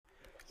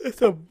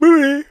It's a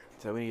booty.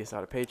 So we need to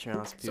start a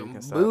Patreon so people Some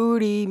can start.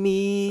 booty So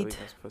meat. we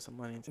can put some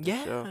money into the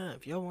show. Yeah,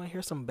 if y'all want to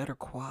hear some better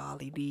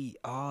quality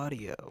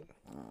audio.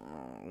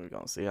 We're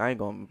gonna see. I ain't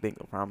gonna make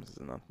no promises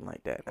or nothing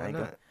like that. Why I ain't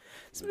not?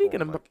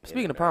 gonna.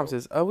 Speaking of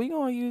promises, are we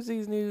gonna use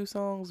these new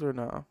songs or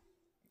no?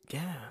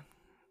 Yeah.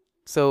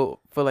 So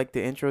for like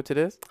the intro to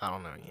this, I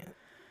don't know yet.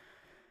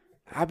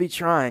 I be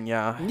trying,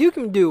 y'all. You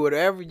can do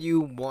whatever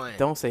you want.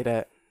 Don't say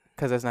that,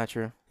 cause that's not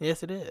true.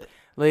 Yes, it is.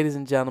 Ladies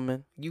and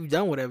gentlemen, You've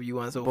done whatever you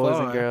want so boys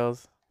far. and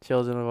girls,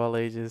 children of all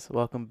ages,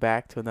 welcome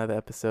back to another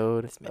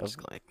episode This man's of just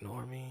gonna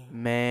ignore me.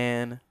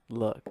 Man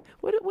Look.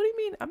 What do you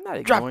mean? I'm not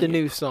ignoring Drop the you.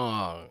 new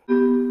song.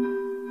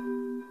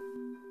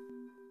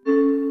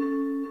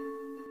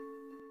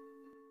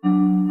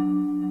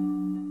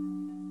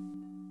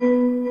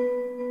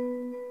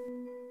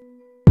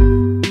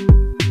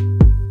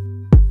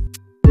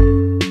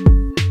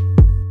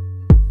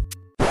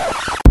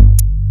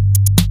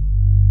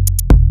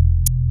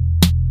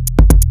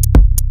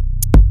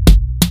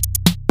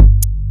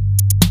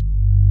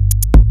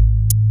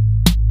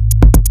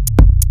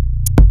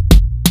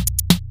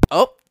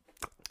 Oh.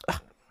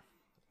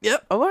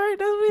 Yep. All right.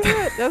 That's what he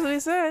said. That's what he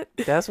said.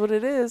 That's what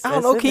it is. I don't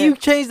That's know. in Can there. you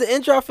change the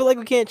intro? I feel like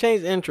we can't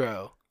change the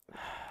intro.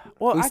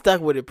 Well, We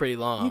stuck with it pretty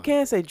long. you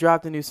can't say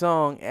drop the new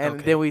song and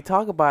Okay. then we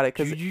talk about it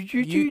because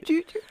You-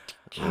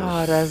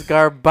 oh, that's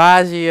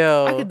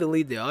garbaggio. I could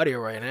delete the audio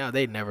right now.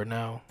 They'd never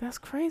know. That's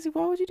crazy.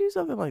 Why would you do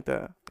something like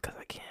that? Because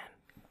I can.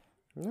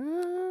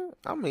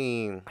 I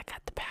mean, I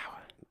got the power.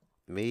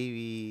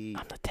 maybe.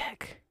 I'm the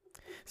tech.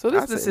 So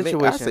this I is say- the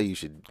situation. I say you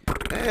should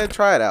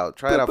try it out.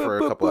 Try it out for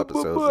a couple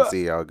episodes and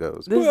see how it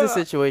goes. This is the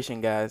situation,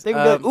 guys. They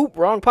can be like, oop,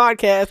 wrong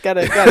podcast.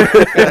 Gotta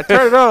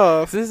turn it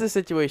off. So this is the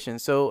situation.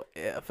 So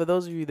for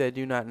those of you that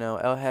do not know,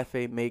 El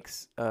Jefe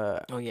makes Oh,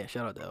 yeah.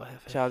 Shout out to El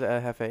Jefe. shout out to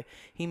El Jefe.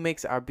 He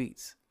makes our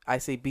beats. I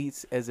say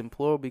beats as in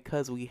plural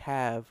because we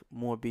have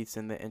more beats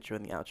in the intro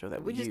and the outro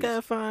that We we just use.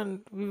 gotta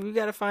find. We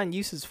gotta find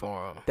uses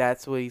for them.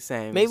 That's what he's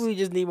saying. Maybe we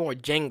just need more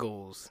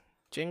jingles.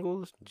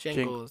 Jingles.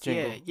 jingle.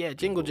 Yeah.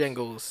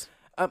 Jingles.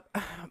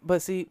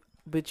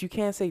 But you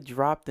can't say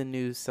drop the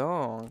new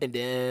song And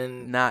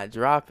then not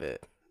drop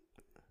it.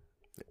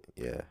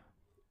 Yeah,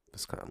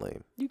 that's kind of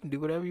lame. you can do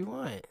whatever you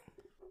want.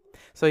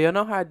 So y'all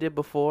know how I did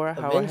before?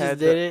 How I Avengers had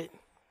did it.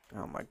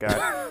 Oh my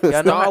god. Y'all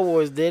know Star how,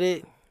 Wars did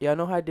it. y'all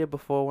know how I did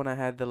before when I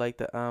had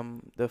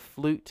the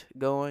flute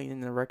going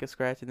and the record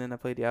scratch and then I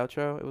played the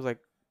outro? It was like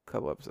a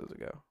couple episodes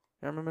ago.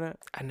 You remember that?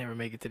 I never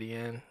make it to the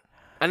end.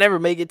 I never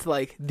make it to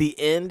like the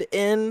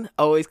end.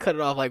 Always cut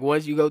it off. Like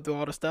once you go through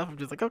all the stuff, I'm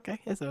just like, okay,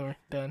 it's over,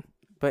 done.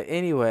 But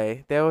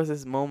anyway, there was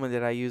this moment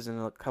that I used in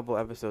a couple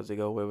episodes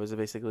ago where it was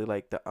basically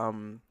like the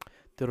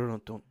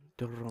dun-dun-dun,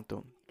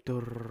 dun-dun-dun,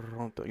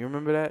 dun-dun-dun. You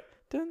remember that?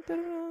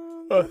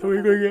 Dun-dun-dun, What are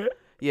you gonna get?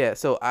 yeah,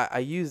 so I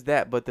used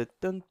that, but the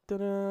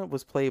dun-dun-dun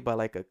was played by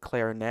like a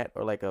clarinet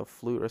or like a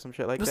flute or some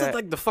shit like Was that. it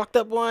like the fucked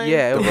up one?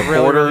 Yeah, it The was really,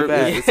 recorder. really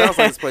bad. It sounds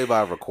like it's played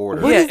by a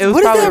recorder. What Yeah, is- it was what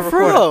is probably that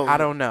recorded. from? I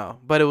don't know,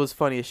 but it was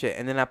funny as shit.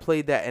 And then I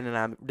played that, and then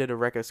I did a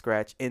record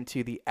scratch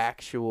into the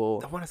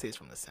actual. I want to say it's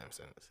from The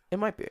Simpsons. It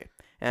might be,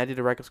 and I did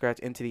a record scratch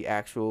into the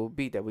actual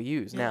beat that we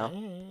use. Now,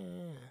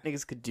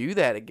 niggas could do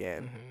that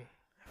again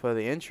for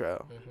the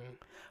intro,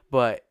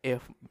 but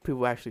if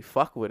people actually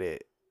fuck with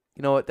it,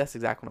 you know what? That's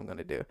exactly what I'm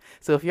gonna do.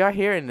 So if y'all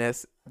hearing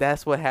this,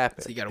 that's what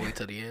happened. So you gotta wait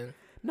till the end.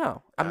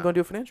 No, I'm Oh. gonna do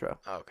it for the intro.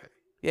 Oh, okay.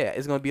 Yeah,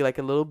 it's gonna be like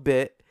a little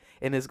bit,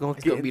 and it's gonna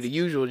It's gonna be the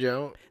usual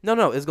joke.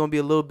 no, it's gonna be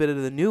a little bit of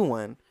the new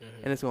one,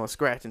 and it's gonna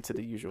scratch into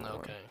the usual one.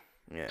 Okay.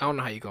 Yeah. I don't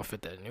know how you gonna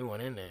fit that new one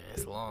in there.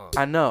 It's long.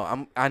 I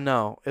know. I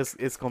know.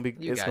 It's gonna be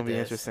You it's got gonna be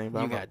this. interesting. But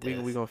You I'm got we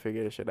this. gonna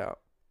figure this shit out.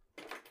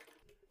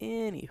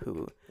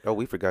 Anywho, Oh,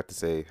 we forgot to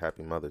say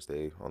Happy Mother's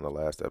Day on the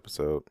last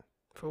episode.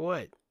 For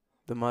what?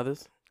 the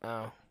mothers.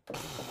 Oh.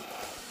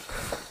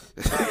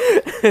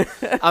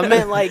 I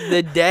meant like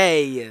the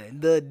day.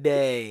 The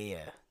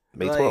day.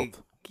 May Like, 12th.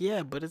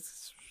 Yeah, but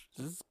it's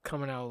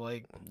coming out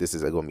like, This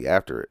is going to be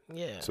after it.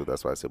 yeah. So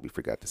that's why I said we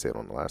forgot to say it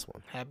on the last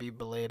one. Happy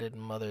belated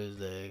Mother's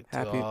Day to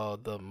Happy- all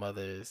the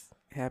mothers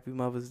Happy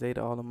Mother's Day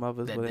to all the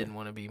mothers. that but didn't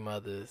want to be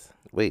mothers.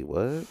 Wait,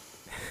 what?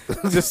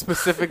 just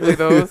specifically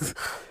those.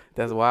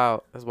 That's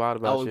wild. That's wild I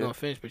about was you. gonna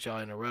finish, but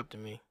y'all interrupted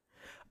me.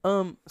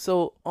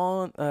 So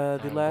on I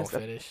the ain't last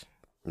gonna finish.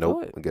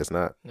 Nope, ahead. I guess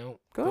not.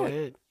 Nope. Go Go ahead.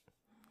 ahead.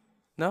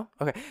 No?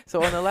 Okay.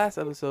 So on the last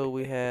episode,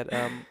 we had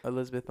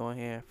Elizabeth on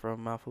here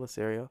from Mouthful of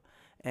Cereal.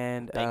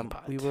 And Bang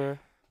Pot. we were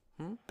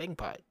Bang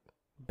Pot.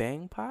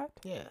 Bang Pot?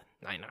 Yeah.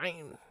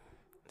 99.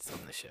 It's on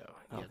the show.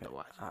 You have Okay. to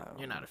watch it. I don't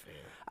You're know. not a fan.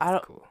 I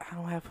don't Cool. I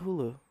don't have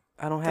Hulu.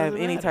 I don't have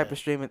Doesn't any type matter. of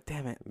streaming.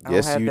 Damn it. I don't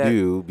Yes, have you that.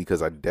 do,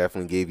 because I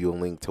definitely gave you a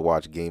link to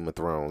watch Game of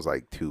Thrones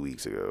like 2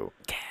 weeks ago.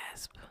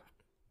 Gasp.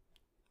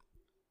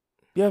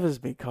 You ever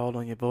just be called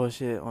on your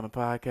bullshit on a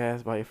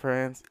podcast by your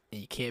friends?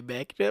 You can't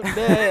back it up,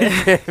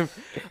 man.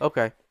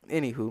 Okay.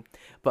 Anywho,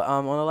 but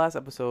on the last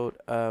episode,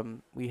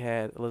 we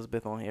had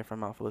Elizabeth on here from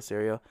Mouthful of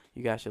Cereal.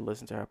 You guys should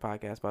listen to her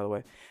podcast, by the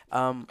way.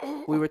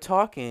 We were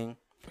talking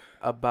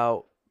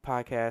about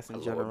podcasts in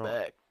Lower general.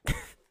 back.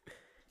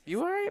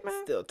 You all right,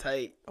 man? Still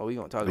tight. Oh, we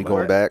gonna talk We about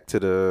going it. back to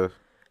the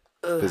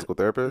physical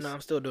therapist? No,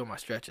 I'm still doing my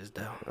stretches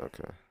though.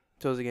 Okay.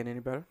 So is it getting any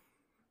better?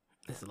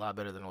 It's a lot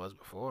better than it was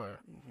before.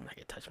 I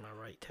can touch my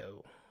right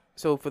toe.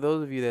 So for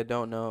those of you that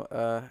don't know,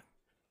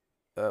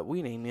 we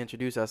didn't even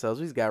introduce ourselves.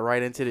 We just got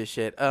right into this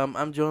shit.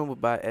 I'm joined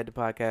by Ed the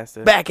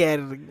podcaster. Back at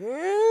it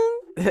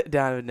again.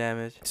 Donovan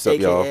Damage. What's up,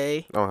 y'all? AKA.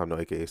 I don't have no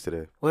AKAs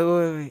today.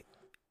 Wait.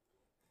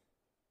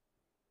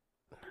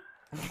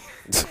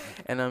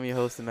 And I'm your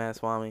host, the Matt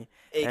Swami.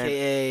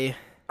 AKA.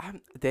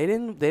 They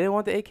didn't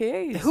want the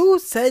AKAs. Who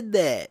said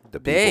that? The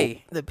people.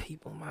 They. The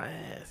people, my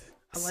ass.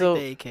 I So-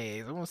 like the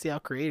AKs. I want to see how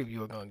creative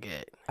you are gonna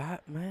get.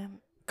 Man,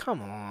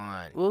 Come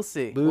on. we'll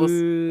see.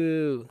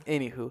 Boo.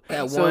 Anywho,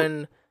 That so,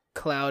 one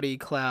cloudy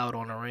cloud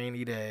on a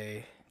rainy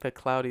day. the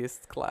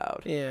cloudiest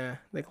cloud. Yeah,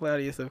 the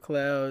cloudiest of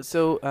clouds.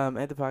 So,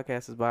 Ed the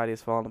podcaster's body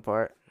is falling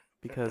apart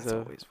because That's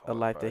of always a falling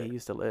life that apart. he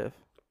used to live.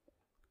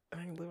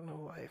 I ain't living no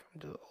life.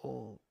 I'm just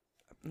old.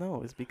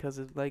 No, it's because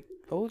of like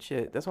old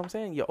shit. That's what I'm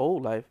saying. Your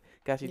old life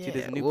got you to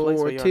this new World place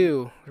War where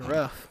you are II.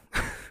 Rough.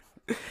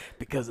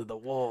 because of the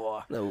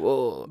war. The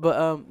war. But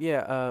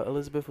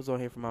Elizabeth was on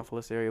here from Mount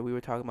Phyllis area. We were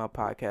talking about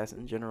podcasts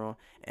in general,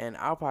 and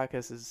our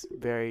podcast is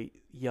very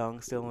young,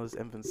 still in its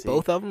infancy.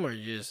 Both of them are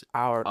just.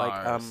 Our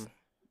ours.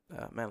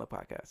 Manly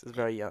podcast is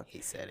very young.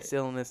 He said it.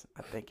 Still in this.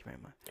 Thank you very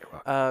much.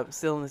 You're welcome.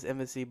 Still in this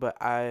infancy, but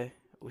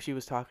she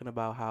was talking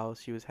about how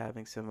she was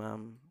having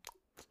some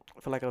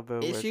for lack of a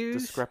better word,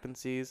 Issues?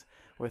 discrepancies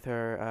with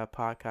her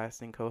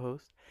podcasting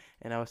co-host,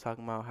 and I was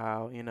talking about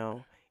how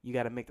you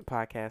got to make the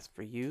podcast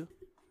for you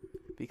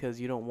because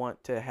you don't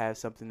want to have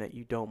something that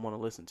you don't want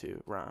to listen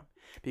to, Ron.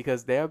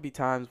 Because there'll be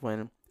times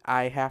when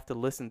I have to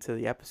listen to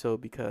the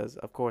episode because,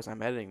 of course,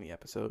 I'm editing the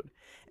episode,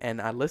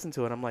 and I listen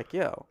to it. And I'm like,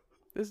 yo,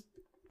 this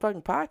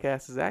fucking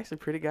podcast is actually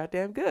pretty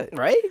goddamn good.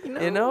 Right?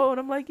 And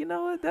I'm like, you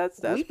know what? That's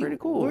pretty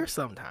cool. We're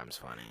sometimes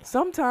funny.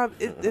 Sometimes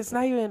it's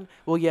not even.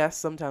 Well, yes,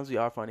 sometimes we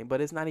are funny,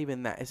 but it's not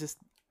even that. It's just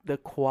the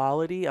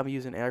quality. I'm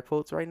using air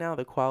quotes right now.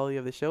 The quality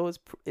of the show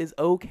is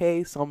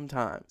okay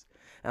sometimes.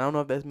 And I don't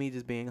know if that's me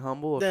just being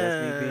humble, or if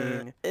that's me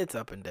being It's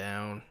up and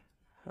down.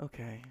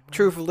 okay.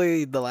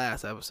 Truthfully, the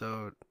last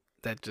episode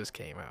that just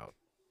came out,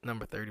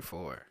 number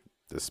 34.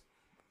 This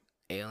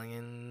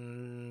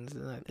Aliens,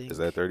 I think. is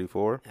that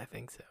 34? I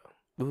think so.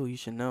 Ooh, you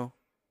should know.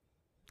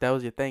 That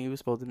was your thing. You were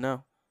supposed to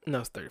know. No,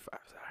 it's 35.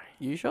 Sorry.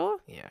 You sure?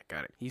 Yeah, I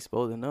got it. You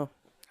supposed to know.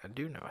 I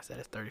do know. I said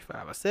it's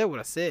 35. I said what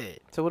I said.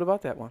 So what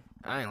about that one?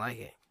 I ain't like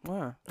it.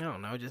 Why? I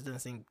don't know. It just didn't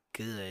seem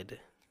good.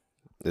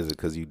 Is it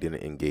because you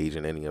didn't engage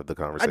in any of the I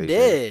conversation?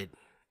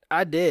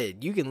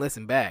 did. You can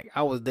listen back.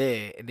 I was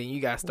there, and then you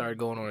guys started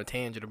going on a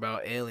tangent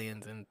about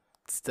aliens and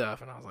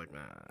stuff, and I was like, nah.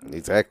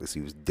 Exactly. So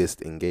you was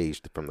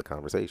disengaged from the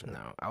conversation.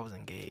 No, I was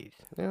engaged.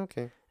 Yeah,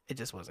 okay. It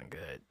just wasn't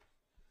good.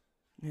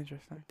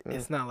 Interesting. Yeah.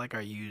 It's not like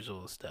our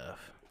usual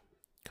stuff.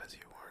 Because you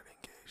weren't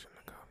engaged in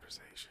the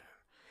conversation.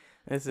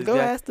 This is Go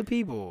ask the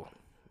people.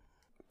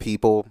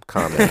 People,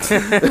 comment.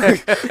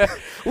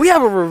 We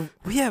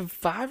have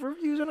 5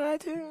 reviews on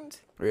iTunes.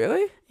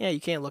 Really? Yeah, you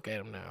can't look at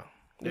them now.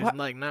 There's What?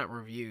 like not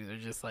reviews. They're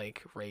just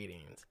like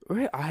ratings.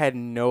 Really? I had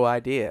no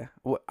idea.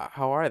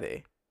 How are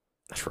they?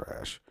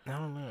 Trash. I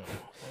don't know.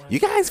 You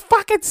guys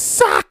fucking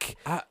suck.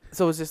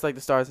 So it's just like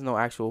the stars, no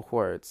actual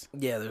words.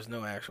 Yeah, there's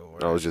no actual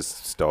word. No, it's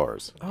just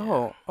stars.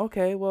 Oh,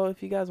 okay. Well,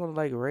 if you guys want to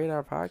like rate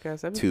our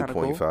podcast, that'd be kind of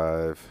cool.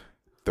 2.5,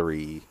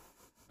 3,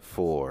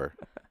 4,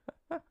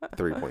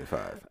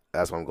 3.5.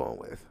 That's what I'm going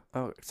with.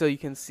 Oh, so you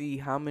can see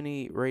how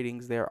many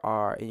ratings there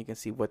are, and you can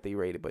see what they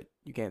rated, but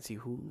you can't see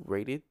who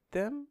rated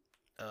them.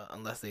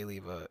 Unless they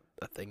leave a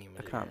thingy.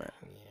 A comment.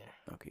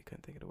 Yeah. Okay, you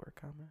couldn't think of the word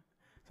comment.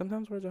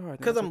 Sometimes words are hard.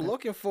 Because I'm Sometimes-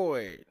 looking for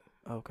it.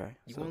 Okay.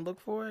 You so- want to look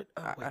for it?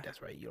 Oh, I- wait,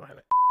 that's right. You don't have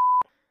it.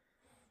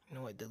 You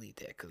know what? Delete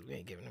that because we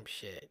ain't giving them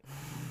shit.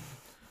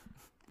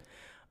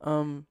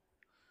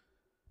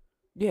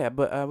 Yeah,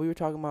 but we were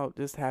talking about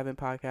just having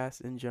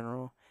podcasts in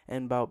general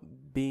and about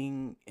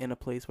being in a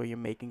place where you're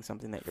making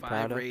something that you're 5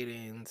 proud of.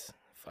 ratings,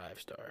 5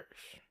 stars.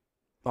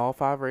 All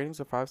 5 ratings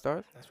are 5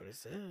 stars? That's what it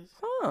says.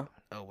 Huh.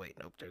 Oh, wait.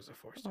 Nope. There's a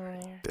 4-star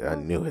in here. I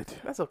knew it.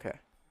 That's okay.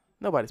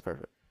 Nobody's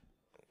perfect.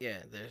 Yeah,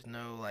 there's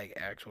no like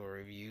actual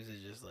reviews.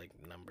 It's just like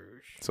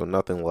numbers. So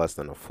nothing less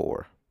than a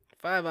 4.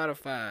 5 out of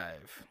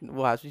 5.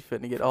 Watch, we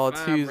finna get all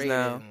 5 twos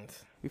now.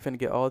 ratings. We finna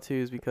get all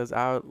twos because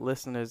our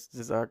listeners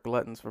just are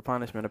gluttons for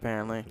punishment,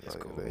 apparently. That's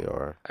cool. They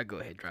are. I go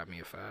ahead, drop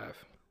me a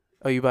 5.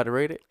 Oh, you about to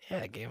rate it?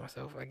 Yeah, I gave it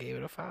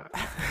a 5.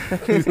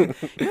 You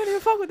don't even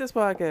fuck with this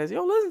podcast. You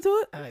don't listen to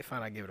it? All right,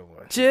 fine. I give it a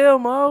 1. Chill,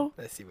 Mo.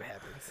 Let's see what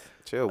happens.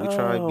 Chill. We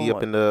trying to be Oh,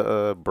 up in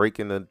the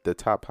breaking the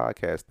top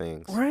podcast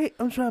things. Right?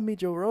 I'm trying to meet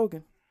Joe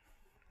Rogan.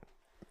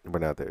 We're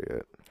not there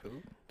yet.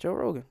 Who? Joe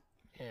Rogan.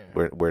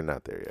 Yeah. We're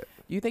not there yet.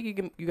 You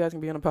think you guys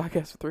can be on a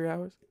podcast for 3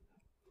 hours?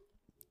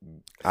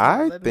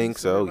 I let me think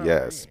see so, about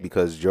yes, rating.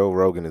 because Joe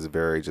Rogan is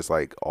very just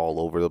like all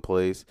over the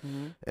place,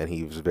 Mm-hmm. and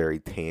he was very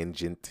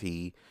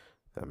tangenty.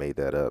 I made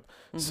that up.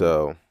 Mm-hmm.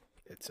 So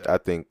It's I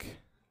think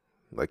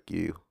like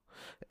you,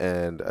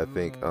 and I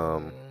think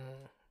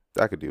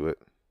I could do it,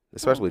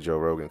 especially Joe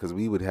Rogan, because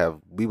we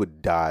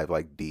would dive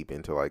like deep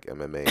into like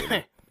MMA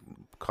and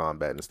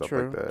combat and stuff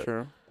True, like that.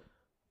 true.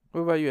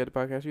 What about you at the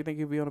podcast? You think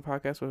you'd be on a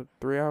podcast for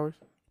 3 hours?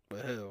 But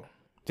who?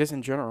 Just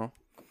in general.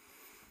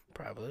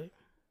 Probably.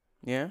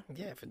 Yeah?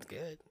 Yeah, if it's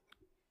good.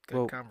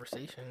 Well-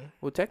 Conversation.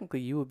 Well, technically,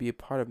 you would be a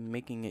part of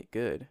making it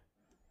good.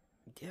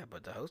 Yeah,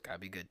 but the host gotta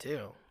be good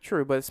too.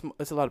 True, but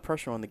it's a lot of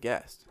pressure on the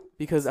guest.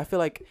 Because I feel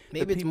like...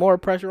 Maybe it's more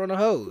pressure on the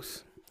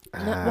host.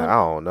 I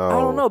don't know. I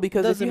don't know,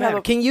 because Doesn't if you matter. have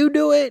a... Can you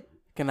do it?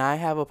 Can I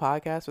have a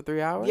podcast for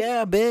 3 hours?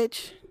 Yeah,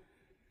 bitch.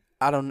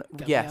 I don't know.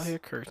 Got me out Yes. here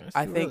cursing. It's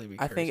I too think early to be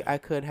I think cursing. I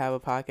could have a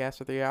podcast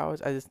for 3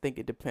 hours. I just think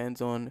it depends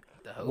on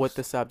The host. what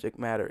the subject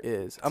matter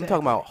is. I'm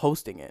talking about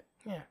hosting it.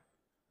 Yeah.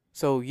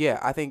 So yeah,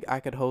 I think I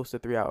could host a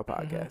 3-hour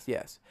podcast.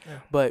 Yes. Yeah.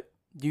 But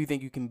do you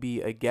think you can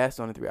be a guest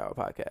on a 3-hour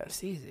podcast?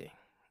 It's easy.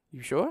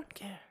 You sure?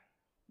 Yeah.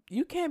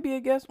 You can't be a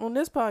guest on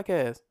this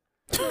podcast.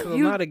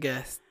 I'm not a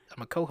guest.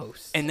 I'm a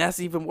co-host. And that's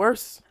even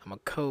worse. I'm a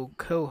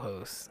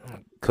co-host.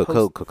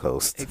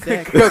 Cacocacoast.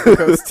 Exactly.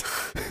 Cacocacoast.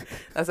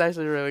 That's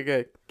actually really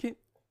good. Can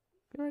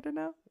you write that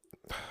down?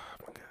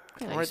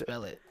 How you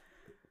spell it?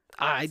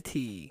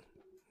 I-T.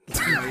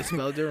 You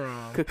spelled it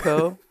wrong.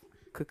 Cacao.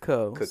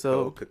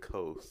 So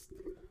Cacocacoast.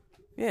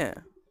 yeah.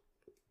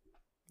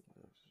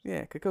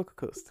 Yeah,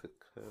 Cacocacoast.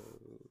 Oh,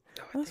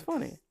 I That's think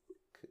funny.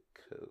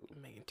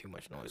 I'm making too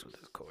much noise with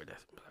this cord.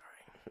 That's I'm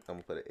sorry. I'm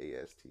gonna put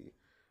an AST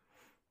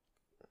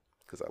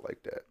because I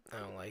like that. I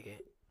don't like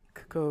it.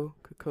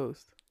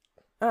 Cacocacoast.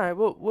 All right,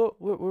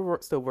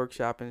 we're still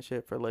workshopping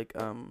shit for like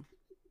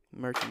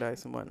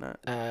merchandise and whatnot.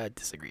 I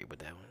disagree with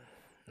that one.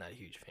 Not a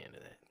huge fan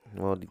of that.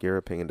 Well, your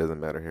opinion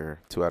doesn't matter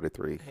here. 2 out of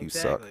 3. You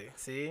suck. Exactly.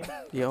 See?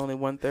 You're only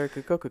 1/3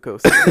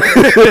 Cacocacoast.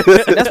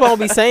 That's why I don't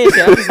be saying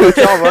shit. I just let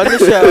y'all run the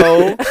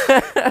show.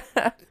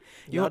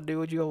 Y'all do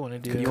what you want to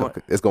do.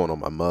 It's going on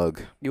my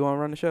mug. You want to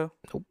run the show?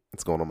 Nope.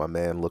 It's going on my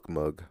man look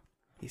mug.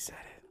 He said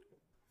it.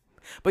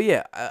 But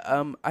yeah,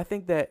 I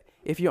think that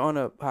if you're on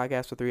a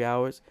podcast for 3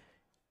 hours,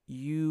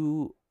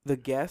 the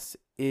guest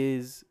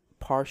is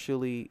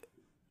partially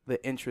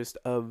the interest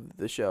of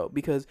the show,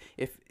 because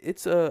if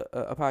it's a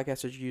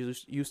podcast that you're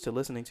used to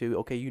listening to,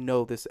 okay, you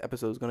know this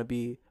episode is going to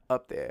be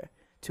up there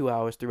 2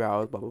 hours, 3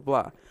 hours, blah blah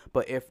blah.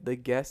 But if the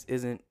guest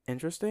isn't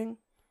interesting,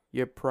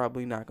 you're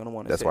probably not going to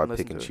want to. That's why I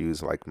pick and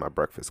choose like my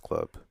Breakfast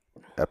Club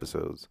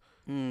episodes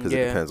because yeah.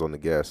 it depends on the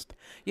guest.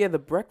 Yeah, the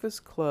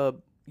Breakfast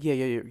Club. Yeah,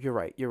 you're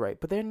right.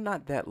 But they're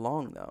not that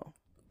long though.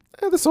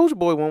 Yeah, the Soulja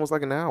Boy one was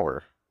like an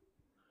hour.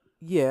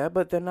 Yeah,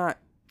 but they're not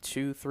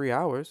 2-3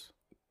 hours.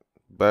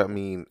 But I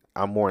mean,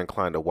 I'm more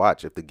inclined to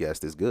watch if the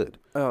guest is good.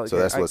 Oh, So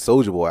yeah, that's what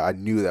Soulja Boy. I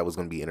knew that was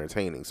going to be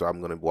entertaining, so I'm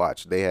going to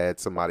watch. They had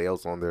somebody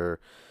else on there,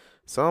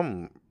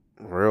 some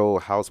real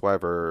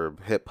housewife or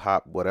hip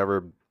hop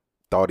whatever,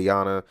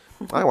 Tatiana.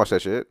 I didn't watch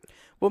that shit.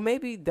 Well,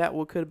 maybe that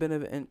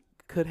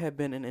could have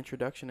been an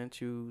introduction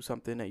into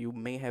something that you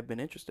may have been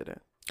interested in.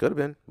 Could have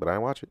been, but I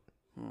didn't watch it.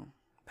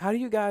 How do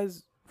you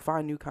guys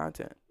find new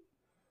content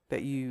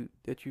that you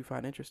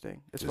find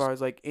interesting, as far as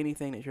like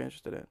anything that you're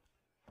interested in?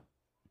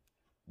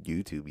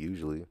 YouTube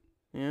usually.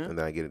 Yeah. And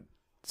then I get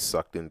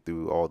sucked in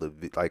through all the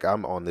like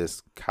I'm on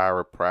this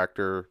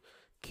chiropractor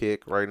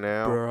kick right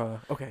now. Bruh.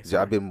 Okay. So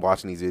I've been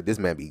watching these. This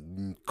man be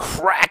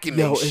cracking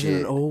me Is shit. it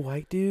an old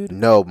white dude?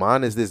 No,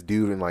 mine is this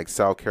dude in like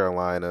South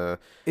Carolina,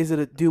 Is it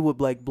a dude with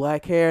like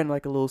black hair and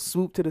like a little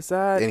swoop to the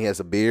side? and he has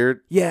a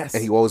beard. Yes.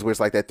 And he always wears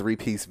like that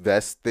 3-piece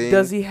vest thing.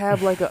 Does he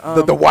have like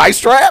a the Y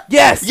strap?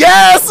 Yes.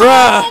 Yes.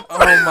 Bruh.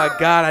 Oh my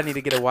god, I need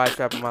to get a Y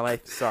strap in my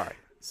life. Sorry.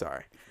 It's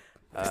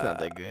not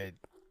that good.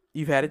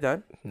 You've had it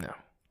done? No.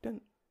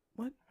 Then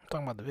what? I'm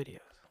talking about the videos.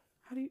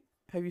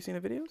 Have you seen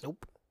the videos?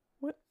 Nope.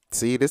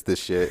 See, this the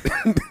shit.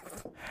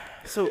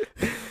 So,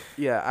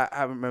 yeah,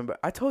 I remember.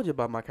 I told you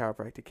about my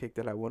chiropractic kick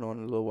that I went on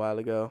a little while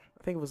ago.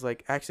 I think it was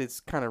like, actually, it's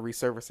kind of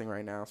resurfacing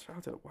right now. Shout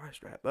out to the Y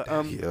strap. But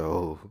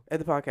Yo. at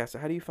the podcast,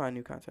 how do you find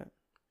new content?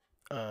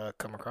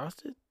 Come across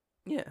it?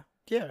 Yeah.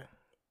 Yeah.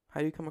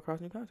 How do you come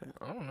across new content?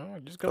 I don't know. I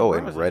just go. Oh,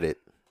 and browse it.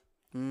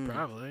 Reddit.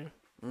 Probably.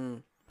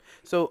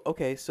 So,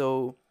 okay,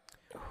 so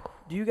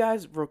do you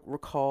guys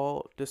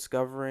recall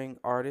discovering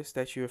artists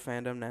that you're a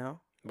fan of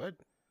now? What?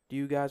 Do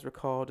you guys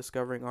recall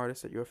discovering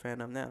artists that you're a fan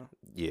of now?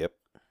 Yep.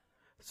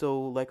 So,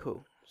 like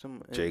who?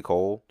 J.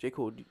 Cole.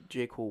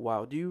 J. Cole.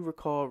 Wow. Do you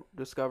recall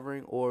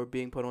discovering or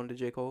being put on to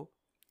J. Cole?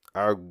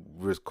 I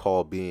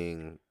recall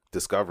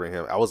discovering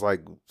him. I was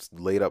like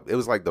laid up. It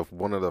was like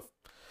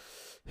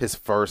his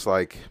first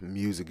like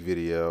music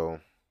video.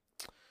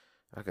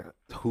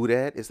 Who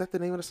Dat? Is that the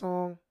name of the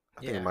song?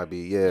 I think it might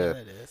be. Yeah.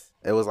 It is.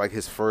 It was like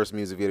his first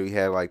music video. He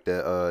had like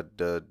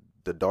the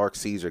Dark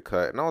Caesar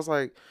cut, and I was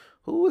like,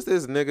 who is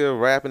this nigga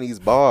rapping these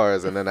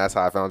bars? And then that's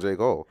how I found J.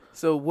 Cole.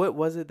 So what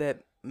was it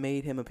that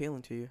made him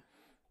appealing to you?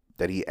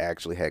 That he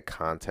actually had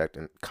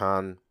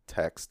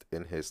context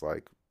in his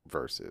like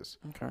verses.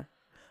 Okay.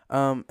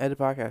 At the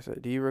podcast,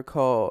 do you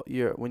recall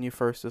when you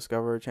first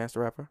discovered Chance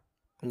the Rapper?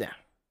 No.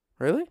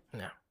 Really?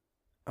 No.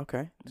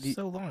 Okay.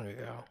 So long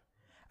ago.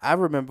 I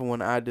remember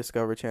when I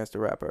discovered Chance the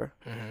Rapper.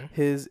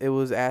 Mm-hmm. It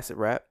was acid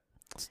rap.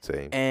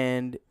 Same.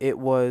 And it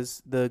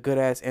was the good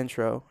ass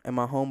intro. And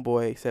my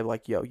homeboy said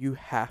like, "Yo, you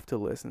have to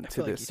listen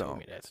to this you song." told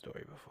me that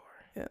story before.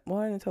 Yeah. Well,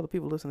 I didn't tell the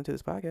people listening to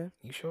this podcast.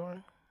 You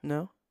sure?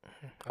 No.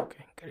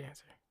 Okay, good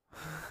answer.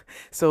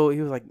 So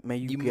he was like, "Man,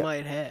 You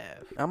might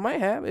have. I might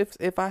have.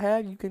 If I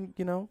have, you can,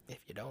 If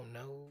you don't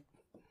know,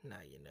 now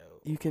you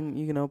know. you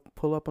can,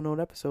 pull up an old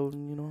episode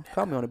and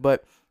call me on it."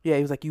 But yeah,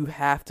 he was like, "You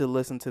have to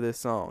listen to this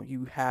song.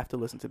 You have to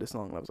listen to this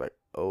song." And I was like,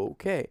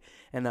 "Okay."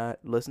 And I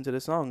listened to the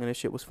song, and this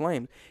shit was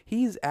flames.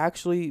 He's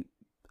actually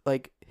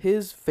like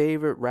his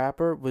favorite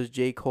rapper was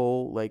J.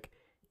 Cole, like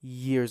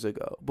years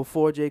ago,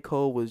 before J.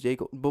 Cole was J.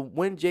 Cole, but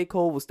when J.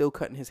 Cole was still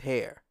cutting his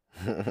hair.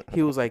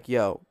 He was like,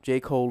 "Yo, J.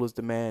 Cole is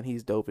the man.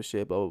 He's dope as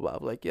shit." Blah blah blah. I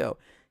was like, "Yo,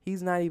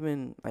 he's not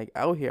even like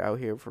out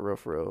here for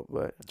real."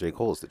 But J.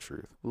 Cole is the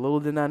truth. little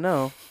did I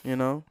know,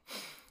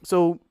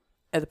 So,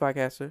 as a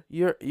podcaster,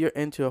 you're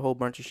into a whole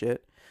bunch of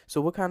shit. So,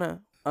 what kind of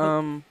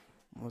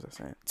what was I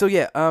saying? So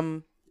yeah,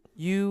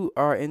 you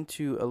are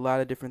into a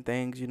lot of different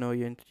things. You're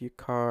into your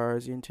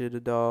cars, you're into the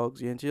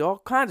dogs, you're into all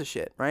kinds of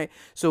shit, right?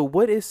 So,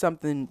 what is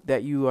something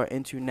that you are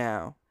into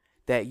now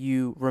that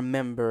you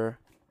remember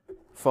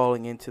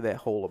falling into that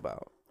hole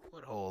about?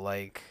 What hole?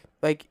 Like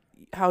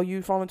How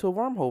you fall into a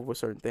wormhole with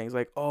certain things.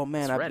 Like, oh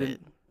man, it's I've Reddit.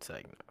 been. It's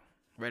like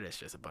Reddit's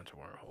just a bunch of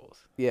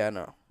wormholes. Yeah, I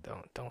know.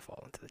 Don't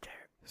fall into the trap.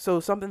 So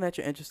something that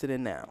you're interested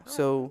in now.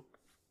 So,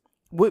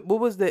 what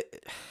was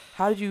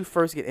how did you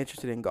first get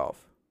interested in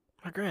golf?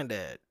 My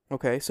granddad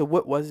Okay, so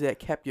what was it that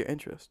kept your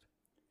interest?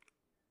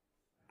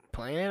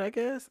 playing it. I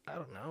guess I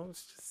don't know.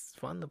 It's just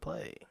fun to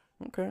play.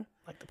 Okay. I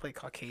like to play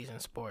Caucasian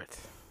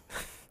sports.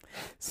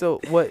 So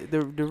what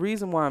the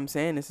reason why I'm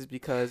saying this is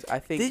because I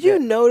think Did you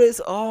notice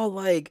all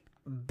like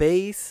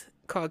base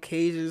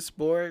Caucasian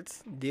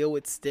sports deal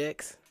with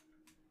sticks?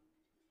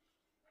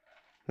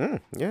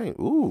 Yeah.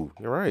 Ooh,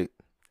 you're right.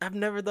 I've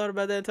never thought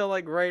about that until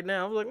like right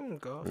now. I was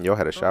like, golf. Y'all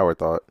had a shower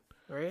thought.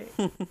 Right?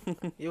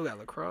 You got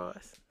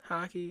lacrosse,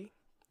 hockey.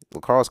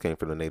 Lacrosse came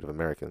from the Native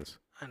Americans.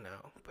 I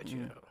know, but you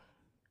know.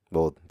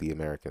 Well, the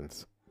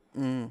Americans.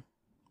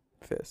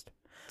 Fist.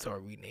 So are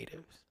we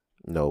natives?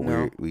 No,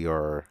 No. we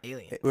are.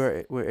 Aliens.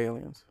 We're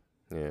aliens,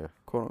 Yeah.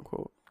 quote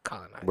unquote.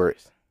 Colonizers. We're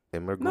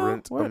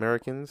immigrant we're-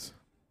 Americans.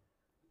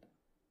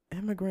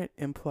 Immigrant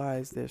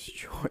implies there's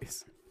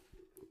choice.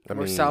 I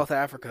We're mean, South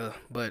Africa,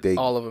 but they-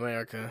 all of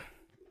America.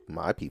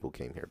 my people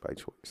came here by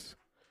choice.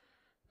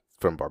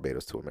 From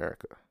Barbados to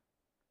America.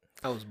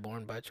 I was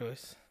born by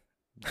choice.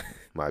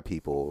 My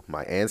people,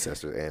 my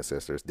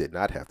ancestors did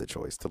not have the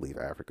choice to leave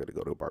Africa to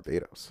go to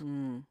Barbados.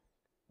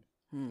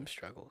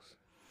 Struggles.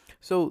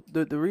 So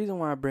the reason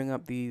why I bring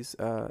up these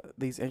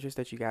interests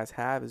that you guys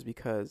have is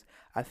because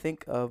I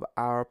think of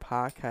our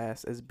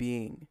podcast as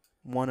being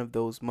one of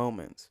those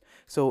moments.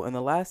 So in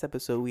the last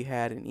episode, we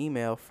had an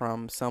email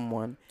from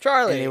someone,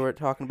 Charlie. and they were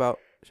talking about,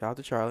 shout out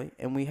to Charlie,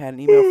 and we had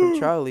an email from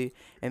Charlie,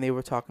 and they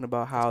were talking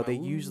about how they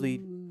usually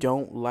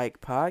don't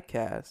like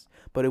podcasts,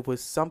 but it was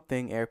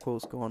something, air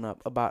quotes going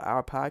up, about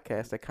our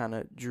podcast that kind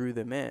of drew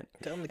them in.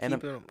 Tell him to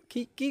And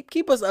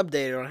keep us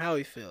updated on how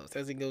he feels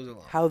as he goes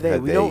along. How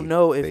we don't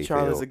know if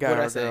Charlie's feel. a guy What'd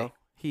or I a say? girl.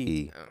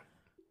 He. Oh.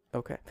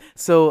 Okay.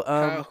 So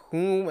How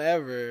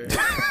whomever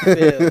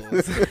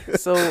feels.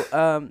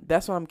 So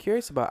that's what I'm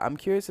curious about. I'm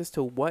curious as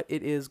to what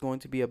it is going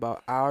to be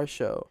about our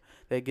show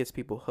that gets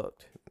people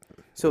hooked.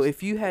 So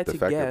if you had The to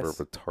fact guess, that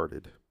we're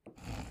retarded.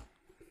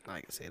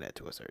 I can say that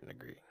to a certain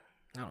degree.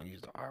 I don't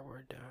use the R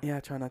word though. yeah, I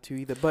try not to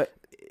either. But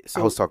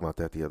I was talking about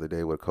that the other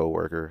day with a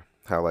coworker.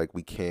 How like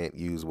we can't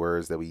use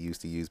words that we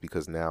used to use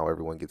because now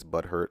everyone gets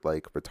butthurt,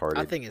 like retarded,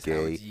 I think it's gay.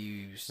 how it's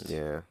used.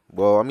 Yeah.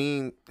 Well, I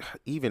mean,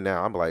 even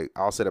now, I'm like,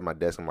 I'll sit at my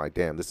desk. I'm like,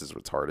 damn, this is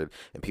retarded,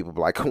 and people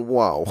be like,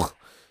 whoa,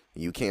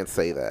 you can't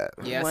say that.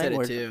 Yeah, I said it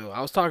Language. too. I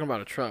was talking about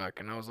a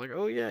truck, and I was like,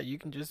 "Oh yeah, you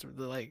can just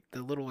the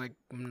little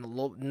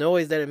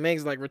noise that it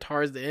makes like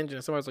retards the engine."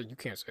 And somebody's like, "You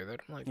can't say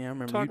that." I'm like, yeah, I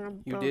remember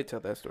talking you about- did tell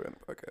that story in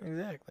the podcast.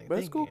 exactly. But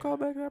it's a Thank cool you.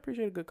 callback. I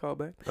appreciate a good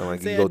callback. And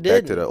like Say you I go back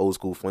to didn't. the old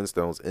school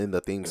Flintstones in the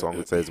theme song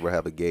that says we're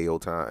having a gay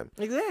old time.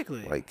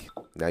 Exactly. Like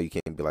now you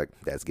can't be like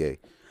that's gay.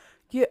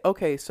 Yeah,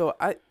 okay, so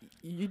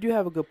you do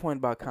have a good point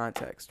about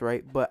context,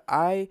 right? But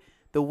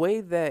the way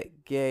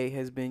that gay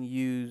has been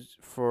used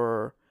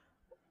for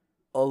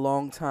a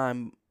long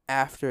time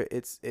after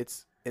its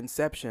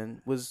inception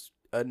was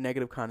a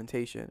negative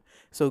connotation.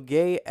 So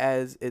gay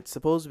as it's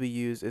supposed to be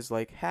used is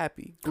like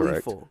happy,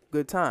 Correct. gleeful,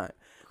 good time.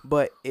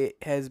 But it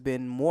has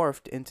been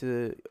morphed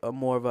into a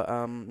more of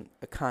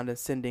a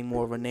condescending,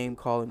 more of a name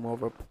calling, more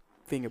of a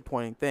finger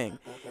pointing thing.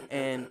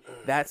 And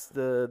that's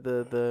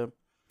the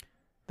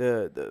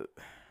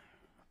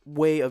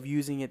way of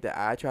using it that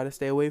I try to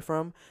stay away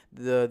from.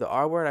 The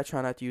R word I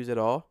try not to use at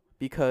all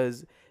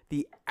because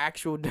the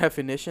actual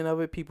definition of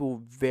it,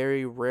 people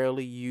very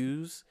rarely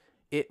use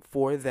it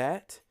for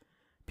that.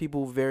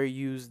 People very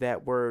use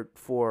that word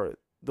for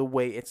the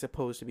way it's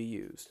supposed to be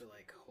used. to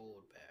like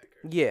hold back.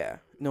 Or Yeah,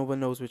 no one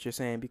knows what you're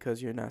saying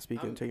because you're not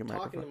speaking into your talking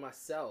microphone. to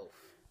myself.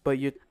 But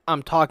you're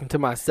I'm talking to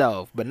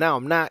myself, but now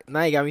I'm not.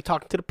 Now you got me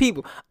talking to the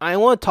people. I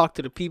ain't want to talk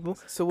to the people.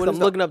 so What what I'm is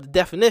looking up the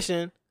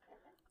definition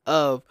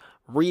of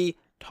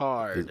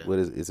retard. What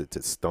is it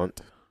to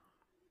stunt?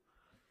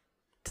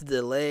 To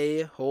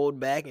delay, hold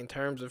back in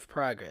terms of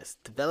progress,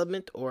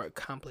 development, or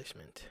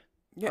accomplishment.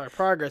 Yeah. Our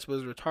progress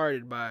was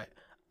retarded by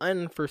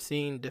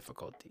unforeseen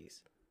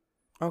difficulties.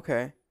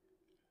 Okay.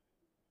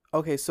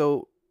 Okay,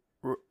 so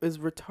is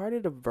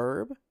retarded a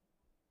verb?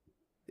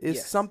 Is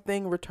Yes.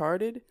 something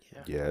retarded?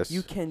 Yeah. Yes.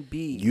 You can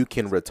be. You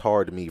can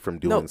retard me from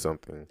doing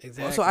something.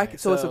 Exactly.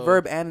 So it's a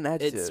verb and an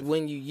adjective. It's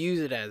when you use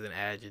it as an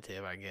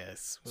adjective, I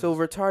guess. So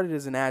retarded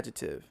is an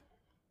adjective.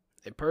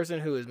 A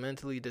person who is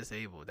mentally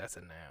disabled, that's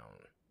a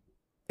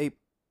noun.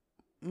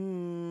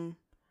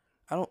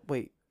 I don't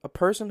wait. A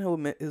person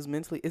who is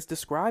mentally is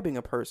describing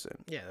a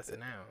person. Yeah, that's a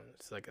noun.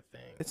 It's like a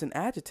thing. It's an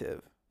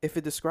adjective. If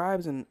it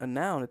describes a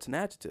noun, it's an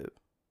adjective.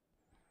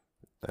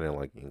 I didn't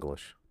like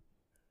English.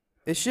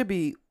 It should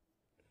be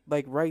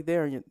like right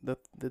there in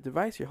the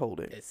device you're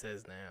holding. It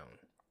says noun.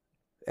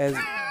 As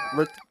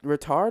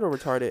retard or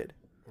retarded?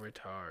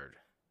 Retard.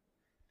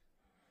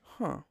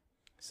 Huh.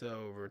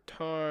 So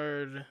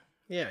retard.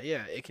 Yeah.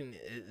 It can.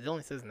 It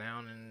only says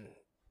noun and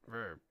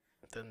verb.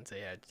 It doesn't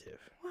say adjective.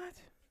 What?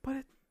 But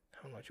it.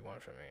 I don't know what you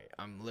want from me.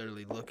 I'm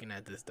literally looking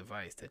at this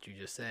device that you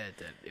just said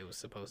that it was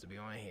supposed to be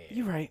on here.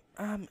 You're right.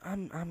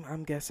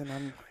 I'm guessing.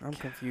 I'm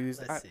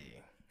confused. Let's see.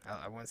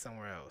 I went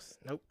somewhere else.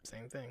 Nope.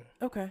 Same thing.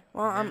 Okay.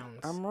 Well, Nouns.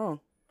 I'm wrong.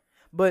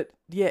 But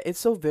yeah, it's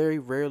so very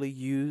rarely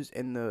used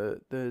in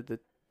the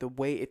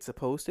way it's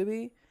supposed to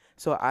be.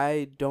 So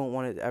I don't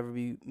want it to ever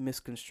be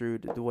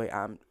misconstrued the way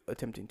I'm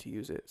attempting to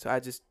use it. So I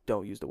just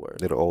don't use the word.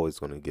 It's always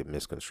going to get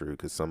misconstrued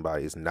because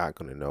somebody is not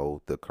going to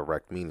know the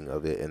correct meaning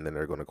of it, and then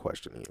they're going to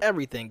question you.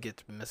 Everything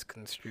gets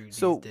misconstrued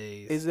these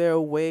days. Is there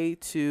a way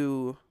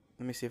to?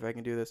 Let me see if I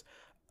can do this.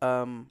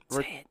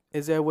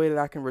 Is there a way that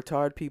I can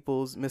retard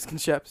people's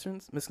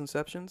misconceptions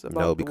about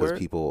No, the because word?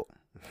 people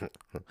You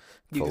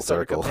full can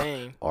start a circle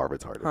campaign. are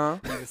retarded. Huh?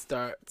 You can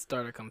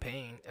start a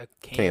campaign.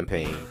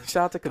 Campaign.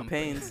 Shout out to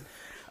campaigns.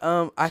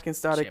 I can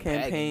start a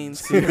campaign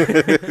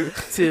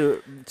Champagnes.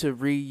 to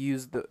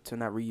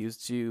not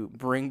reuse to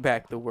bring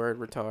back the word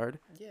retard.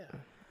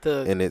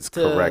 Yeah. In its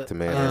correct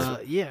manner.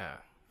 Yeah.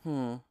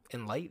 Hmm.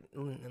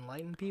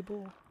 Enlighten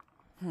people.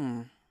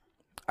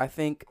 I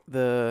think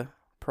the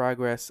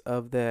progress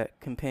of that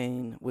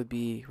campaign would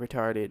be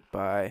retarded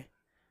by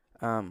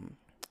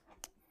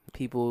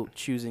people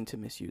choosing to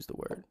misuse the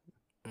word.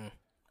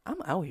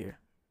 I'm out here.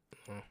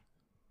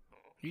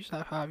 You just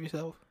high five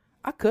yourself.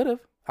 I could have.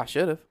 I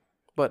should have.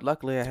 But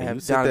luckily I Can you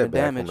have sit Donovan that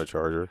back Damage from the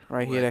charger?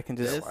 right here that can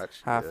just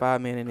high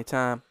five me at any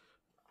time.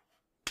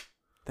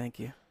 Thank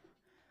you.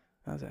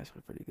 That was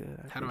actually pretty good.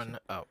 How do I know?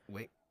 Oh,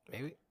 wait.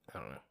 Maybe? I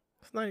don't know.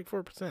 It's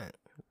 94%.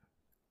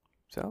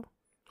 So?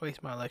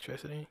 Waste my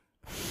electricity.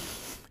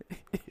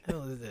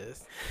 Hell is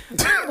this?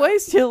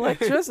 Waste your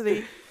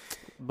electricity.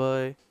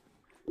 But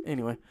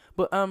anyway.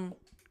 But all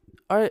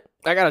right.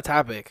 I got a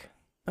topic.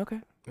 Okay.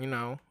 You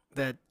know,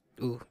 the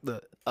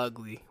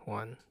ugly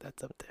one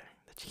that's up there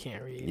that you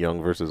can't read.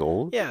 Young versus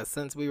old? Yeah,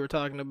 since we were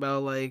talking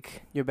about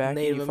like You're back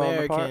Native and you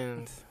falling apart?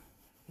 Americans.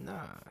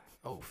 Nah.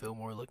 Oh,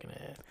 Fillmore looking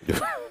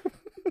at.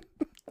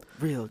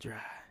 Real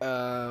dry.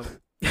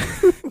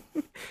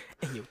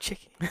 And your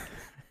chicken.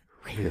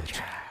 Real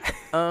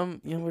dry.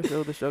 Young versus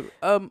older struggle.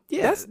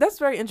 Yeah. That's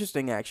very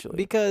interesting actually.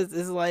 Because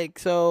it's like,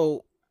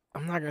 so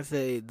I'm not gonna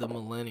say the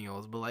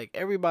millennials, but like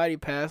everybody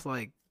past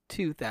like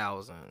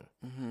 2000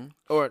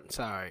 or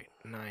sorry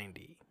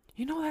 90.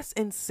 You know that's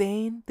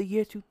insane. The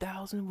year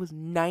 2000 was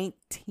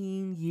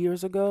 19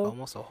 years ago.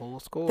 Almost a whole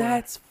score.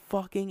 That's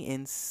fucking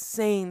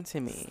insane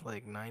to me. It's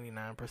like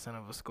 99%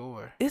 of a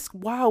score. It's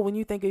wild when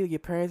you think of your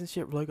parents and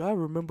shit. Like I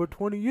remember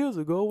 20 years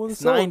ago when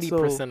It's so-and-so.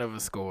 90% of a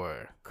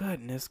score.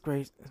 Goodness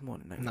gracious, it's more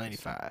than 90.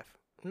 95.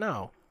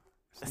 No,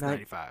 it's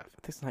 95.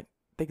 95. I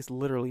think it's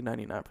literally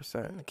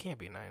 99%. It can't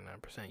be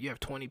 99%. You have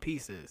 20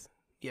 pieces.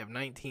 You have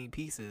 19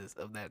 pieces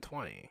of that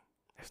 20.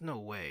 There's no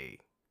way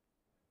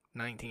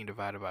 19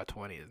 divided by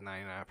 20 is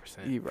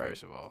 99%. You're right.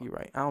 First of all, You're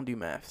right. I don't do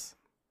maths.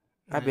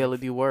 I And barely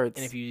if- do words.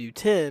 And if you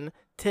do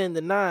 10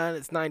 to 9,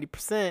 it's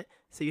 90%.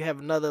 So you have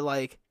another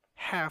like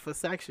half a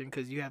section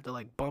because you have to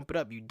like bump it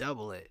up. You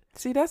double it.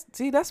 See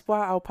that's why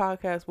our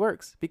podcast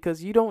works,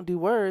 because you don't do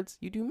words,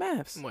 you do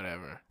maths.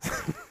 Whatever.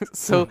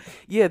 So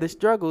yeah, the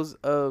struggles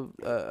of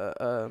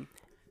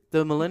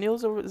the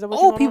millennials, or is that what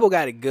Old people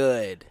got it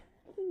good.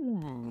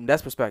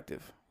 That's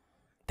perspective.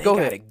 They Go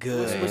got ahead. it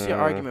good. What's your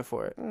argument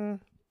for it?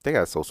 They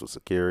got Social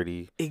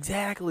Security.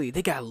 Exactly.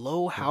 They got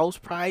low house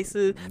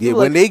prices. Yeah, Look,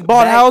 when they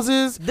bought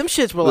houses, them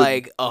shits were Look,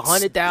 like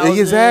 100,000.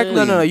 exactly.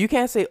 No. You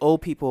can't say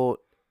old people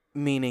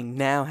meaning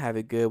now have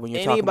it good when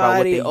you're talking about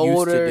what Anybody they used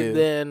older to do.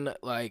 than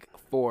like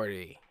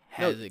 40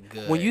 has it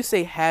good. When you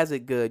say has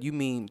it good, you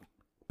mean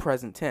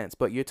present tense,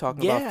 but you're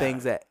talking about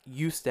things that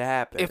used to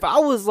happen. if I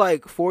was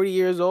like 40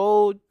 years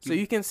old, So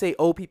you can say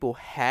old people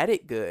had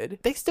it good.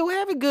 they still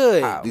have it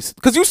good. How?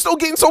 because you still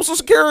getting Social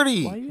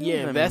Security. Why you Your yelling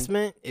at me?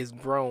 investment is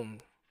grown.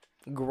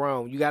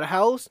 You got a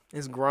house,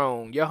 it's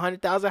grown. Your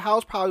 100,000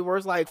 house probably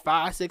worth like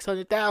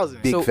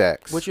 500,000-600,000. Big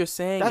facts. What you're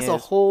saying That's is, a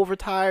whole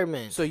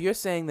retirement. so you're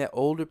saying that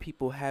older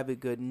people have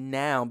it good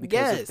now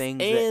because of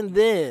things and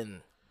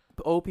then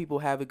old people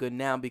have it good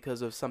now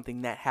because of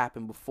something that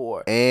happened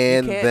before.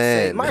 And You can't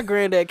then my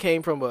granddad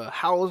came from a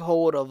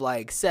household of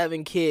like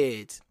 7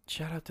 kids.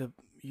 Shout out to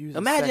use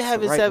Imagine sex the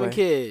having right 7 way.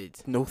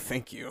 kids. No,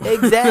 thank you.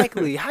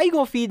 Exactly. How you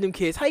gonna feed them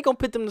kids? How you gonna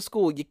put them to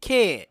school? You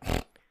can't.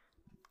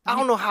 I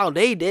don't know how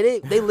they did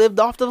it. They lived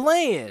off the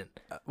land.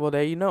 Well,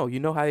 there you know. You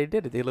know how they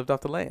did it. They lived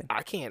off the land.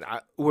 I can't.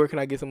 Where can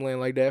I get some land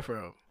like that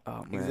from?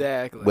 Oh man.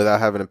 Exactly. Without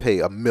having to pay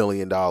 $1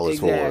 million for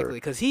Exactly. it.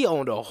 Because he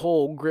owned a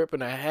whole grip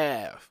and a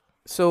half.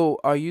 So,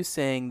 are you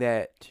saying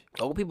that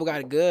Old people got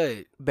it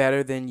good.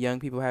 better than young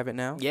people have it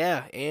now?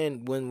 Yeah,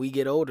 and when we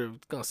get older,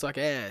 it's gonna suck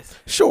ass.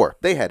 Sure,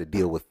 they had to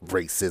deal with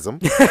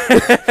racism.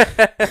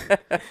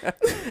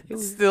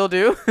 Still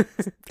do.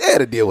 They had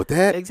to deal with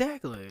that.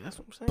 Exactly. That's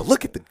what I'm saying. But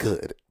look at the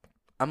good.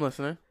 I'm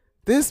listening.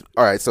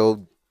 All right,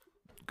 so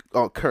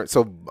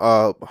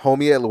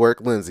homie at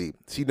work, Lindsay,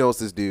 she knows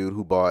this dude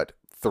who bought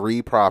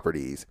 3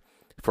 properties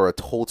for a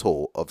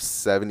total of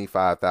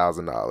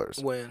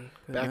 $75,000 When?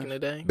 Back in the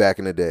day? back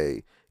in the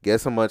day.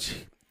 Guess how much?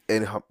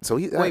 And so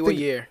he. Wait, what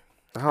year?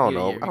 I don't Year,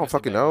 know. year. I You don't say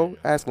fucking back know. in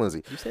the- Ask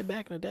Lindsay. You said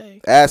back in the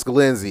day. Ask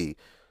Lindsay.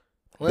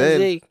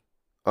 Lindsay,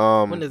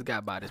 when Then this guy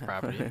buy this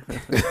property?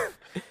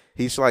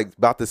 he's like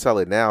about to sell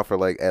it now for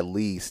like at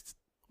least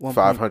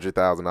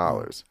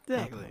 $500,000.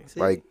 Exactly. See?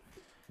 Like,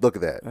 look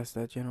at that. That's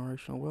that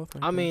generational wealth.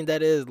 Right I there. mean,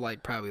 that is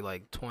like probably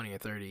like 20 or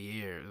 30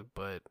 years,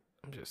 but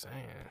I'm just saying.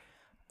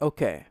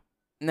 Okay.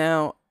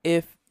 Now,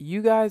 if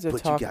you guys are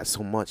But talking, you got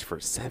so much for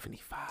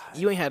 75.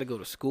 You ain't had to go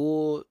to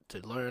school to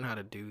learn how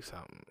to do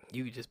something.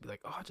 You could just be like,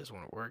 oh, I just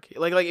want to work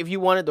here. Like if you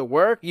wanted to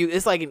work,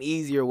 it's like an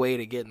easier way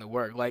to get in the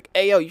work. Like,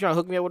 hey, yo, you trying to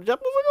hook me up with a job?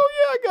 I was like, oh,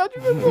 yeah, I got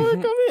you. Just go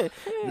ahead,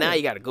 come in. Now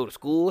you got to go to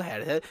school.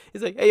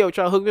 It's like, hey, yo,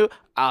 trying to hook me up?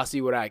 I'll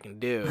see what I can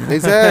do.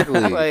 Exactly.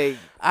 Like,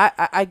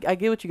 I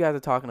get what you guys are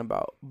talking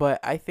about, but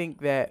I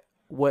think that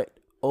what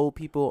old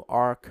people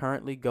are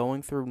currently going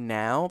through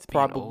now it's being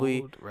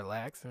probably old,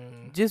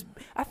 relaxing,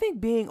 I think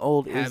being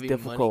old is having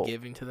difficult. money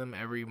given to them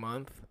every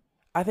month.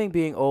 I think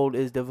being old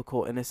is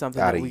difficult, and it's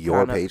something Out that of we your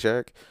kinda,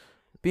 paycheck?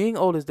 being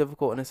old is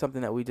difficult, and it's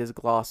something that we just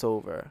gloss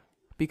over.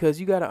 Because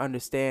you got to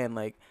understand,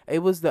 like, it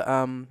was the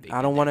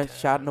I don't want to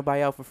shout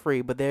nobody out for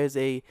free, but there's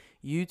a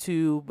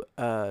YouTube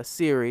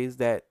series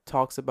that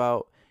talks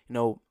about,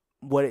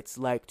 what it's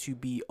like to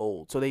be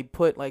old. So they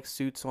put like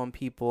suits on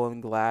people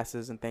and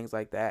glasses and things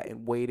like that,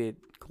 and weighted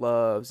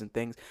gloves and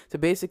things to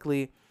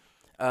basically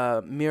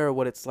mirror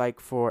what it's like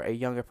for a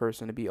younger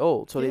person to be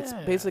old. So it's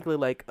basically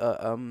like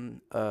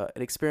an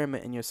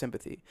experiment in your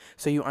sympathy.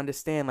 So you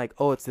understand, like,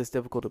 oh, it's this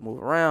difficult to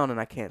move around and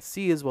I can't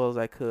see as well as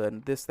I could,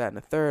 and this, that, and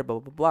the third, blah,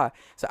 blah, blah.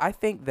 So I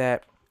think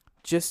that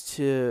just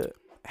to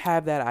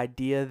have that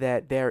idea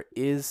that there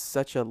is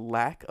such a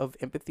lack of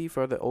empathy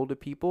for the older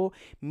people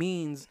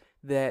means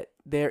that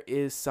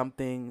there's some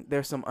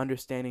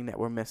understanding that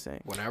we're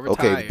missing. When I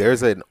retire, Okay,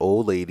 there's an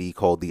old lady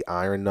called the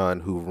Iron Nun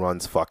who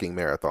runs fucking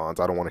marathons.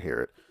 I don't want to hear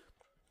it.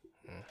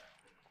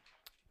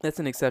 That's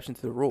an exception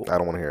to the rule. I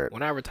don't want to hear it.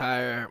 When I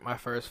retire, my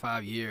first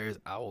 5 years,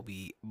 I will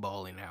be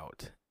balling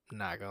out.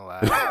 Not gonna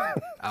lie.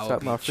 I will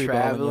be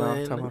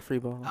traveling. Talking about free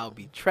balling. I'll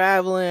be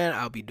traveling.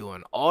 I'll be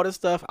doing all the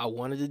stuff I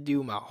wanted to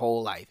do my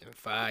whole life in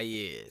 5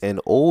 years. And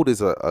old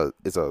is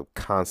a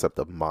concept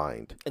of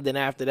mind. And then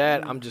after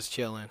that, I'm just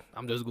chilling.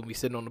 I'm just gonna be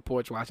sitting on the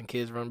porch watching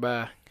kids run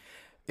by.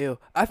 Ew.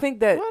 I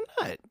think that. Why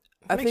not?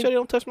 I Make think- sure they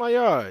don't touch my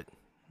yard.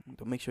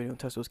 Don't make sure you don't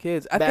touch those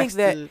kids. I think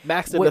that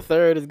Baxter what- the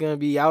third is gonna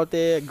be out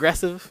there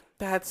aggressive.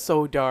 that's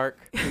so dark.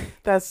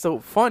 That's so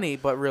funny,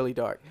 but really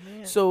dark.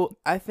 Man, So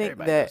I think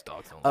everybody that knows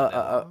dogs don't let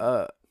that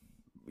out.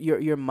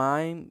 your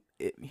mind.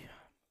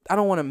 I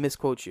don't want to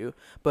misquote you,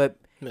 but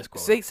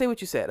Misquote. say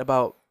what you said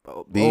about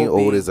Being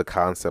old is a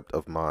concept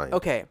of mind.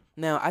 okay.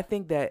 Now I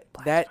think that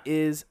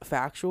is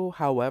factual.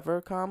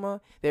 However,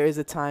 there is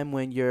a time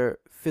when your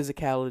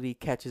physicality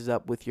catches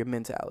up with your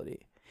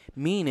mentality,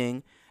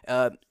 meaning.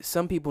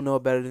 Some people know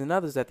better than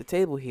others at the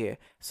table here,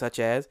 such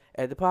as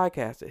at the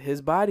podcaster. His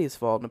body is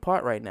falling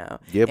apart right now.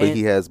 Yeah, but And-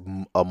 he has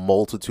a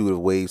multitude of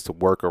ways to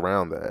work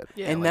around that.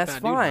 Yeah, and like,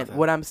 that's not do fine. nothing.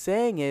 What I'm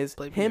saying is,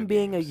 Play video him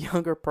being games. a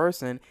younger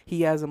person,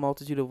 he has a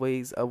multitude of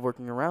ways of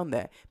working around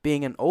that.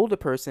 Being an older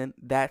person,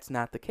 that's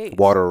not the case.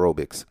 Water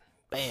aerobics.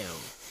 Bam.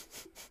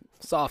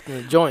 Soften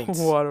the joints.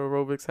 Water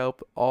aerobics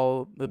help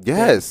all the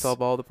Yes.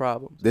 solve all the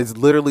problems. That's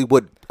literally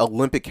what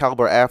Olympic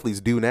caliber athletes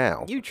do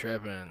now. You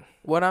tripping?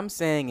 What I'm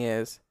saying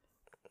is,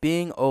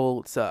 being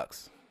old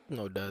sucks.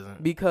 No, it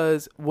doesn't.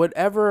 Because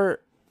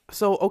whatever.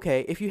 So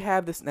okay, if you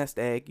have this nest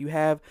egg, you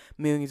have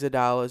millions of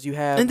dollars, you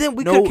have, And then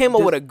we could have came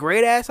up with a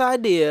great ass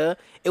idea.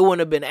 It wouldn't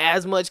have been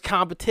as much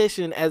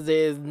competition as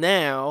there is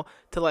now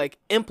to like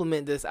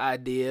implement this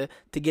idea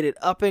to get it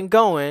up and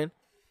going.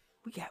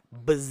 We got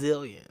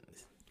bazillions.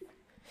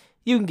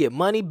 You can get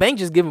money. Bank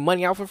just giving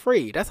money out for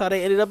free. That's how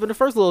they ended up in the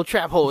first little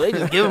trap hole. They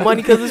just giving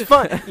money because it's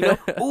fun.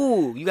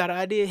 Ooh, you got an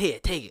idea? Here,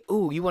 take it.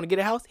 Ooh, you want to get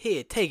a house?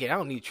 Here, take it. I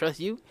don't need to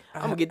trust you.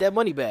 I'm gonna get that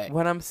money back.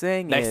 What I'm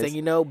saying Next is, thing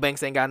you know,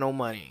 banks ain't got no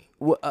money.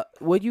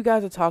 what you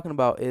guys are talking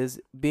about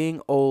is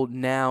being old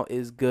now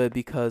is good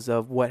because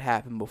of what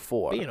happened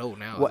before. Being old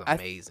now What is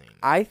amazing.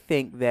 I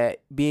think that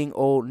being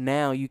old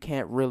now, you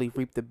can't really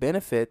reap the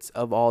benefits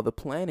of all the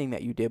planning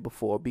that you did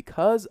before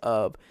because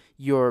of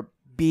your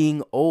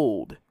being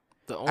old.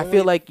 I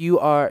feel like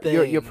your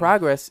thing-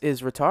 progress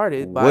is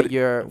retarded by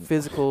your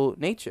physical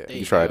nature. There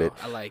You tried go. it.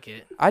 I like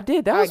it. I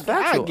did. That was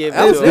factual. give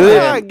That it was to It's him.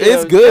 good. I good. give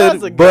It's it- that's a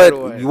good. good But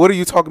one. what are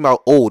you talking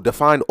about? Old.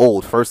 Define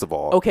old first of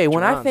all. Okay,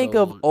 when I John's think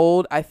of old.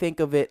 old, I think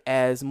of it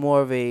as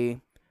more of a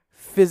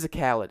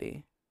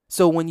physicality.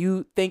 So when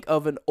you think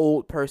of an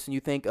old person, you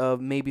think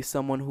of maybe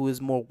someone who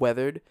is more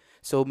weathered.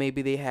 So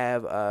maybe they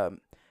have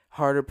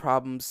harder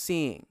problems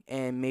seeing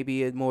and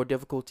maybe a more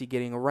difficulty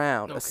getting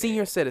around. Okay. A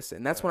senior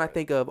citizen. That's when I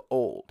think of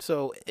old.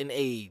 So in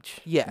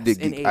age. Yes,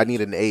 in age. I need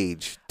an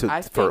age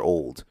I for think-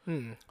 old,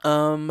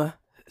 75.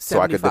 so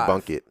I could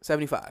debunk it.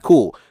 75.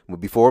 Cool.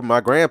 But before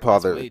my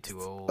grandfather, That's way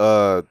too old.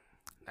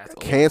 That's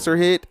cancer old.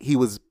 hit, he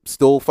was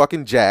still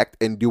fucking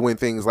jacked and doing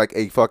things like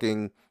a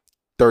fucking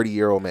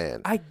 30-year-old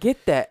man. I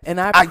get that, and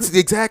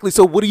Exactly.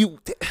 So what do you?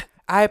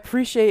 I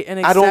appreciate an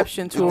I don't-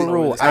 exception to a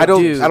rule. I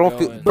don't. do. I don't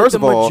feel. But But First the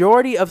of all,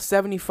 majority of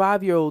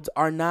 75-year-olds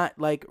are not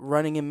like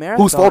running in marathons.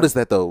 whose fault is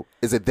that though?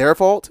 Is it their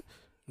fault?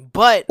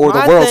 But Or the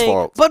my world's thing-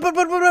 fault.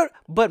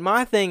 But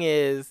my thing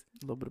is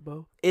A little bit of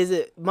both.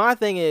 my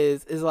thing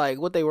is like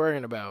what they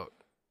worrying about.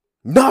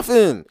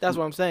 Nothing. That's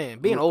what I'm saying.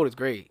 Being old is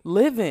great.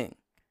 Living.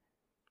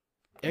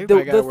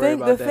 Everybody gotta worry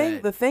about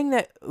that. The thing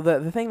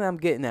that I'm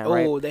getting at,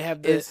 right? Oh, they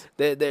have is-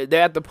 this.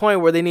 They're at the point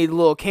where they need a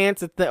little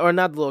cancer or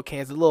not the little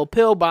cancer, little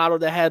pill bottle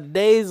that had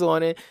days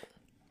on it.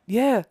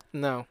 Yeah.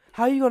 No,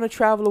 How you gonna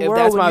travel the if world?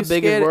 that's when my you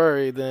biggest scared?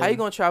 worry, then How you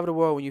gonna travel the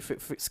world when you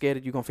scared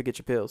that you gonna forget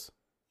your pills?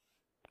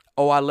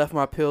 Oh, I left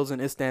my pills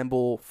in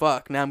Istanbul.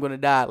 Fuck, now I'm gonna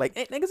die. Like,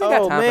 niggas ain't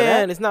got Oh time for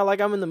man, that. it's not like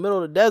I'm in the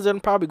middle of the desert. I'm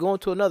probably going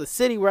to another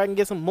city where I can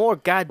get some more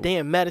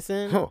goddamn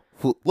medicine. Huh.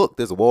 Look,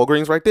 there's a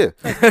Walgreens right there.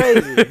 That's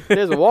crazy.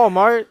 There's a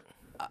Walmart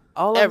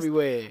All I'm,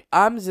 everywhere.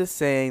 I'm just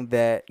saying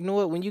that You know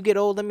what? When you get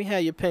old, let me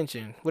have your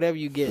pension, whatever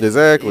you get. If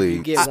Exactly.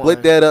 you get Split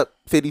one. that up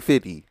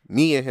 50-50.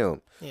 Me and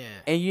him. Yeah.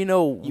 And you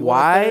know You want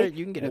a why? third?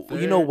 You can get a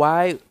You know third.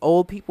 why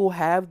old people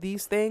have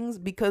these things?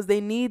 Because they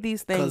need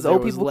these things. Because there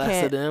Old was people less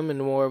can't. of them and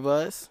more of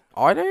us.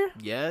 Are there?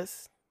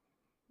 Yes.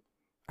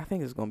 I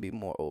think it's gonna be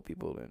more old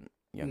people than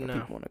younger No.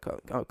 people in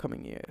the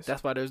upcoming years.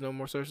 That's why there's no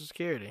more Social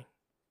Security.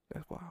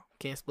 That's wild.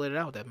 Can't split it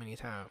out that many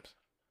times.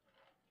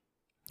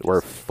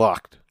 We're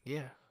fucked.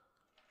 Yeah.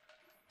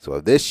 So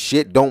if this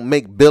shit don't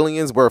make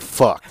billions, we're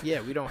fucked.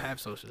 Yeah, we don't have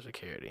Social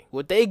Security.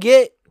 What they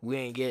get, we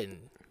ain't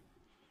getting.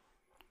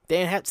 They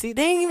ain't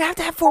even have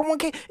to have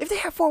 401k. If they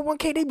have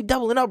 401k, they be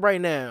doubling up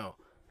right now.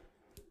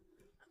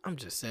 I'm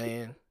just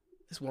saying.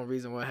 That's one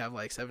reason why I have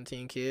like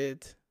 17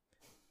 kids.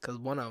 Because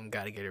one of them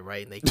got to get it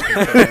right and they can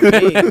take care of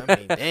me. I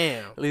mean,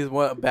 damn. At least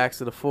one backs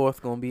to the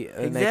fourth gonna be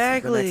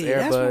Exactly. the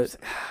That's next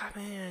what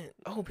I'm Airbud. man,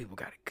 old people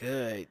got it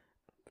good.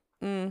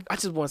 Mm. I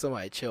just want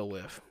somebody to chill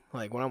with.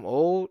 Like, when I'm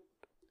old,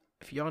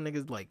 if y'all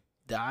niggas, like,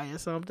 die or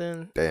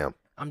something, Damn.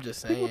 I'm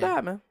just saying. People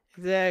die, man.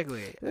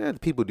 Exactly. Yeah, the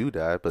people do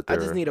die, but I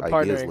just their need a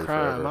partner ideas in live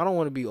crime. forever. I don't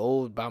want to be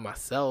old by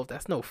myself.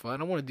 That's no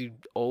fun. I want to do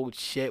old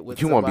shit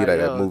with You want to be like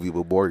somebody that else. movie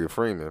with Morgan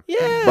Freeman.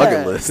 Yeah.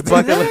 Bucket list.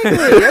 Exactly.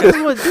 I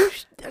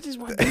just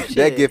want to do shit.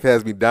 That gift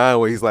has me dying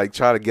where he's like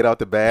trying to get out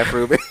the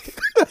bathroom.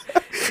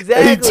 Exactly.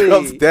 And he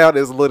jumps down.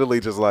 It's literally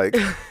just like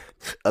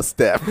a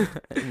step.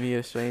 Me,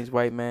 a strange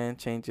white man,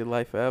 change your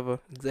life forever.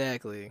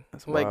 Exactly.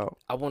 That's Like, wild.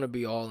 I want to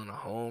be all in a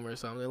home or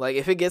something. Like,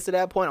 if it gets to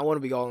that point, I want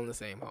to be all in the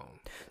same home.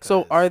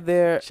 So, 'Cause are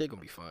there? shit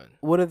gonna be fun.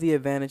 What are the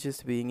advantages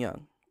to being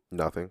young?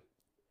 Nothing.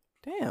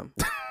 Damn.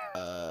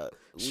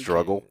 We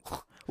Struggle.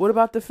 What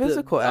about the can-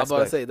 physical I was about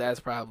to aspect? say that's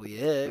probably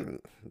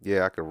it.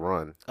 Yeah, I could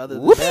run. Other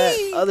than Whoopee!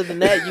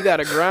 that, you got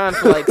to grind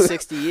for like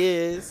 60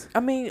 years. I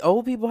mean,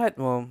 old people had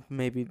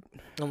maybe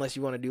Unless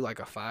you want to do like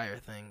a fire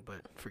thing,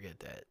 but forget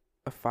that.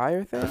 a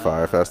fire thing. The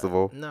fire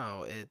festival.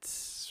 No,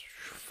 it's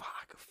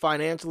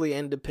financially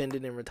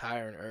independent and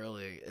retiring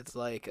early. It's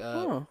like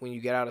when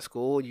you get out of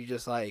school, you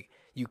just like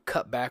you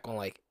cut back on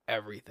like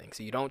everything.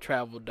 So you don't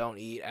travel, don't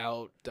eat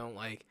out, don't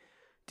like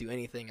do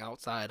anything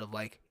outside of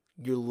like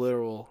your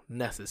literal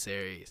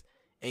necessaries,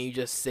 and you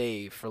just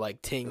save for like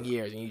 10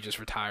 years and you just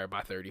retire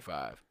by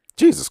 35.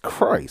 Jesus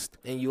Christ.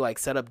 And you like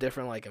set up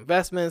different like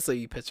investments, so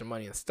you put your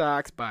money in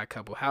stocks, buy a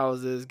couple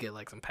houses, get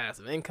like some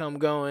passive income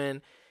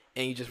going,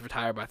 and you just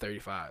retire by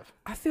 35.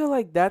 I feel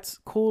like that's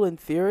cool in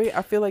theory.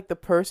 I feel like the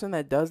person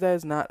that does that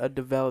is not a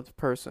developed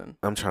person.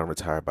 I'm trying to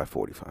retire by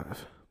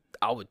 45.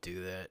 I would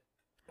do that.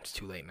 It's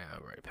too late now,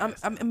 right?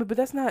 I mean, but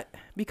that's not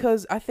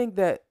because I think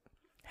that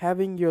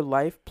having your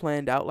life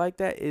planned out like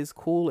that is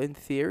cool in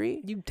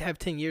theory. You have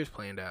 10 years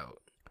planned out.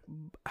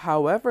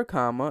 However,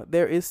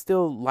 there is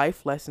still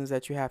life lessons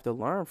that you have to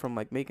learn from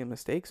like making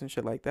mistakes and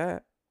shit like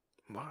that.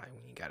 Why?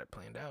 When you got it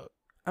planned out.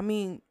 I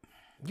mean,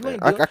 You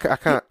ain't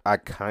I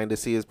kind of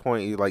see his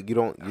point. You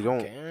don't.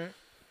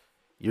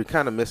 You're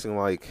kind of missing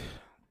like,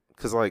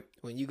 cause like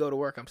when you go to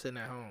work, I'm sitting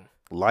at home.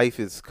 life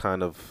is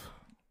kind of.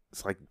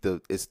 It's like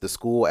it's the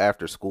school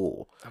after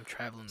school. I'm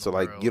traveling. So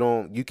like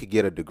you could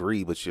get a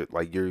degree, but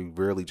you're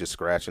really just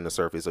scratching the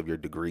surface of your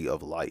degree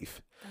of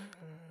life.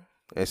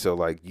 And so,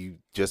 like, you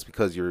just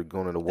because you're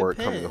going to work,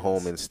 coming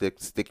home, and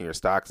sticking your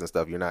stocks and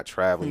stuff, you're not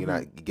traveling. You're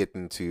not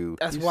getting to.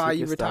 That's why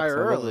you retire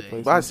early.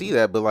 Well, I see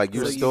that, but like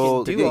you're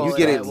still you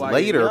get it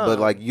later, but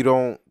like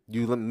you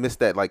miss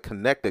that like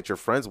connect that your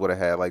friends would have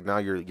had. Like now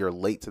you're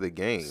late to the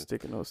game.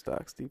 Sticking those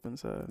stocks deep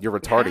inside. You're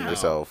retarding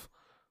yourself.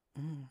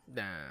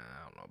 Nah,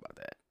 I don't know about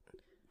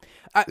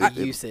that.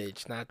 The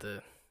usage, not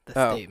the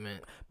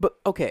statement. But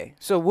okay,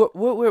 so what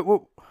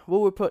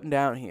we're putting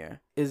down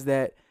here is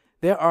that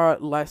there are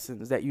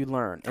lessons that you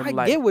learn in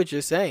life. I get what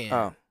you're saying.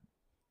 Oh,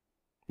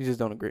 you just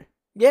don't agree.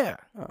 Yeah.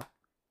 Oh.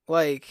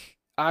 Like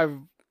I've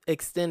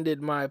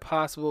extended my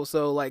possible.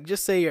 So like,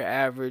 just say you're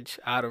average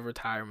out of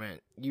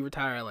retirement. You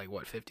retire at like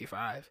what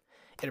 55?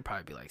 It'll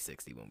probably be like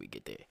 60 when we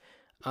get there.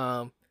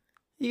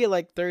 You get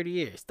like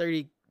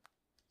 30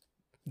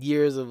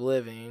 years of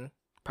living.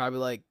 Probably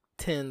like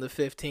 10 to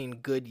 15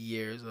 good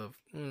years of,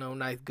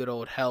 nice good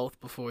old health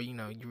before, you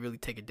really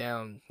take it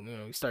down.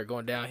 You start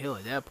going downhill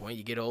at that point.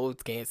 You get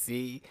old, can't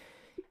see.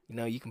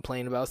 You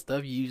complain about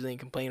stuff you usually ain't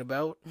complain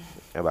about.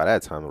 And by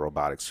that time, the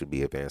robotics should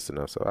be advanced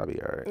enough, so I'll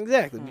be all right.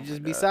 Exactly. You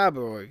just be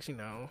cyborgs,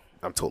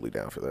 I'm totally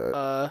down for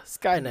that.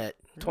 Skynet,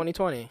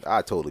 2020.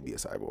 I'd totally be a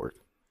cyborg.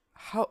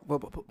 Well,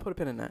 put a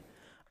pin in that.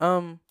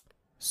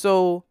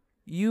 So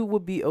you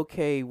would be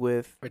okay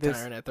with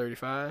retiring at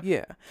 35?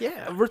 Yeah.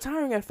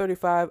 Retiring at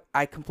 35,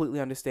 I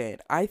completely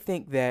understand. I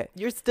think that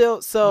you're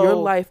still your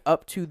life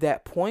up to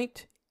that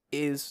point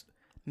is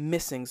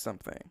missing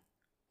something.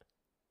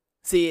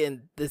 See,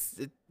 and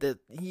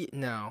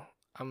no,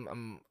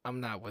 I'm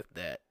not with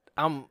that.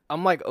 I'm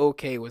like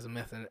okay with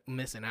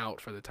missing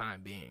out for the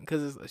time being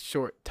because it's a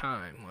short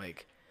time.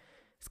 Like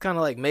it's kind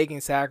of like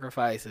making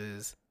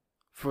sacrifices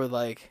for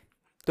like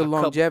the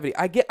longevity.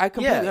 I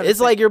completely understand. It's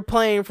like you're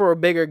playing for a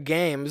bigger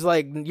game. It's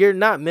like you're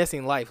not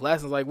missing life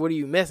lessons. Like, what are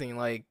you missing?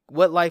 Like,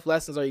 what life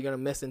lessons are you going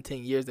to miss in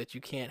 10 years that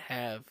you can't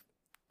have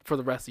for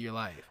the rest of your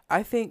life?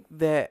 I think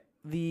that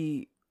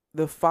the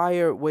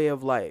FIRE way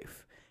of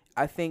life,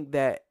 I think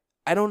that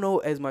I don't know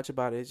as much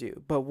about it as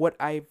you, but what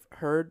I've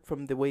heard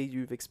from the way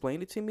you've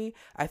explained it to me,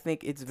 I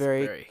think it's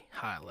very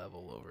high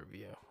level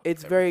overview.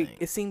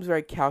 It seems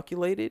very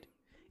calculated.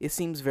 It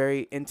seems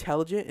very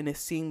intelligent, and it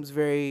seems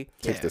very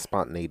takes the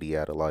spontaneity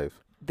out of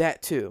life.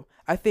 That too.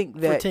 I think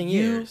that for 10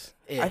 years.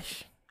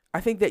 I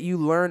think that you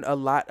learn a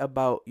lot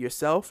about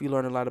yourself. You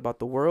learn a lot about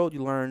the world.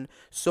 You learn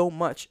so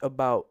much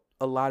about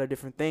a lot of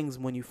different things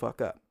when you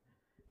fuck up.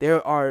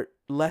 There are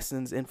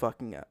lessons in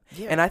fucking up.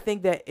 Yeah. And I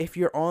think that if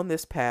you're on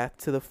this path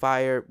to the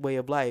FIRE way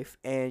of life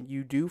and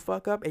you do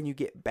fuck up and you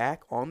get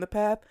back on the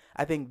path,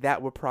 I think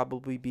that would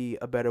probably be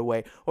a better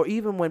way. Or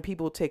even when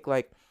people take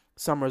like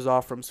summers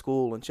off from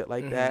school and shit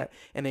like that,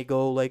 and they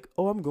go like,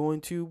 oh, I'm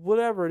going to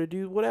whatever to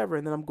do whatever,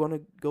 and then I'm going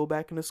to go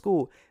back into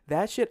school.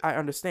 That shit I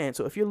understand.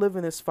 So if you're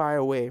living this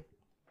FIRE way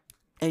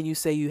and you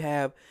say you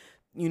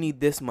need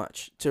this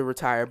much to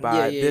retire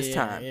by this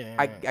time,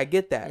 I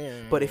get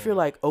that. But if you're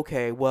like,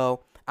 okay,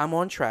 well, I'm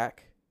on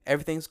track,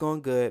 everything's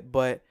going good,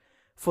 but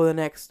for the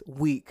next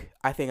week,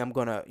 I think I'm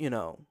going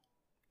to,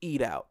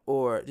 eat out,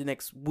 or the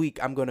next week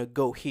I'm going to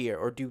go here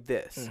or do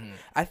this.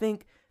 I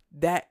think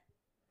that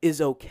is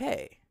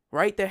okay.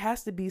 Right? There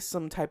has to be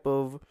some type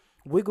of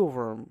wiggle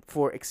room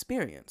for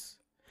experience.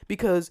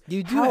 Because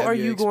how are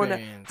you going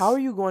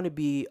to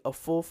be a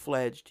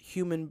full-fledged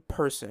human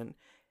person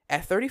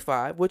at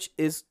 35, which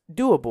is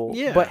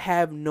doable, but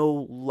have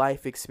no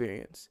life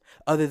experience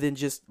other than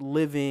just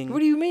living? What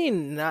do you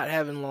mean not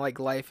having like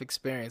life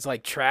experience?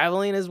 Like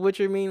traveling is what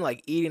you mean?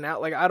 Like eating out?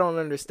 Like I don't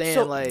understand.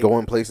 So, like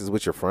going places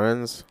with your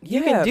friends.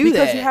 You can do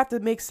because that. you have to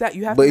make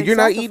But you're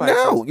not eating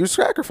out. You're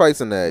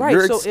sacrificing that. Right,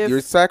 you're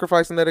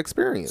sacrificing that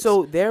experience.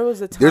 So there was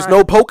a time. There's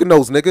no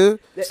Poconos, nigga.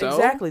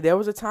 Exactly. There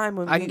was a time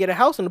when I can get a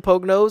house in the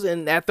Poconos,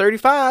 and at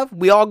 35,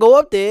 we all go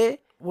up there.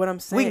 What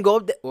I'm saying, we can go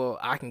up there. Well,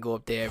 I can go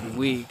up there every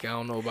week. I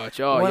don't know about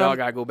y'all. Y'all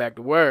gotta go back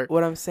to work.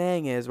 What I'm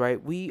saying is, right,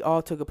 we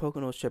all took a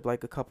Poconos trip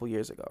like a couple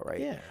years ago,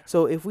 right? Yeah.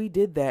 So if we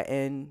did that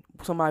and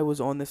somebody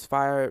was on this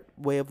FIRE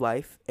way of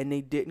life and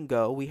they didn't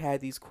go, we had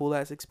these cool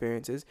ass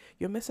experiences,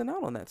 you're missing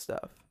out on that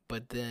stuff.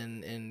 But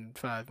then in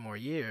 5 more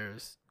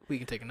years, we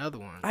can take another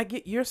one. I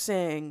get you're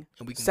saying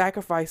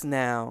sacrifice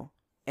now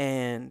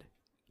and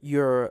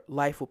your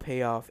life will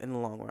pay off in the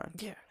long run.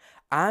 Yeah.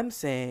 I'm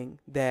saying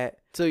that.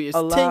 So it's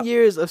 10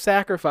 years of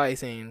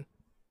sacrificing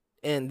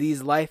and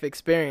these life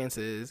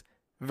experiences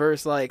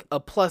versus like a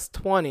plus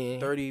 20.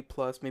 30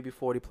 plus, maybe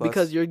 40 plus.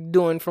 Because you're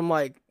doing from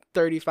like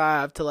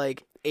 35 to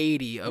like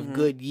 80 of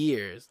good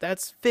years.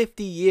 That's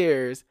 50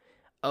 years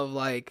of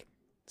like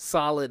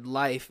solid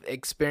life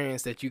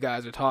experience that you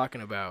guys are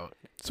talking about.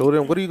 So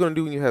then what are you going to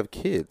do when you have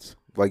kids?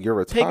 Like you're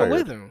retired. Take them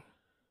with them.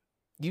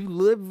 You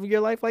live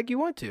your life like you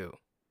want to.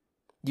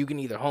 You can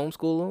either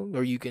homeschool them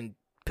or you can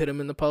put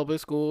them in the public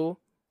school.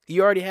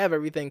 You already have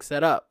everything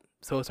set up,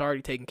 so it's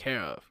already taken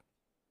care of.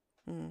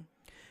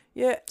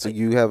 Yeah. So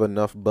you have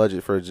enough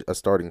budget for a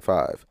starting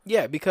 5.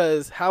 Yeah,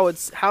 because how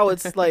it's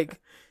like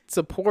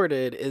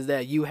supported is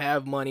that you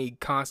have money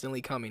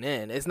constantly coming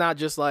in. It's not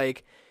just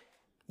like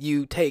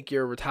you take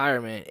your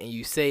retirement and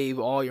you save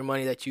all your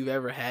money that you've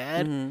ever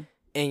had.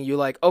 and you're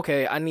like,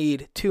 okay, I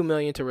need $2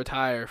 million to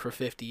retire for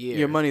 50 years.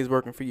 Your money is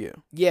working for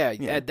you. Yeah,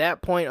 at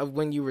that point of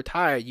when you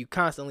retire, you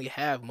constantly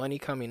have money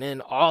coming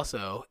in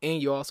also,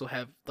 and you also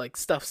have like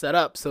stuff set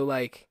up. So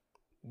like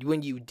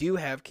when you do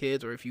have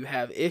kids, or if you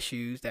have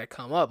issues that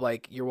come up,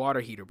 like your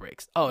water heater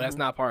breaks. Oh, that's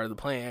not part of the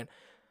plan.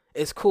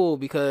 It's cool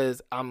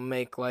because I'm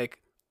make like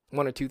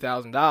 $1,000 or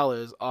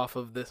 $2,000 off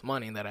of this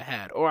money that I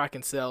had, or I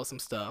can sell some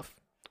stuff,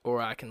 or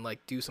I can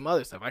like do some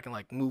other stuff. I can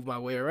like move my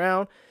way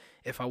around.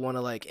 If I want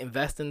to like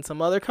invest in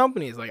some other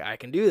companies, like I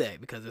can do that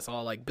because it's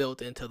all like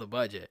built into the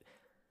budget.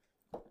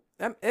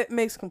 It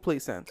makes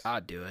complete sense.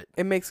 I'd do it.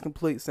 It makes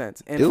complete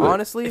sense. And Do it.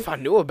 honestly, If I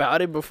knew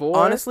about it before,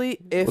 honestly,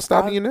 if What's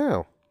stopping you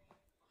now?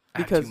 I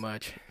have because- too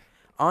much.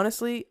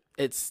 honestly,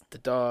 It's the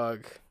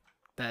dog.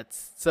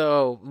 That's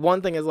so.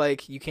 One thing is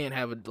like you can't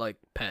have like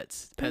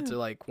pets. Pets are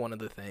like one of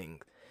the things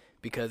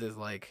because it's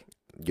like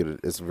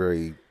It's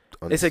very.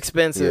 it's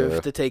expensive yeah.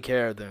 to take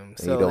care of them. And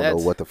So you don't know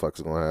that's what the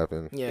fuck's gonna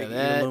happen. yeah. they eat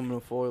That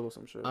aluminum foil or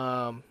some shit.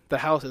 the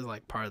house is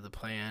like part of the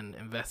plan.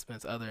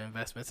 Investments, other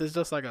investments. It's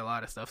just like a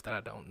lot of stuff that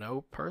I don't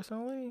know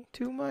personally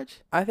too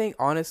much. I think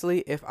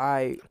honestly, if I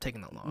I'm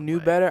taking the long knew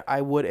way. better,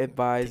 I would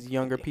advise Take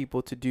younger it.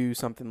 people to do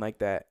something like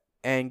that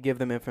and give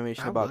them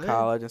information I about would.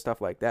 college and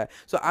stuff like that.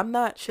 So I'm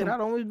not Shit,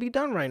 I'd always be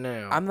done right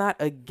now. I'm not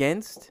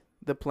against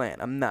the plan.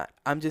 I'm not.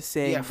 I'm just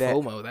saying yeah, that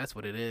FOMO. That's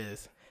what it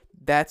is.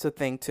 that's a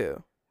thing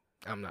too.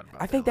 I'm not.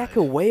 About I think that life.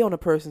 could weigh on a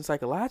person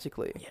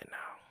psychologically. Yeah,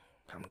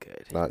 no, I'm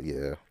good. Not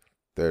yeah.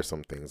 There's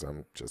some things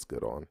I'm just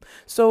good on.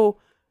 So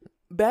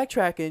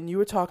backtracking, you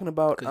were talking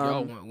about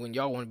Because when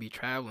y'all want to be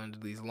traveling to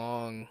these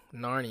long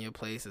Narnia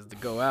places to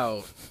go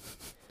out,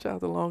 shout out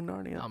to Long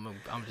Narnia.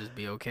 I'm just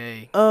be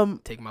okay.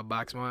 Take my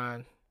box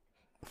wine,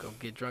 go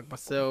get drunk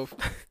myself.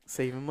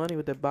 Saving money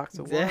with that box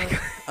of Exactly.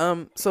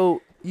 wine.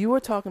 So you were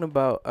talking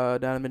about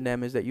Donovan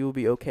Damage that you will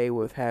be okay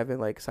with having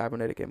like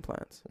cybernetic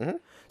implants. Mhm.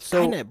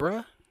 So Skynet,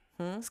 bruh.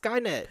 Hmm?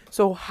 Skynet.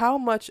 So how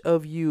much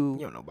of You you?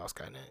 don't know about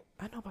Skynet.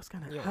 I know about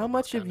Skynet. You don't How know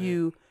much about of Skynet.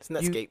 you? It's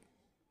Netscape.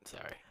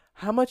 Sorry.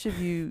 How much of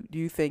you do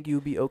you think you'll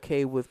be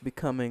okay with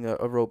becoming a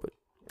robot?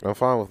 I'm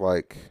fine with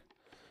like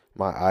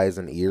my eyes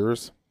and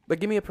ears. But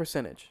give me a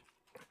percentage.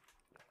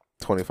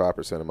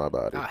 25% of my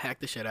body. I'll hack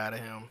the shit out of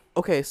him.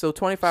 Okay, so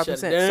 25%.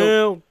 Shut it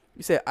So down.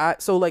 you said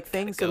so like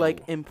things to like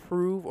go.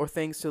 improve or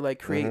things to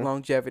like create Mhm.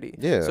 longevity.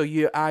 Yeah. So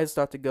your eyes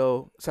start to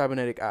go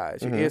cybernetic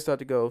eyes. Your Mhm. ears start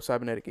to go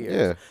cybernetic ears.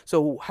 Yeah.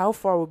 So how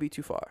far would be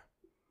too far?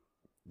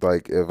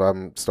 Like if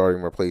I'm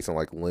starting replacing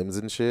like limbs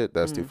and shit,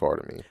 that's too Mhm. far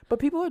to me. But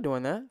people are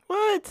doing that.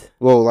 What?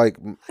 Well, like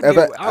I'll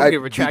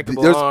get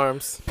retractable there's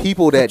arms.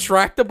 people that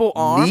Retractable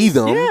arms. need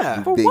them.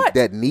 Yeah. For what?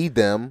 That need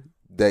them.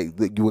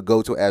 That you would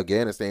go to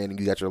Afghanistan and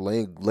you got your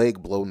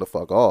leg blown the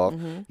fuck off.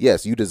 Mhm.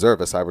 Yes, you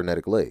deserve a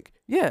cybernetic leg.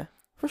 Yeah,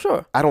 for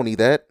sure. I don't need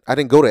that. I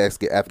didn't go to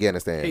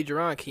Afghanistan. Hey,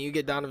 Jerron, can you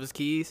get Donovan's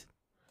keys?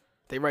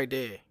 They right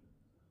there.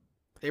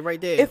 They right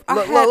there. If I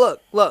look, had-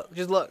 look.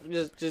 Just look.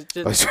 Just.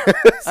 I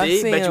See,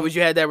 see bet you him. wish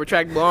you had that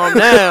retractable arm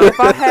now. If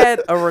I had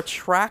a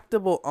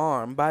retractable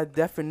arm, by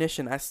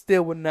definition, I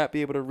still would not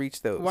be able to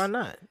reach those. Why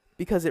not?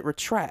 Because it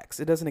retracts.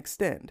 It doesn't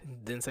extend.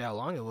 Didn't say how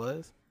long it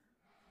was.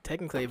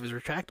 Technically, if it's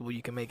retractable,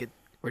 you can make it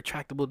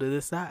retractable to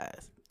this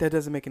size. That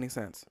doesn't make any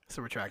sense. It's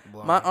a retractable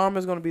arm. My arm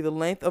is going to be the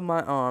length of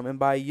my arm, and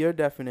by your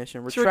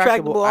definition, It's a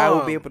retractable, retractable I will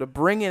be arm. able to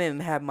bring it in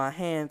and have my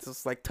hands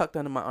just like tucked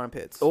under my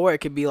armpits. Or it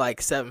could be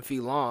like 7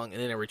 feet long,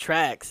 and then it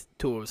retracts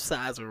to a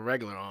size of a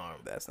regular arm.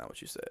 That's not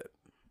what you said.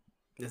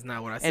 That's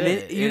not what I And said. then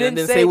you I didn't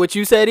didn't say- say what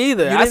you said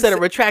either. you I didn't said a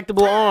say-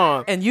 retractable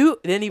arm. And you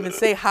didn't even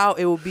say how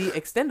it will be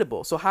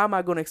extendable. So how am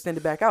I going to extend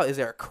it back out? Is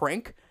there a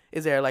crank?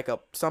 Is there like a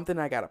something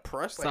I gotta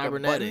press? Like a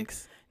button?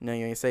 Cybernetics. No,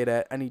 you ain't say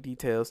that. I need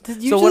details.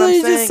 You So what I'm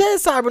just saying, said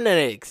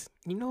cybernetics.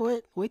 You know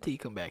what? Wait till you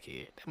come back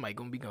here. That mic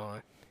gonna be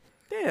gone.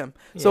 damn.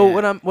 So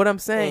Yeah. what I'm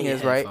saying And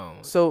is your right.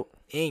 headphones. So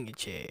In your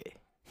chair.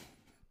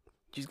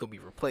 You're just gonna be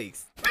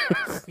replaced.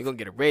 You're gonna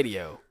get a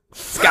radio.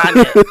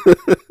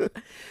 Skynet.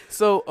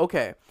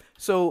 okay.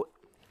 So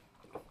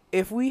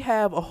if we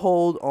have a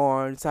hold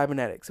on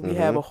cybernetics, we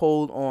have Mhm. a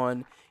hold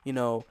on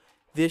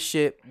this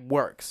shit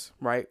works,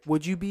 right?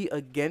 Would you be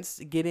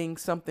against getting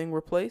something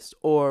replaced,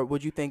 or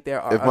would you think there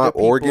are If my other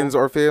people- organs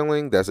are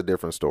failing, that's a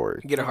different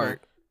story. Get a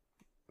heart.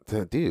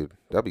 Dude,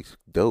 that'd be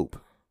dope.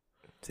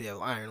 So you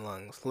have iron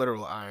lungs.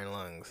 Literal iron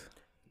lungs.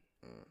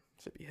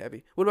 Should be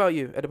heavy. What about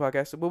you at the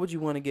podcast? What would you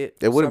want to get?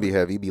 It wouldn't be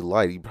heavy. It'd be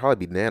light. It'd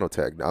probably be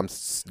nanotech.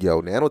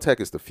 Nanotech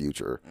is the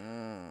future.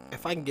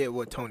 If I can get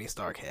what Tony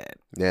Stark had.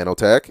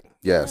 Nanotech,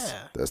 yes,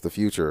 Yeah. that's the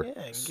future.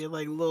 Yeah, I can get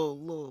like little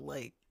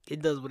like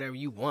it does whatever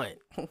you want.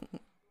 You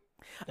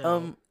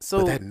know? So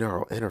But that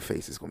neural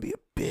interface is gonna be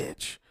a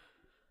bitch.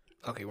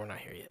 Okay, we're not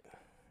here yet.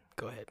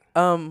 Go ahead.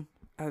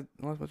 I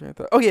lost my train of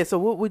thought. Oh yeah, so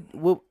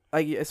what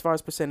like as far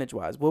as percentage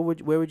wise, where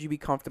would you be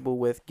comfortable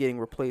with getting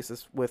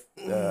replaced with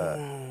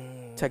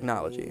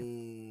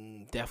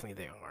technology?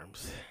 Definitely their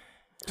arms.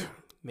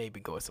 Maybe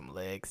go with some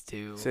legs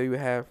too. So you would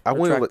have I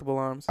wouldn't retractable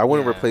arms. I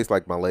wouldn't Yeah. replace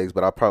like my legs,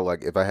 but I probably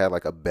like if I had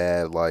like a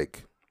bad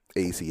like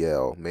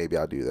ACL, maybe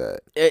I'll do that.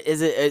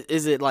 Is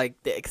it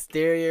like the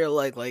exterior?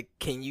 Like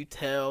can you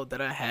tell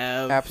that I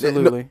have?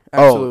 Absolutely.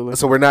 Absolutely. Oh,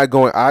 so we're not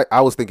going.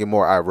 I was thinking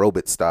more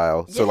aerobit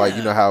style. So like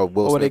you know Yeah. how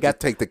Will Oh, they Smith got- just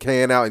take the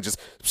can out and just.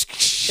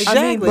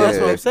 Exactly, that's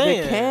what I'm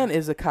saying. The can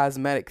is a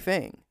cosmetic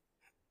thing.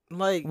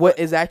 Like What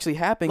is actually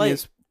happening like-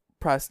 is,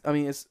 it's I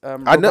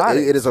know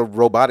robotics. it is a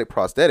robotic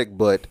prosthetic,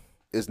 but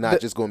it's not The-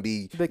 just going to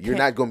be. the You're can-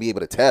 not going to be able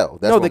to tell.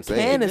 That's no, what the I'm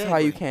saying. can is how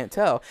you Exactly. can't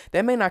tell.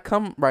 That may not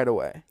come right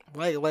away.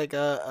 Like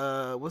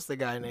what's the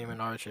guy name in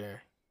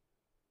Archer?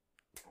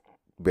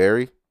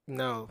 Barry,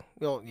 No,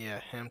 well, yeah,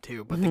 him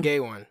too, but the gay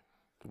one.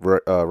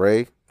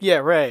 Ray, Yeah,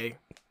 Ray.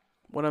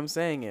 What I'm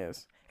saying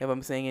is, if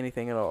I'm saying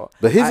anything at all,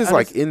 but his I is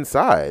like understand-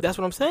 inside That's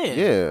what I'm saying.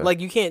 Yeah. like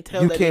you can't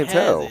tell. You that can't he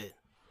has tell. it.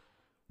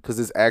 because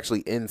it's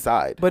actually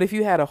inside. But if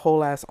you had a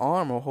whole ass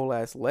arm or whole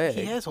ass leg,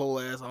 He has whole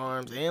ass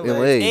arms and And legs.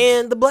 legs.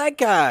 And the black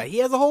guy, he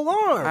has a whole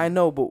arm. I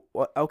know, but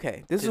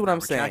okay, this It's is what not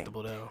I'm saying.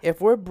 retractable, though. If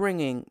we're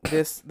bringing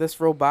this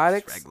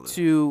robotics regular.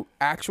 to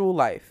actual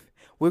life,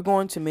 we're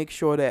going to make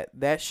sure that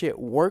that shit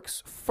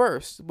works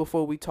first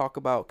before we talk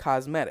about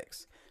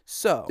cosmetics.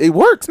 So It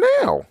works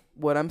now.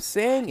 what I'm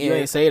saying You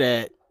ain't is, say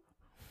that.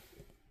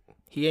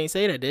 He ain't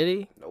say that, did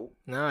he? Nope.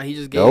 Nah, he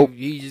just gave Nope.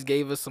 you just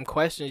gave us some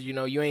questions. You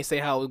know, you ain't say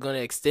how it was gonna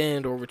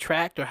extend or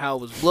retract or how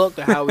it was looked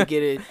or how we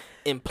get it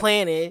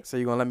implanted. so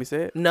you gonna let me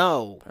say it?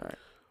 No, All right.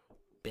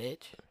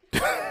 bitch.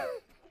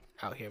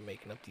 Out here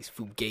making up these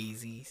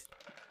fugazis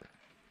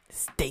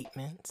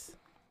statements.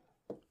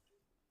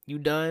 You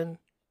done?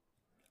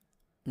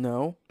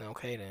 No.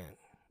 Okay then,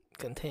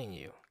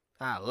 continue.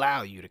 I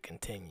allow you to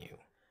continue.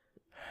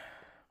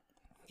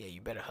 Yeah,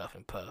 you better huff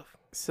and puff.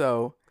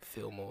 So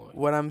Feel more.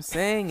 what I'm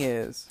saying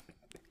is,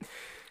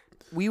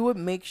 we would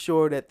make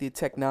sure that the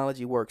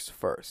technology works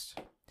first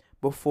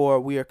before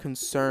we are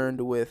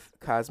concerned with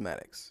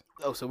cosmetics.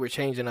 Oh, so we're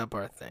changing up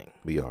our thing.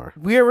 We are.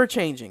 We're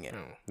changing it.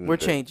 Mm. We're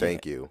changing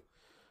Thank it. you.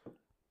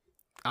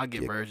 I'll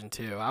get Yeah. version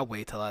 2. I'll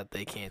wait till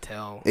they can't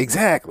tell.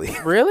 Exactly.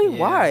 Really? Yeah.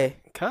 Why?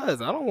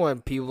 Cause I don't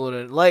want people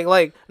to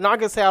like. Not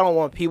gonna say I don't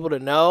want people to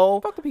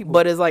know, Fuck the people.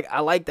 but it's like I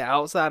like the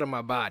outside of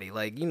my body.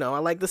 Like I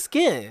like the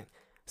skin.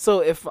 So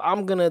if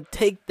I'm gonna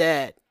take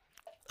that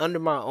under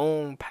my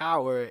own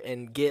power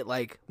and get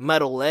like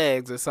metal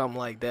legs or something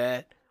like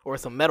that, or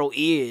some metal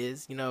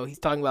ears, he's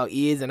talking about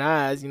ears and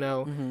eyes.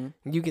 Mhm.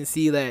 You can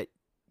see that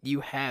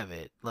you have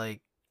it.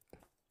 Like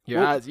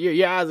your Well- eyes,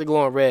 your eyes are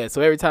glowing red.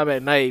 So every time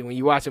at night when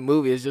you watch a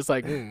movie, it's just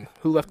like,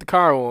 who left the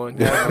car on?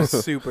 That was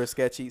super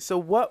sketchy. So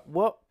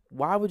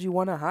why would you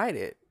want to hide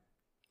it?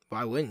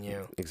 Why wouldn't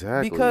you?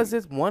 Exactly. Because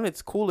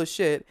it's cool as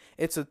shit.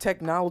 It's a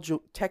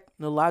technological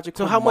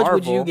So how much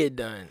would you marvel. get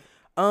done?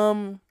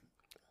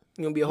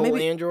 You gonna be a whole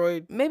Maybe-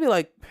 android Maybe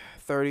like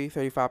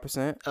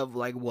 30-35%. of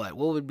like what?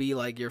 What would be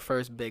like your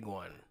first big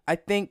one? I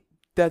think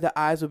that the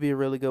eyes would be a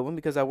really good one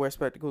because I wear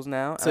spectacles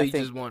now. So and I you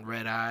think just want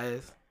red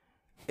eyes?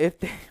 if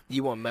they,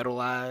 You want metal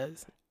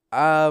eyes?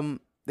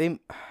 they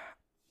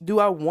do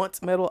I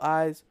want metal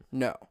eyes?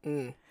 No.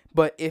 Mm.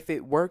 But if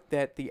it worked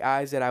that the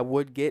eyes that I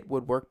would get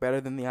would work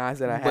better than the eyes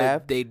that I But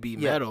have, they'd be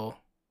yeah. metal.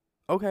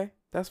 okay,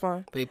 that's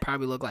fine. They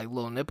probably look like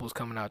little nipples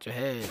coming out your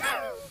head.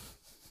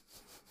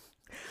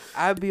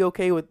 I'd be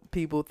okay with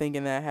people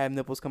thinking that I have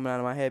nipples coming out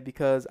of my head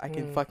because I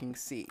can fucking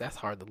see. That's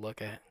hard to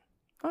look at.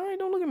 All right,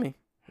 don't look at me.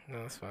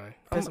 No, that's fine.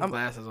 Put some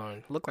glasses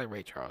on. Look like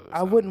Ray Charles. Or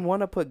I wouldn't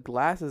want to put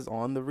glasses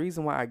on. The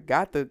reason why I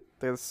got the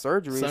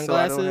surgery is so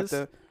I don't have Sunglasses?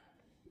 to.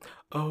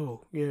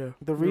 Oh yeah.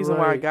 The reason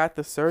why I got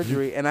the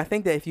surgery, and I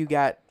think that if you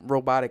got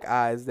robotic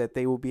eyes, that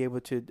they will be able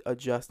to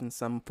adjust in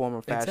some form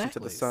or fashion to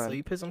the sun. So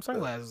you put some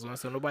sunglasses on,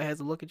 so nobody has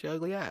to look at your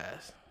ugly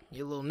eyes,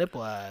 your little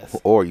nipple eyes.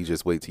 Or you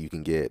just wait till you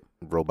can get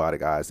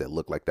robotic eyes that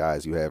look like the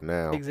eyes you have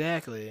now.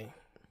 Exactly.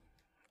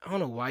 I don't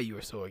know why you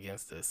were so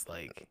against this.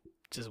 Like,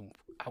 just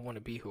I want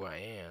to be who I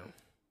am.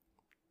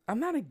 I'm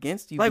not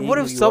against you. Like, being what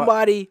who if you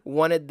somebody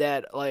wanted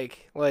that?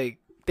 Like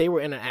they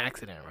were in an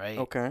accident, right?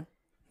 are. Okay.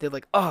 They're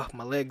like, oh,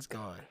 my leg's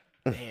gone.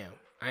 Damn,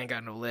 I ain't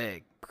got no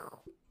leg,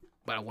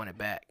 but I want it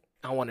back.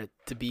 I want it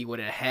to be what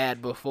it had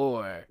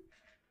before.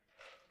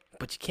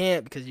 But you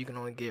can't because you can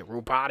only get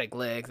robotic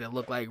legs that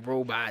look like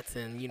robots,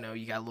 and you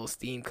got a little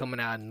steam coming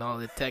out and all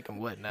the tech and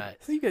whatnot.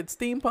 So you get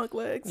steampunk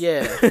legs.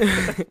 Yeah.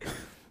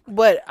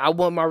 But I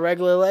want my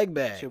regular leg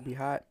back. She'll be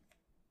hot.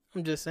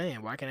 I'm just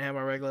saying, why can't I have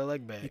my regular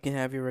leg You back? can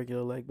have your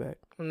regular leg back.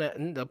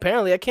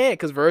 Apparently I can't,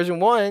 because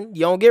version 1,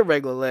 you don't get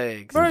regular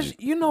legs.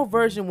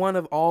 Version 1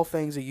 of all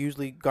things are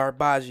usually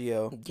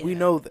garbaggio. We Yeah.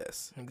 know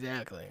this.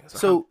 Exactly.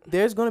 So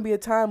there's going to be a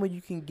time when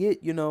you can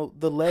get,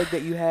 the leg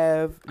that you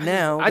have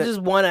now. I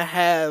just want to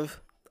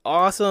have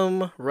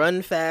awesome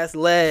run fast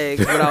legs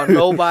without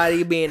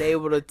nobody being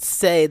able to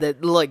say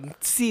that,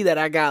 see that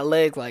I got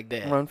legs like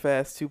that. Run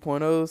Fast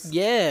 2.0s.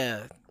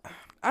 Yeah.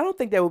 I don't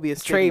think that would be a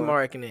stigma.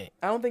 Trademarking it.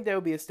 I don't think there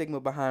would be a stigma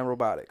behind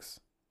robotics.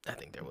 I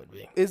think there would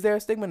be. Is there a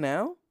stigma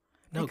now?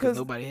 No, Because- because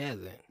nobody has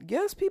it.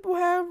 Yes, people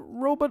have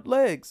robot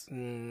legs.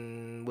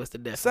 What's the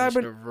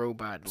definition of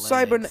robot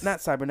legs?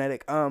 Not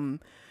cybernetic.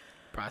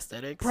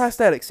 Prosthetics?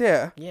 Prosthetics,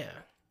 yeah. Yeah.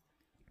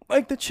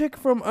 Like the chick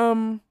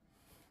from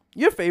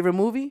your favorite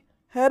movie,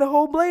 had a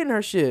whole blade in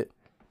her shit.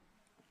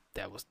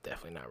 That was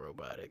definitely not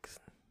robotics.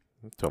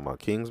 You talking about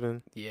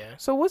Kingsman? Yeah.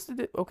 So what's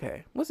the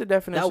what's the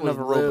definition That was of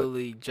a robot?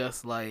 literally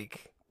just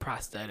like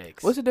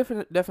prosthetics. What's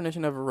the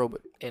definition of a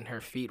robot? And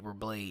her feet were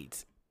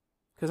blades.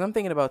 Because I'm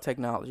thinking about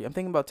technology. I'm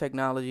thinking about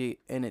technology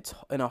in its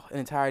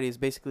entirety is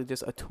basically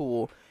just a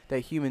tool that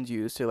humans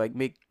use to like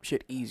make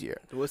shit easier.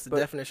 What's the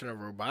definition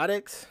of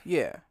robotics?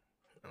 Yeah.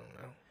 I don't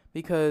know.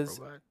 Because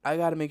Robot. I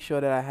got to make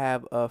sure that I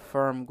have a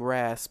firm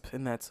grasp,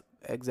 and that's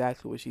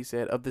exactly what she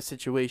said, of the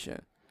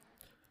situation.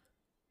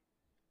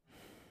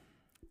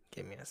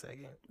 Give me a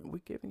second. We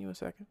giving you a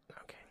second.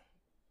 Okay.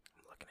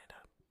 I'm looking it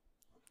up.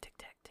 Tick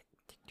tack tick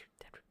tick tick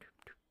tack.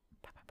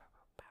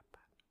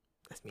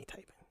 That's me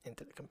typing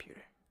into the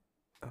computer.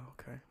 Oh,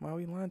 okay. Why are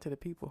we lying to the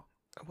people?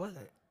 I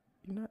wasn't.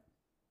 You're not.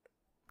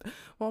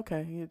 Well,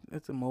 okay.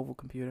 It's a mobile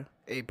computer.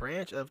 A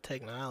branch of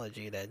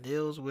technology that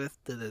deals with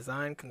the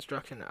design,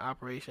 construction,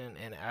 operation,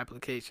 and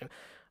application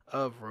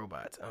of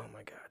robots. Oh my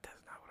God, that's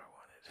not what I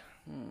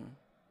wanted.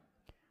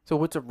 So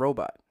what's a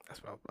robot?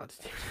 That's what I was about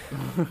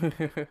to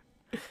do.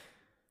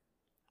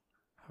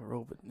 A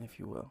robot, if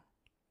you will.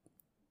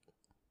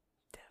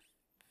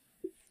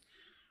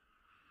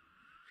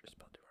 Just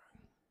spelled it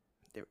wrong.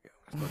 There we go.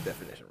 I spelled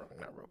definition wrong,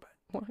 not robot.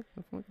 What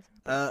the fuck is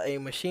that? A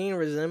machine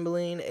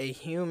resembling a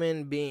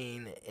human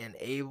being and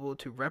able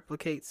to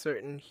replicate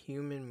certain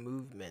human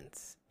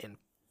movements and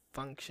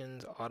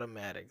functions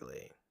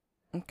automatically.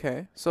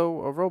 Okay,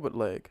 so a robot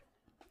leg.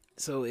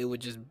 So it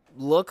would just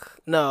look.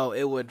 No,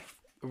 it would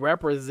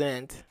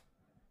represent.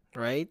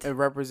 Right. It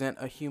represent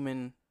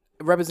human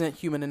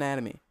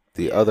anatomy.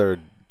 The other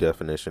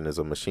definition is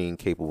a machine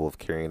capable of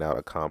carrying out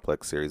a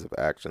complex series of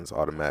actions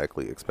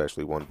automatically,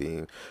 especially one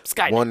being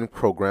one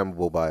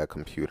programmable by a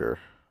computer.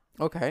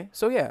 Okay,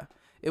 so yeah,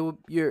 it would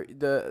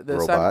the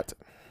robot,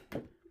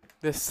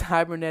 the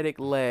cybernetic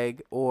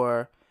leg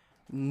or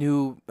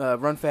new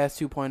Run Fast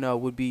 2.0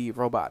 would be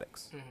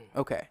robotics. Mm-hmm.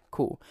 Okay,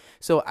 cool.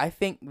 So I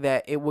think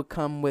that it would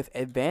come with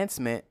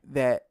advancement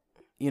that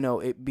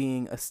it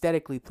being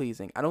aesthetically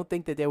pleasing. I don't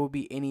think that there would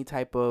be any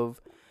type of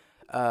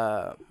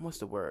what's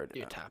the word?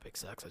 Your topic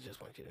sucks. I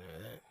just want you to know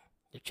that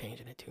you're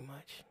changing it too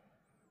much.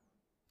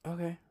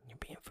 Okay, you're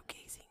being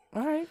fugazi.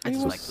 All right. I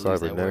just like to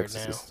use that word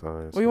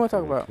now. What do you want to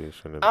talk about?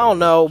 I don't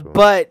know,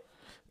 but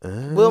I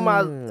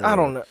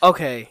don't know.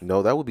 Okay.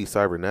 No, that would be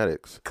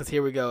cybernetics. Because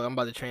here we go. I'm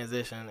about to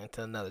transition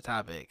into another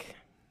topic.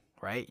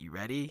 Right? You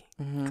ready?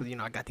 Because,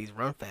 I got these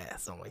run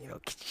fast. So I'm like,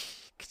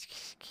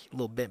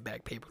 little bent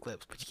back paper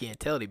clips. But you can't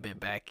tell they bent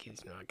back. Because,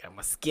 I got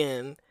my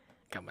skin,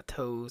 got my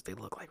toes. They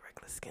look like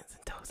regular skins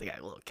and toes. They got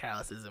little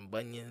calluses and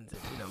bunions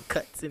and,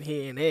 cuts in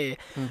here and there.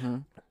 Mm-hmm.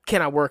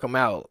 Can I work them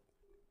out?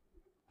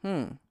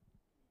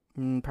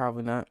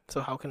 Probably not.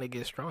 So how can they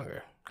get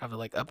stronger? Have to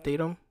update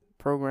them?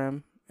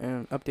 Program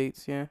and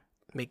updates, yeah.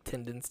 Make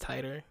tendons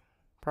tighter?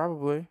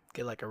 Probably.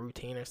 Get a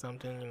routine or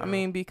something? I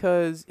mean,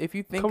 because if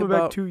you think coming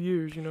about... back 2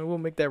 years, we'll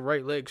make that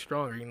right leg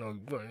stronger. You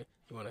want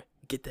to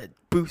get that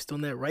boost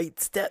on that right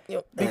step.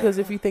 Because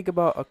if you think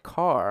about a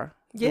car,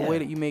 the way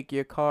that you make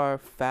your car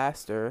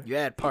faster... You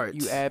add parts.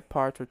 You add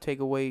parts or take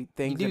away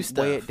things you do and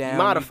stuff. weigh it down. You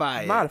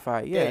modify it.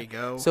 Modify it, yeah. There you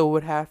go. So it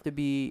would have to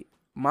be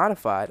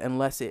modified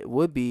unless it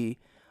would be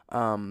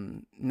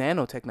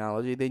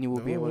nanotechnology. Then you will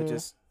be able to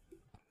just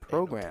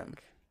program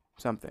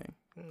something,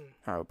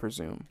 I would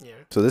presume. Yeah.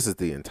 So this is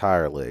the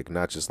entire leg,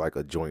 not just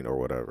a joint or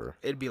whatever.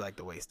 It'd be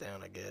the waist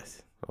down, I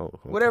guess. Oh,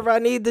 okay. Whatever I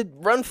need to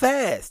run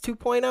fast.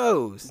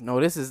 2.0s. No,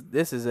 this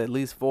is at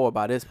least 4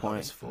 by this point. Oh,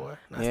 it's 4.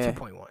 No, yeah. It's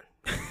 2.1.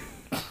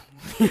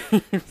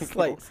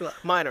 Slight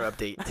minor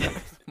update.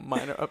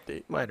 Minor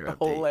update. Minor update.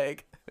 Whole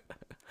leg.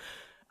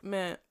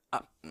 Man,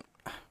 I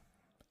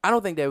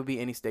don't think there would be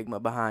any stigma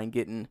behind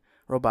getting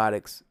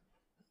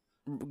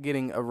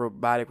a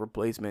robotic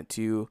replacement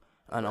to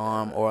an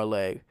arm or a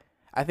leg.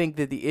 I think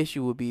that the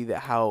issue would be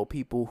that how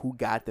people who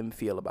got them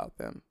feel about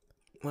them.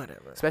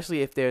 Whatever.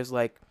 Especially if there's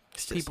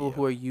people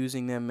who are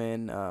using them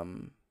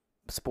in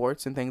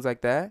sports and things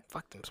like that.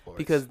 Fuck them sports.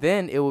 Because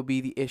then it will be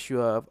the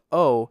issue of,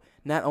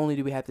 not only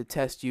do we have to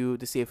test you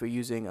to see if you're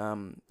using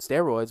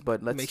steroids,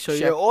 but let's make sure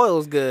your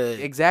oil's good.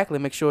 Exactly.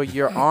 Make sure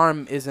your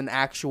arm is an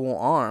actual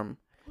arm.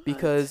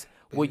 Because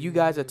what you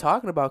guys are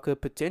talking about could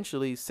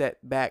potentially set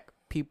back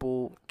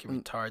people.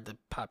 Can retard the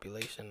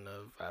population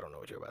of, I don't know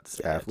what you're about to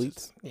say.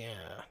 Athletes? Yeah.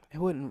 It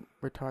wouldn't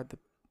retard the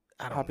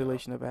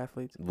population of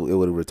athletes. It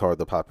would retard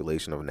the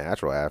population of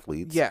natural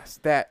athletes. Yes.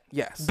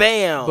 Yes.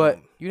 Bam. But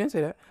you didn't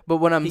say that. But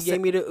when he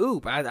gave me the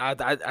oop.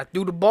 I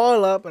threw the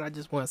ball up and I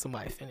just wanted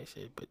somebody to finish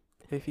it. But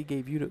if he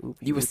gave you the oop,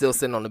 you were still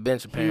sitting on the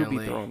bench apparently. He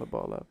would be throwing the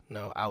ball up.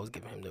 No, I was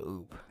giving him the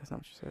oop. That's not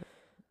what you said.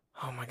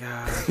 Oh my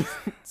God.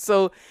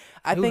 So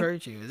I Who think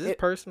hurt you? Is this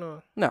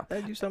personal? No.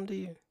 Did I do something to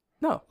you?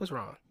 No. What's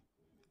wrong?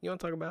 You want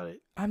to talk about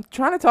it? I'm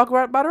trying to talk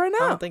about it right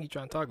now. I don't think you're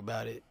trying to talk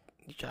about it.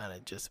 You're trying to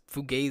just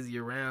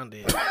fugazi around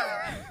it.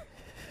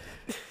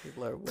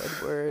 One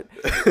word.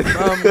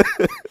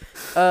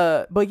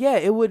 But yeah,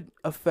 it would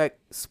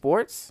affect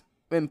sports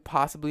in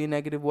possibly a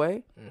negative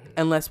way,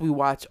 unless we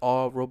watch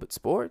all robot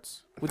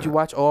sports. Would you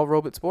watch all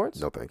robot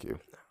sports? No, thank you.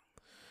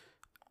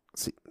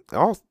 See,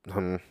 No,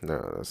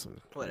 that's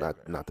Whatever.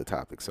 not the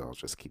topic. So I'll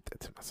just keep that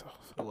to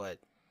myself. What?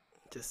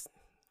 Just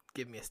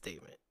give me a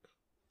statement.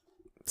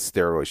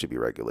 Steroids should be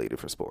regulated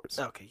for sports.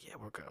 Okay, yeah,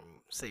 we're gonna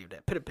save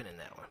that. Put a pin in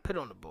that one. Put it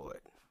on the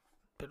board.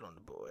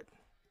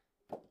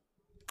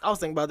 I was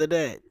thinking about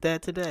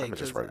that today. I'm gonna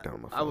just write it down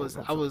on my phone. I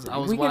was We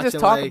can watching, just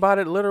talk like, about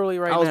it literally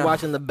right now. I was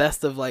watching the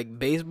best of like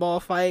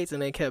baseball fights,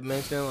 and they kept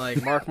mentioning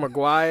like Mark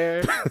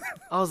McGuire.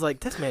 I was like,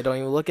 this man don't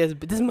even look as.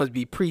 This must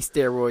be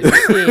pre-steroids.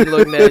 He ain't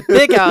looking that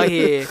thick out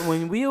here.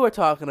 When we were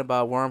talking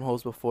about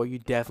wormholes before, you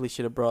definitely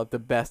should have brought up the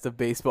best of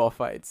baseball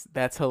fights.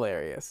 That's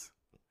hilarious.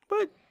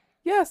 But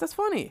Yes, that's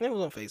funny. it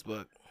was on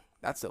Facebook.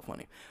 That's still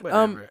funny.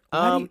 Whatever.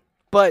 why do you-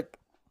 But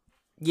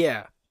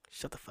yeah,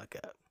 shut the fuck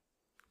up.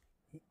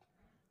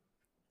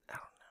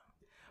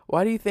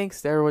 Why do you think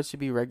steroids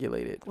should be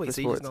regulated Wait, for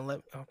so you sports? just gonna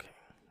let? Okay.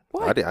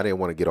 What? I didn't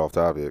want to get off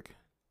topic.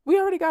 We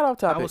already got off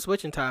topic. I was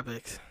switching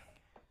topics.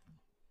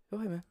 Go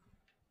ahead,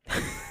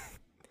 man.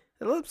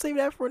 Let's save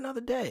that for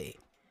another day.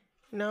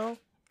 You know,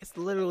 it's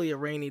literally a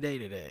rainy day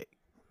today.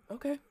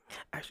 Okay.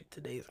 Actually,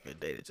 today's a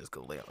good day to just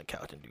go lay on the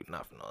couch and do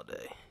nothing all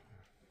day.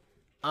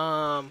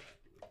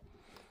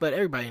 But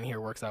everybody in here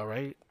works out,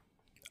 right?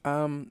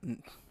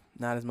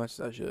 Not as much as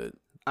I should.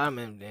 I'm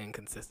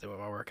inconsistent with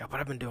my workout, but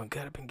I've been doing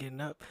good. I've been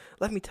getting up.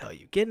 Let me tell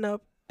you, getting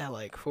up at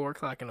like 4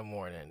 o'clock in the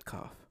morning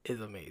Cough.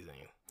 is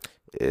amazing.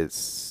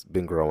 It's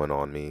been growing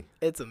on me.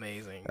 It's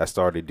amazing. I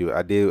started do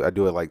I do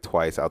it like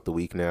twice out the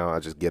week now. I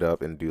just get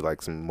up and do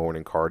like some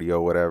morning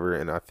cardio, whatever,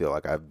 and I feel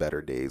like I have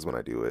better days when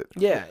I do it.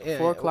 Yeah,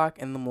 4 o'clock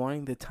in the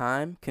morning, the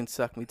time can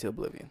suck me to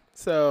oblivion.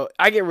 So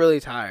I get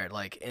really tired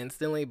like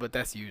instantly, but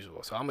that's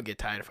usual. So I'm gonna get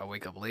tired if I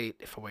wake up late,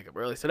 if I wake up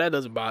early. So that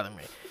doesn't bother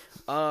me.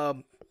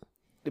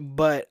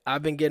 But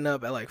I've been getting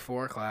up at like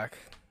 4 o'clock,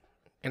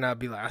 and I'll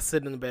be like, I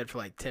sit in the bed for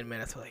like 10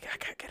 minutes. I'm like, I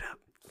gotta get up.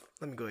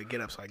 Let me go ahead and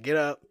get up. So I get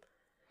up,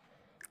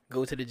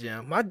 go to the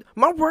gym.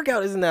 My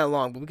workout isn't that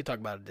long, but we can talk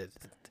about it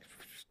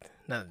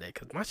another day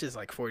because my shit's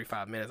like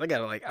 45 minutes.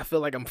 I feel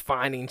like I'm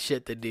finding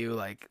shit to do.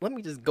 Like, let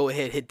me just go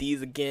ahead, hit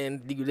these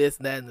again, do this,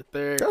 that, and the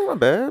third. That's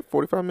not bad.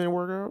 45-minute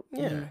workout.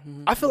 Yeah.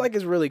 Mhm. I feel like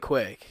it's really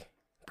quick.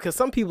 Because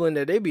some people in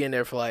there, they be in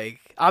there for like,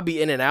 I'll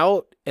be in and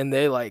out, and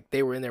they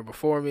were in there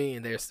before me,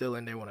 and they're still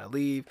in there when I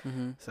leave.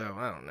 Mm-hmm. So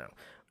I don't know.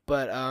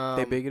 But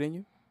They bigger than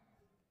you?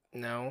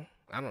 no,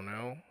 I don't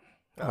know.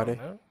 I Are don't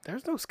they? know.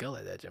 There's no skill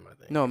at that gym, I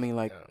think. No, I mean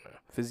like I don't know.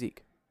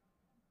 physique.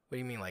 What do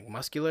you mean, like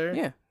muscular?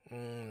 Yeah.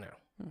 No.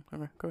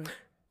 Okay, go ahead.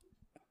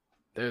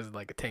 There's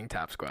like a tank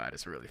top squad.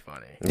 It's really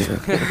funny.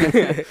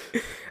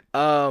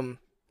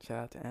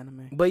 Shout out to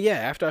anime. But yeah,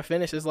 after I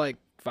finish, it's like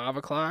 5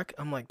 o'clock.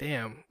 I'm like,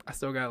 damn, I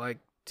still got like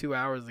 2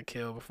 hours to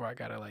kill before I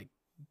gotta like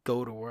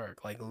go to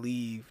work, like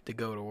leave to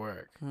go to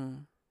work.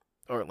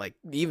 Or like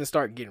even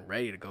start getting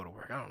ready to go to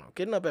work. I don't know.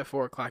 Getting up at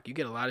 4 o'clock, you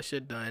get a lot of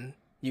shit done.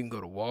 You can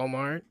go to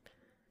Walmart.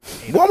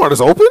 Walmart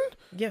is open?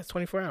 Yeah, it's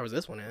 24 hours.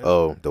 This one is.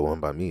 Oh, the one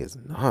by me is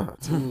not.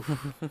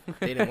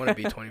 They didn't want to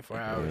be 24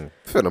 hours.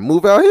 Finna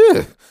move out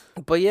here.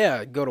 But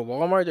yeah, go to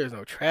Walmart. There's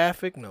no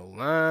traffic, no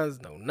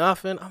lines, no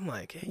nothing. I'm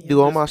like, hey,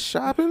 Do all my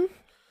shopping.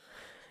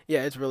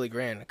 Yeah, it's really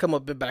grand. Come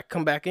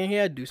back in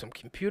here, do some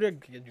computer,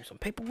 do some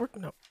paperwork.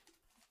 No.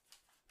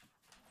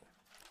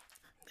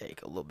 There you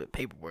go, a little bit of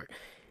paperwork.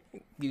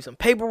 Do some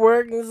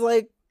paperwork, and it's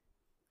like,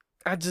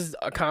 I just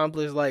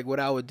accomplished like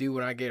what I would do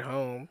when I get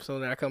home. So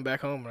then I come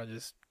back home and I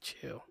just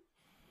chill,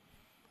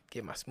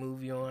 get my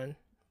smoothie on.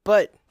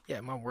 But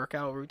yeah, my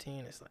workout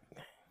routine is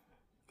like,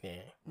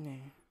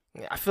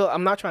 yeah. I feel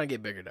I'm not trying to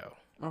get bigger though.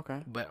 Okay.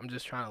 But I'm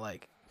just trying to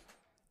like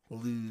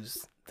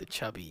lose the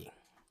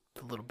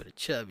little bit of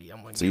chubby.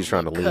 I'm gonna. So you're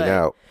trying to lean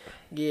out.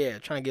 Yeah,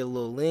 trying to get a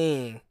little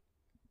lean. You know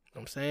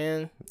what I'm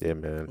saying? Yeah,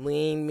 man.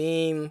 Lean,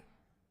 mean,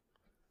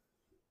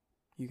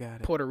 You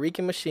got it. Puerto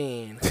Rican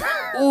machine.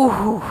 Ooh,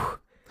 All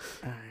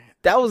right.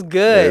 that was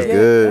good. That's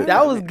good.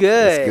 That was good.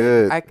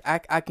 That's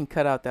good. I can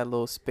cut out that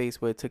little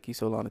space where it took you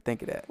so long to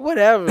think of that.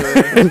 Whatever.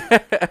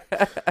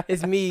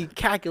 It's me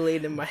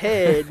calculating in my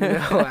head. You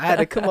know, I had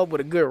to come up with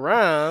a good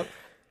rhyme.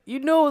 You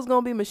know it's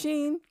gonna be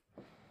machine.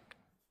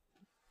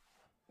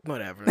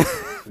 Whatever.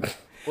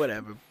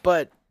 Whatever.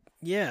 But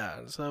yeah,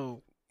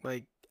 so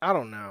like I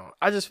don't know.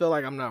 I just feel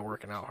like I'm not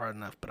working out hard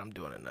enough, but I'm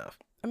doing enough.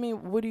 I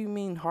mean, what do you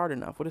mean hard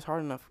enough? What does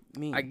hard enough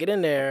mean? I get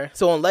in there.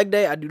 So on leg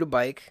day, I do the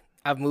bike.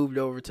 I've moved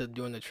over to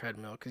doing the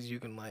treadmill because you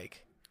can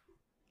like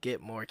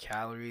get more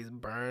calories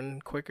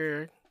burned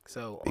quicker.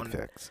 So Big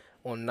facts.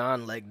 on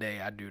non-leg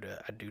day, I do the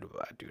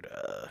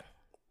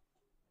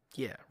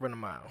run a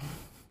mile.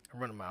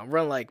 I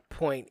run like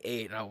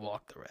 0.8 and I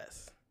walk the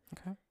rest.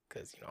 Okay.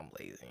 Because I'm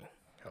lazy.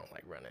 I don't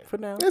like running. For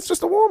now. It's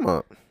just a warm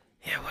up.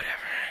 Yeah,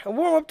 whatever. A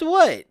warm up to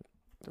what?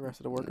 The rest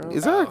of the workout.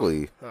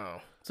 Exactly.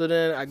 Oh. So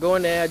then I go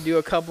in there, I do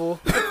a couple.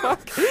 I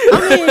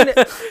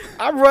mean,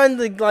 I run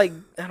the, like,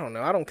 I don't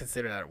know. I don't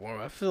consider that a warm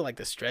up. I feel like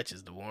the stretch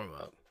is the warm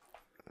up.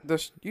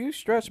 You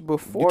stretch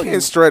before You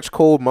can't stretch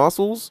cold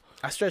muscles.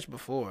 I stretch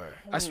before.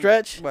 I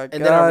stretch, My and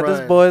God, then I run.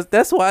 this boy's.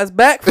 That's why his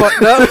back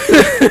fucked up.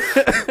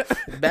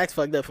 His back's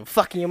fucked up from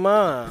fucking your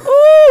mom.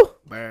 Ooh.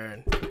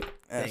 Burn.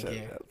 That's Thank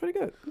you. pretty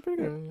good. That's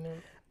pretty good.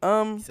 You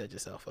Um, set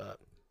yourself up.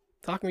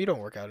 Talk to me. You don't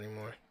work out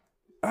anymore.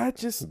 I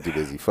just Too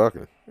busy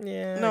fucking.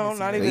 Yeah. No,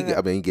 not even that.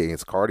 I mean, he getting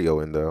his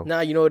cardio in though.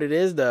 Nah, you know what it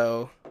is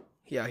though.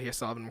 He out here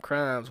solving them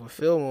crimes with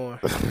Fillmore.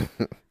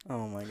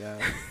 Oh my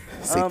god.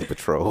 Safety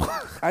patrol.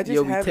 I just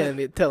You'll be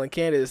haven't. telling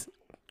Candace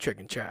trick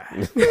and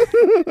try.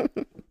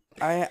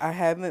 I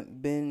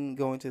haven't been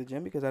going to the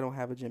gym because I don't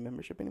have a gym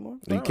membership anymore.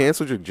 You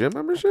canceled your gym I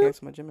membership?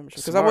 canceled my gym membership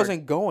because I Smart.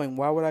 wasn't going.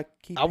 Why would I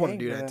keep? I want to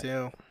paying do for that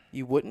too.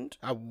 You wouldn't?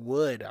 I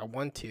would. I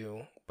want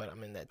to, but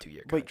I'm in that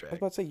 2-year Wait, I was contract.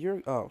 about to say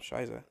you're. Oh,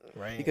 shiza.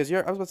 Right. Because I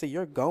was about to say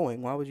you're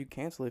going. Why would you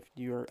cancel if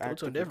you're Go to a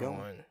actually different going?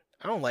 one.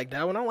 I don't like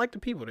that one. I don't like the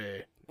people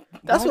there.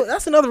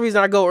 That's another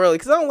reason I go early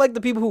because I don't like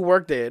the people who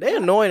work there. They're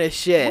annoying as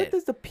shit. What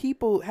does the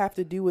people have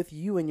to do with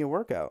you and your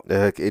workout?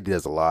 Heck, it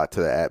does a lot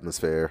to the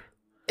atmosphere.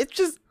 It's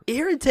just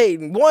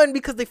irritating. One,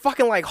 because they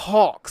fucking like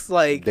hawks.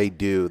 Like They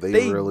do.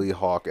 They really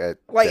hawk at.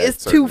 like that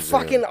it's two certain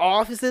fucking gym.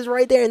 offices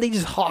right there, and they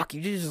just hawk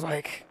you. You're just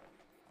like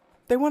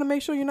They want to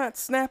make sure you're not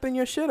snapping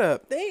your shit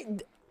up.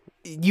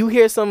 you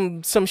hear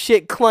some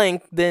shit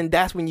clank, then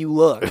that's when you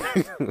look.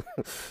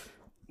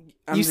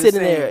 I'm You just sitting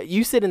saying. there.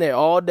 You sitting there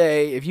all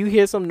day. If you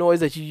hear some noise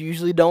that you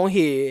usually don't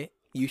hear,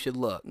 you should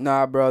look.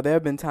 Nah, bro. There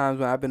have been times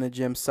when I've been in the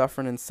gym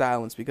suffering in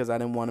silence because I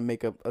didn't want to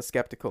make a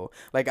skeptical.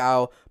 Like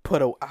I'll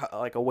put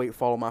a weight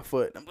fall on my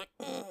foot. I'm like,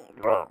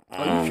 Oh,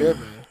 you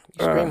tripping?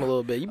 You scream a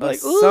little bit. You be like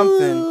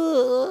something.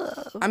 "Ooh."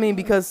 I mean,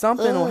 because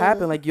something will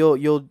happen. Like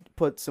you'll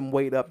put some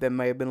weight up that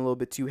may have been a little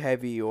bit too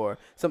heavy or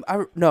some.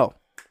 No,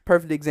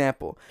 perfect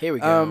example. Here we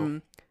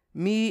go.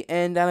 Me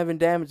and Donovan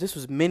Damage. This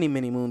was many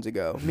moons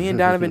ago. Me and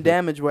Donovan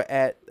Damage were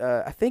at.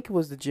 I think it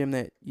was the gym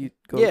that you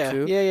go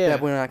to. Yeah.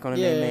 That we're not gonna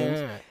name names.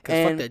 Cause fuck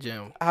And that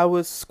gym. I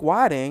was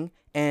squatting,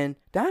 and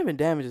Donovan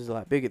Damage is a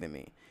lot bigger than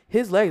me.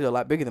 His legs are a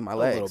lot bigger than my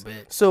legs. A little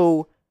bit.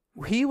 So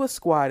he was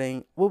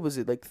squatting. What was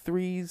it, like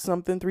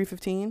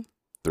 315?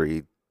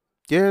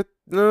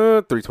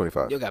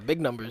 325. You got big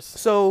numbers.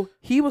 So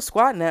he was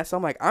squatting that. So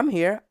I'm like, I'm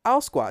here.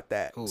 I'll squat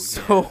that. Ooh,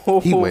 so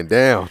He went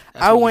down.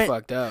 That's I when you went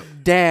fucked up.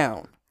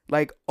 down,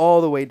 like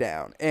all the way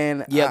down.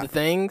 And You have the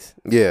things.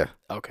 Yeah.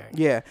 Okay.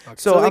 yeah. Okay.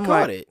 So they I'm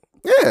caught like, it.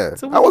 Yeah.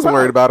 So I wasn't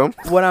what worried about him.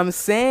 what I'm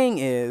saying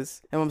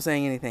is, and I'm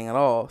saying anything at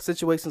all,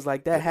 situations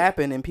like that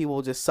happen and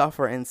people just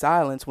suffer in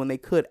silence when they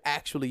could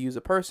actually use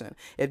a person.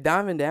 If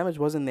Donovan Damage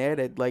wasn't there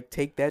to like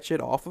take that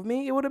shit off of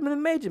me, it would have been a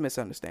major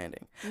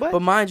misunderstanding.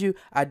 But mind you,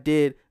 I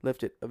did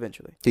lift it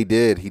eventually. He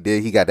did.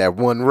 He got that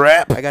one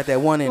rep. I got that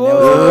one in. That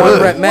was a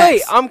 1 rep max.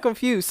 Wait, I'm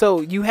confused.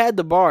 So you had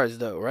the bars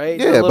though, right?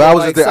 Yeah, The but I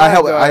was little, just there.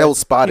 like, I held He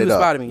spotted was up.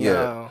 spotting me, Yeah.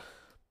 Oh.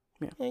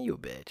 Yeah. Man, you a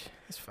bitch.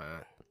 It's fine.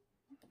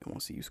 I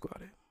won't see you squat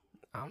it.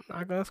 I'm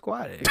not gonna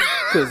squat it.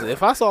 Because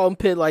if I saw him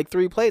pit like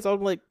 3 plates, I'd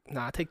be like,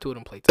 nah, take 2 of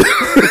them plates.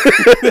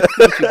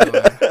 What you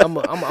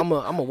doing?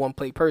 I'm a 1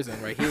 plate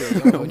person right here. You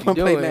don't know what you One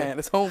plate doing. man.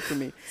 It's home for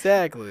me.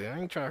 Exactly. I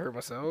ain't trying to hurt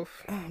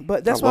myself.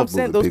 But that's I what I'm love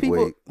saying. moving Those big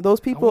people, weight. those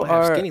I people want to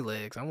have are. skinny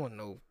legs. I want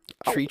no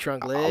tree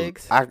trunk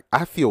legs.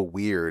 I feel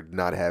weird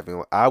not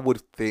having. I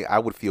would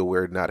feel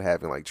weird not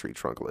having like tree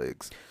trunk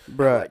legs.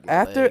 Bruh, like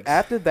my legs.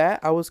 after that,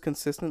 I was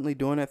consistently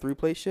doing that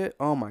 3-plate shit.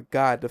 Oh my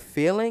god, the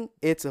feeling,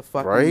 it's a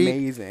fucking Right?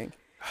 amazing.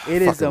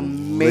 It is Fucking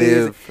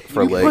amazing. live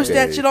for You leg push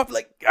that day. shit off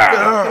like, get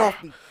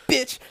off me,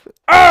 bitch.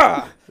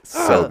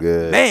 So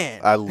good,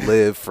 man. I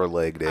live for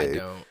leg I day.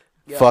 don't.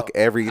 Fuck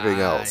everything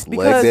I else.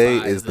 Because- Leg day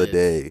despise is the it.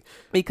 day.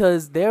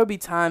 Because there'll be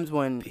times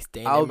when Be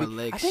standing, I'll my be,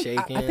 legs I think,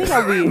 shaking. I think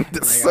I'll be.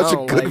 That's Like, I such a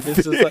don't good like this.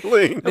 Just like-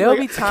 feeling. There'll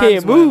be I times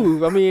can't when-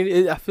 move. I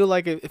mean, I feel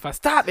like if I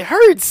stop, it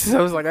hurts. So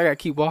I was like, I gotta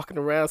keep walking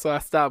around, so I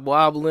stop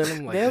wobbling.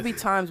 I'm like, There'll be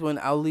times when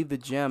I'll leave the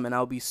gym and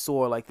I'll be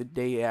sore like the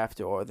day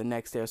after or the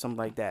next day or something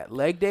like that.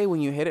 Leg day,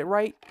 when you hit it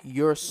right,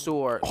 you're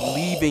sore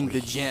leaving the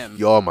gym.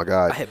 Yo, oh my I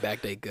god. hit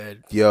back day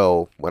good.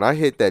 Yo, when I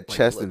hit that When you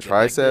chest look and at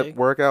leg tricep day.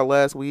 workout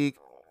last week,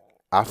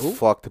 I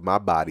fucked my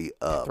body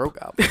up. Broke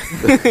out.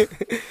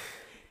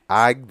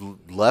 I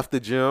left the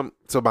gym.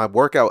 So my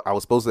workout, I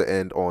was supposed to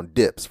end on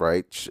dips,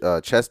 right?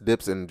 Chest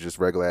dips and just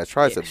regular ass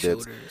tricep dips.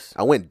 Shoulders.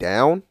 I went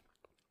down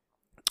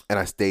and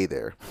I stayed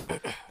there.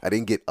 I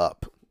didn't get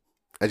up.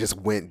 I just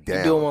went You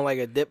down. doing one like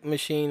a dip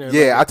machine? Or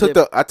Yeah, like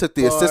a I took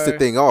the assisted bar?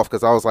 thing off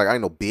because I was like, I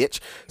ain't no bitch.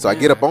 So I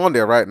get up on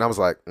there, right? And I was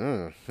like,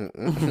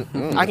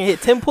 I can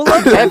hit 10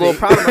 pull-ups. I'm a little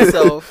proud of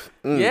myself.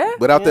 Yeah?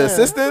 Without the Yeah.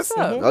 assistance?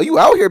 What's up? Oh, you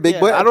out here, big Yeah,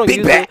 butt. I don't big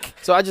use back. it,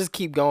 so I just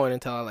keep going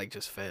until I like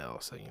just fail.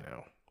 So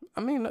I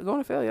mean, going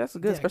to failure, that's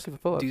good, Yeah, especially for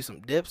pull-ups. do some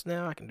dips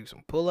now. I can do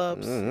some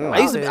pull-ups. Mhm. I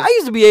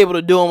used to be able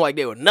to do them like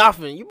they were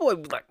nothing. You boy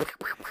be like,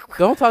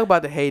 Don't talk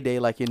about the heyday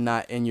like you're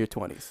not in your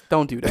 20s.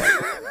 Don't do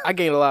that. I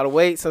gained a lot of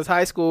weight since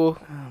high school.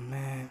 Oh,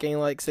 man. Gained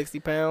like 60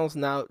 pounds.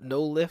 Now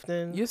no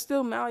lifting. You're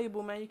still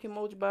malleable, man. You can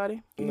mold your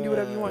body. You can do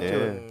whatever you want Yeah. to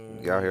it.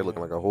 You out here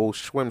looking like a whole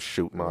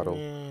swimsuit model.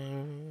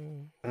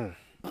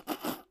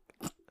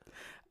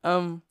 I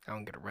don't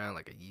get around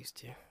like I used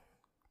to.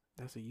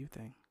 That's a you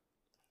thing.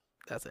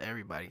 That's an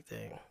everybody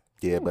thing.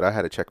 Yeah, but I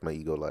had to check my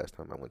ego last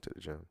time I went to the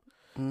gym.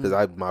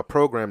 Because my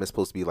program is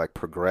supposed to be like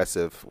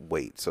progressive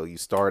weight. So you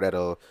start at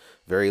a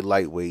very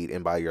light weight,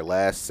 and by your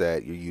last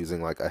set, you're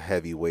using like a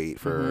heavy weight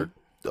for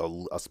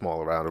a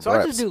small amount of So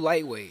reps. I just do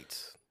light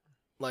weights.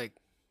 Like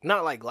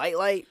not like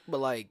light, but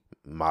like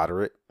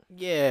Moderate.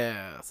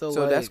 yeah. So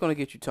So like, that's gonna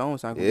get you toned.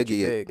 It's not gonna get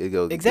you big. It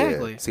goes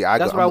Exactly. Yeah. See,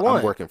 That's what I want.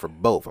 I'm working for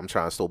both. I'm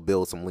trying to still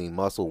build some lean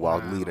muscle while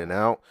Wow. leading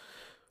out.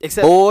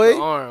 except Boy.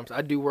 the arms.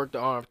 I do work the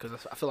arms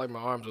because I feel like my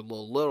arms are a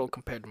little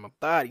compared to my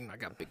body. You know, I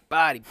got a big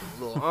body,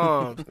 but little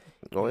arms.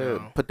 Go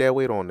ahead, know. put that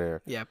weight on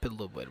there. Yeah, I put a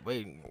little bit of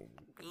weight.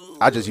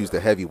 I just use the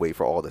heavy weight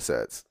for all the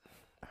sets.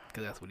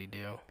 Because that's what he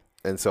do.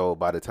 And so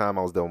by the time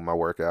I was done with my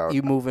workout,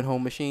 You moving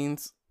home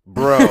machines?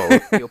 bro,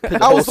 He'll put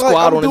the I whole was like,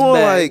 squad I'm on his doing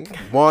back. like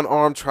one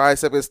arm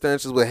tricep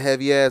extensions with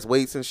heavy ass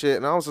weights and shit,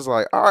 and I was just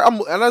like, all right,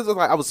 and I was just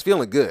like, I was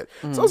feeling good,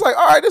 so I was like,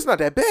 all right, it's not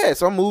that bad.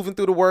 So I'm moving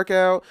through the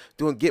workout,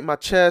 getting my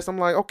chest. I'm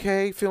like,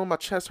 okay, feeling my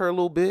chest hurt a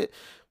little bit,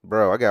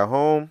 bro. I got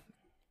home,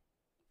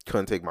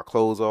 couldn't take my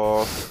clothes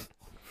off.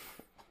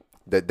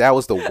 That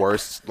was the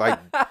worst. Like,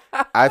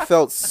 I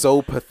felt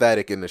so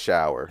pathetic in the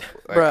shower.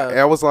 Like, Bruh.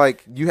 I was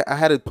like, I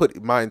had to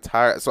put my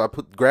entire. So I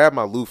grabbed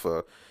my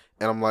loofah,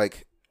 and I'm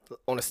like,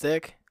 On a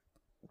stick?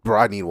 bro,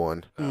 I need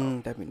one.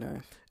 That'd be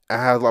nice. I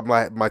have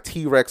like my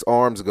T-Rex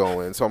arms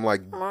going, so I'm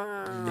like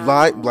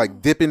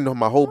dipping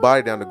my whole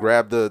body down to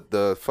grab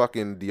the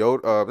fucking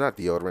not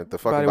deodorant, the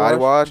fucking body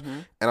wash,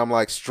 and I'm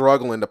like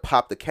struggling to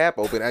pop the cap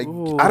open.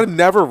 I'd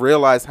never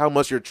realized how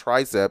much your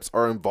triceps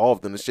are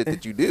involved in the shit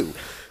that you do.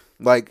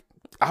 Like,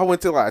 I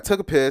took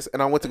a piss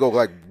and I went to go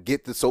like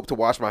get the soap to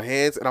wash my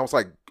hands, and I was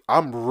like,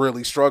 I'm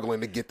really struggling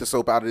to get the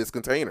soap out of this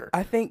container.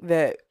 I think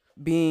that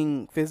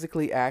being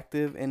physically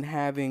active and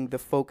having the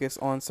focus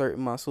on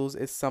certain muscles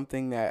is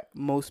something that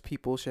most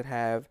people should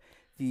have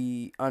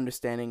the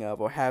understanding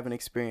of or have an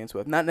experience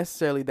with. Not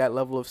necessarily that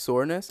level of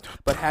soreness,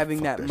 but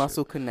having that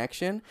muscle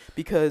connection,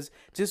 because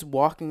just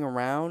walking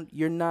around,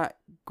 you're not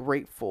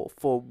grateful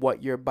for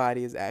what your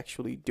body is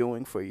actually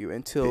doing for you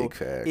until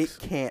it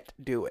can't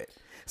do it.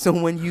 So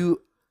when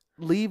you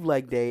leave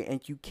leg day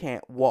and you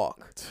can't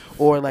walk,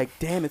 or like,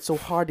 damn, it's so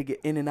hard to get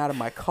in and out of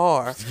my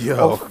car. Yo.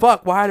 Oh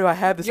fuck, why do I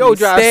have this many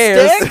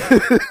stairs?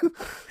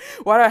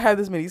 Why do I have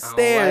this many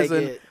stairs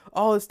and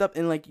all this stuff?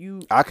 And like,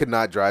 I could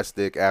not drive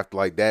stick after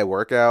like that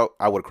workout.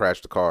 I would have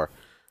crashed the car.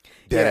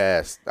 Dead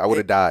ass. I would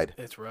have died.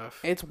 It's rough.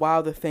 It's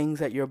wild the things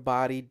that your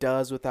body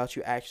does without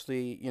you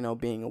actually,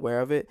 being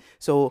aware of it.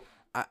 So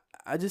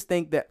I just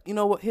think that, you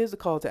know what, here's the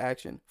call to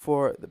action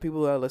for the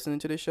people that are listening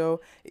to this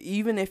show.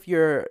 Even if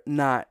you're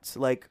not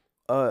like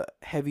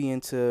heavy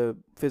into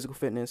physical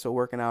fitness or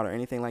working out or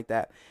anything like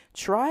that,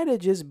 try to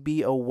just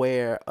be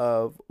aware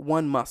of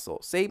one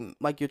muscle. Say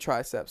like your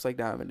triceps, like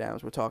Diamond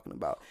Dams we're talking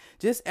about.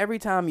 Just every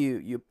time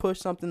you push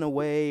something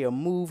away or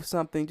move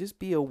something, just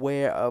be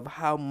aware of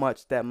how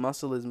much that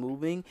muscle is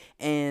moving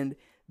and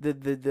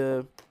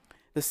the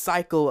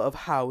cycle of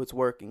how it's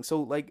working.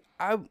 So like,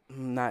 I'm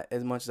not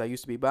as much as I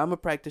used to be, but I'm a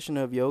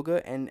practitioner of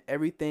yoga, and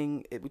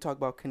everything we talk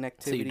about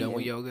connectivity. So you done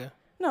with yoga?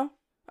 No,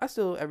 I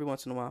still every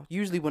once in a while.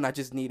 Usually when I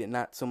just need it,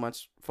 not so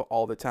much for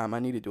all the time. I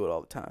need to do it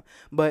all the time,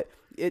 but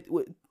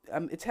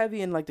it's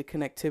heavy in like the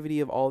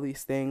connectivity of all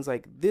these things.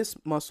 Like, this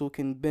muscle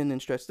can bend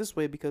and stretch this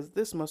way because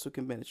this muscle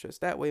can bend and stretch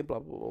that way. Blah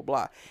blah blah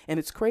blah. And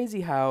it's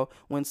crazy how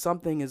when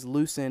something is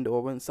loosened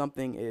or when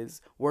something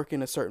is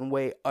working a certain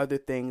way, other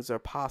things are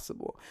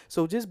possible.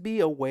 So just be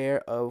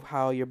aware of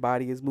how your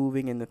body is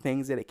moving and the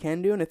things that it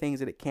can do and the things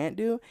that it can't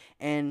do,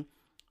 and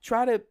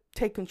try to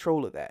take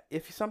control of that.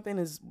 If something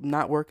is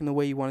not working the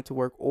way you want it to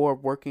work or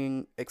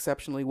working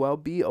exceptionally well,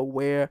 be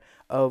aware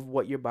of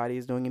what your body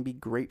is doing and be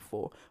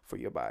grateful for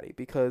your body.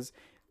 Because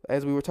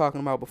as we were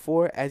talking about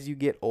before, as you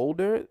get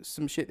older,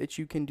 some shit that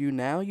you can do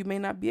now, you may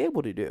not be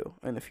able to do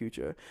in the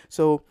future.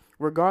 So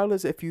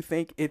regardless if you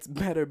think it's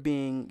better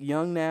being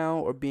young now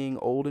or being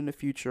old in the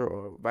future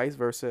or vice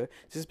versa,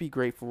 just be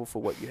grateful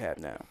for what you have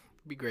now.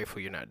 Be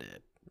grateful you're not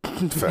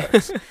dead.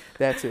 Facts.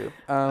 That too.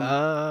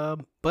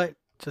 But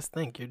just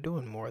think, you're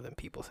doing more than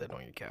people sit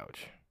on your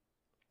couch.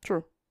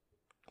 True.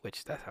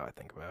 Which, that's how I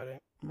think about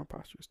it. My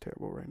posture is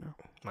terrible right now.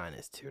 Mine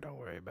is too. Don't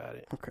worry about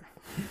it. Okay.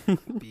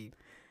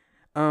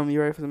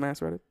 You ready for some ass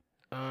Reddit?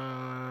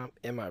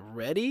 Am I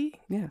ready?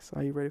 Yes.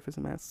 Are you ready for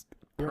some ass?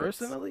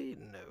 Personally,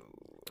 no.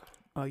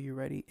 Are you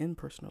ready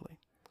impersonally?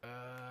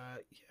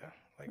 Yeah.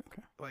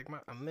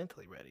 I'm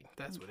mentally ready.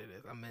 That's what it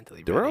is. I'm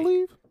mentally Do I ready.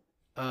 leave?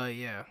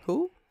 Yeah.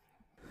 Who?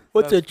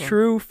 What's a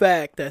true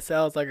fact that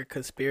sounds like a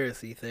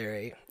conspiracy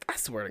theory? I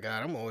swear to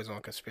God, I'm always on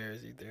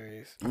conspiracy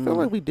theories. I feel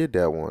like we did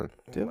that one.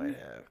 We might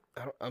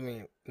have. I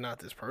mean, not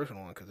this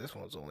personal one, because this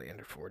one's only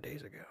ended 4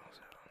 days ago. So.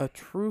 A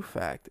true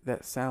fact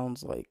that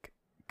sounds like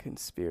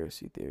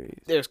conspiracy theories.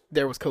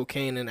 There was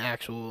cocaine in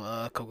actual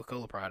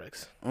Coca-Cola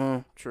products.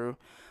 True.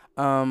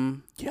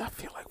 Yeah, I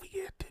feel like we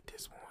did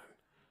this one.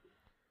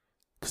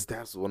 Because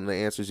that's one of the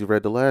answers you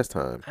read the last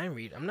time.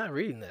 I'm not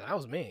reading that. That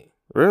was me.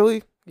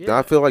 Really? Yeah.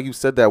 I feel like you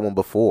said that one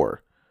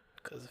before.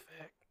 Because of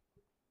fact.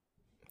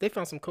 They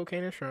found some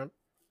cocaine in shrimp.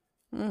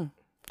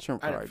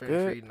 Shrimp I fry didn't finish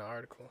good. reading the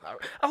article.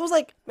 I was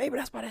like, maybe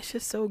that's why that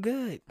shit's so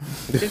good.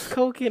 There's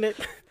coke in it.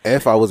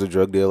 If I was a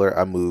drug dealer,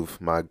 I move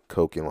my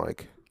coke in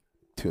like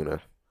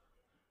tuna.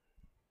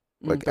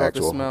 Like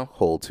actual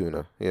whole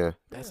tuna. Yeah.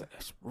 That's a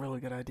really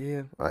good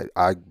idea.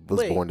 I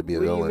was born to be a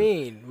villain. What do you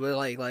mean? Well,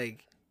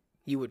 like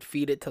you would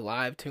feed it to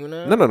live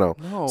tuna?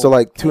 No. So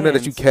like tuna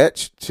that you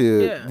catch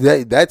Yeah.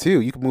 that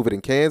too. You can move it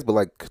in cans, but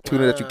like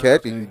tuna that you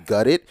catch and you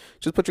gut it,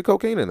 just put your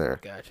cocaine in there.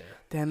 Gotcha.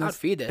 Damn, I'd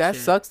feed that that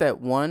shit. sucks. That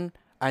one,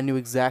 I knew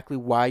exactly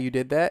why you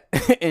did that,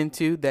 and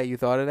two, that you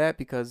thought of that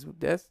because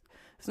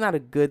it's not a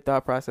good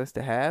thought process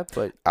to have.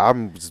 But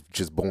I'm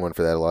just born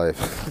for that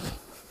life.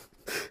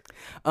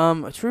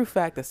 a true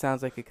fact that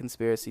sounds like a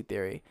conspiracy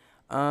theory.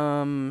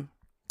 True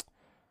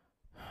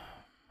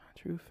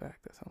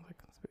fact that sounds like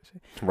a conspiracy.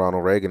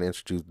 Ronald Reagan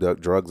introduced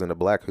drugs into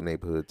black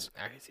neighborhoods.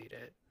 I can see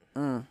that.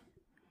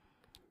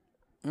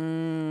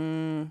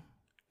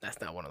 That's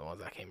not one of the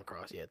ones I came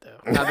across yet, though.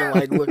 I've been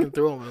like looking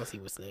through them and see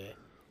what's there.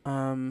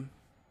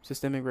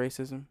 Systemic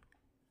racism,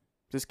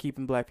 just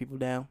keeping black people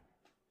down,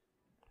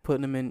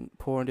 putting them in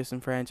poor and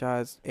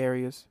disenfranchised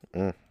areas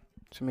to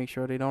make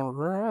sure they don't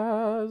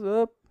rise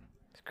up.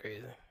 It's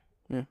crazy.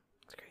 Yeah,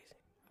 it's crazy.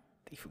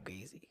 The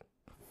fugazi.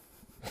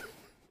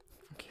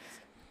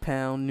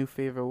 Pound, new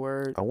favorite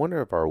word. I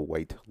wonder if our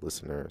white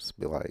listeners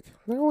be like,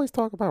 they always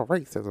talk about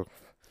racism.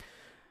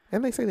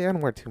 And they say the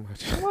N-word too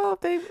much. Well,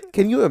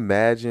 Can you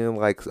imagine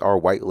like our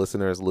white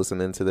listeners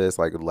listening to this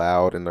like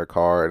loud in their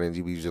car and then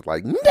you be just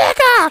like,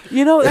 nigga?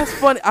 You know, that's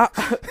funny. I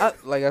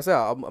like I said,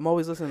 I'm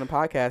always listening to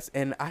podcasts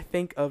and I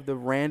think of the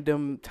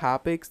random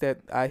topics that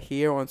I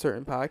hear on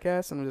certain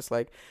podcasts and I'm just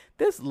like,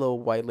 this little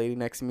white lady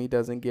next to me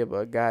doesn't give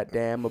a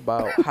goddamn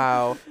about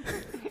how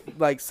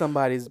like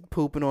somebody's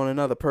pooping on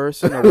another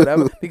person or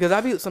whatever.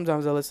 Because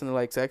sometimes I listen to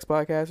like sex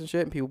podcasts and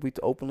shit and people be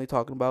openly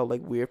talking about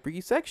like weird freaky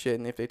sex shit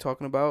and if they're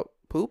talking about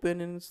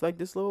pooping and it's like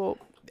this little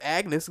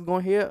Agnes is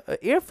gonna hear an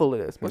earful of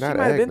this, but Not she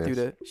might have been Agnes. through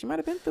that. She might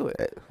have been through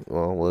it.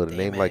 Well, the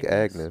name like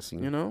Agnes,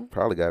 you know,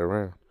 probably got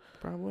around.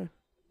 Probably.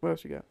 What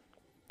else you got?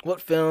 What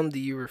film do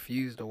you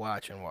refuse to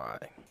watch and why?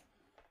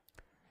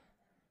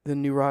 The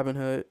new Robin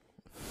Hood.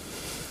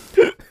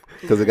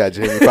 Because it got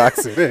Jamie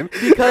Foxx in it.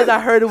 Because I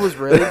heard it was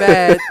really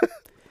bad.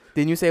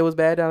 Didn't you say it was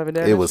bad, Donovan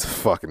Damage? It was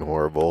fucking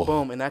horrible.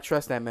 Boom, and I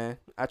trust that man.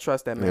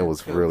 It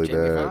was really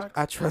Jamie bad. Foxx?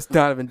 I trust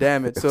Donovan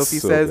Damage. So if he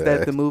So says that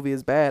bad. the movie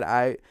is bad,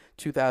 I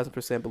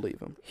 2,000% believe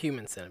him.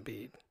 Human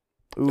Centipede.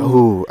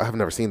 Ooh, I've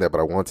never seen that, but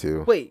I want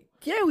to. Wait,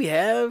 yeah, we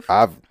have.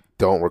 I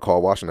don't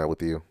recall watching that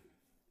with you.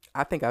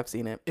 I think I've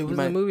seen it. It was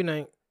a movie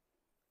night.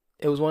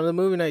 It was one of the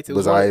movie nights.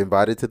 Was I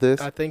invited to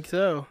this? I think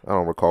so. I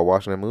don't recall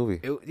watching that movie.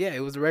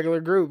 It was a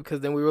regular group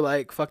because then we were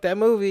like, fuck that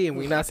movie, and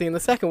we not seeing the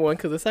second one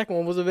because the second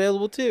one was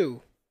available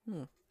too.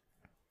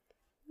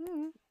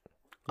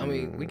 I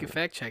mean, we can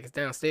fact check. It's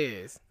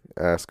downstairs.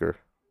 Ask her.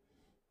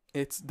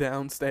 It's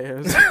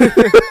downstairs.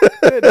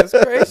 Goodness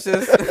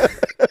gracious.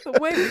 The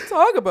way we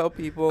talk about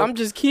people. I'm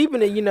just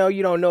keeping it,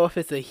 you don't know if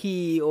it's a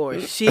he or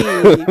a she.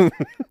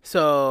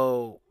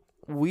 So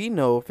we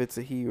know if it's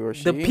a he or a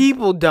she. the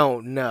people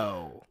don't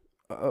know.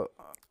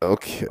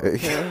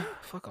 Okay.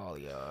 Fuck all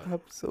y'all.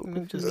 I'm so Just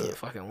confused. get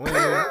fucking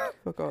women.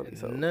 Fuck all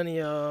these hoes. None of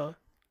y'all.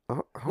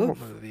 What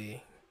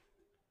movie?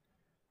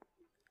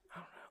 I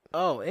don't know.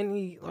 Oh,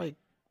 any like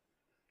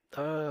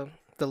the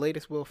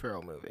latest Will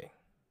Ferrell movie.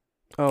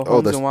 Oh,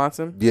 Holmes and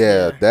Watson?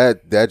 Yeah,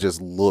 that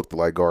just looked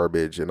like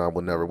garbage, and I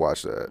would never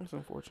watch that. That's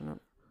unfortunate.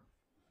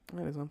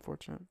 That is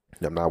unfortunate.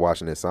 I'm not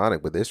watching this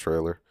Sonic with this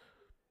trailer.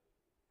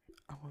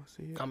 I want to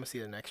see it. I'm gonna see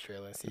the next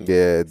trailer and see.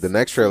 Yeah, the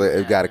next trailer,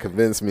 it got to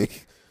convince me.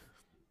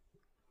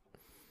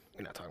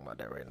 We're not talking about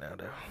that right now,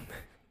 though.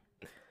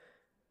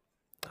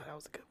 Oh, that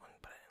was a good one,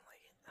 but I didn't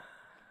like it.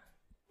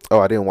 Oh,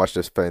 I didn't watch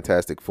this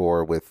Fantastic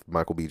Four with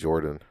Michael B.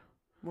 Jordan.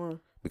 What?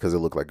 Because it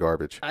looked like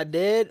garbage. I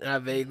did, and I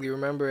vaguely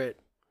remember it.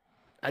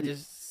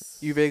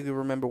 You vaguely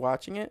remember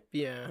watching it?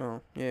 Yeah.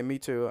 Oh, yeah, me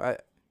too. I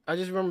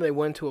just remember they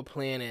went to a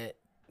planet,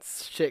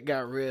 shit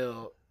got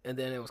real, and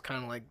then it was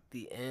kind of like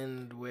the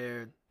end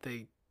where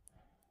they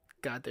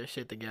got their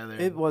shit together.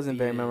 It wasn't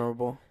very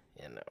memorable.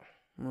 Yeah, no.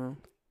 No.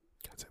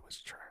 Because it was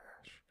trash.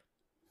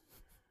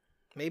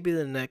 Maybe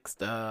the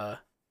next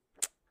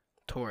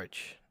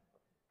Torch,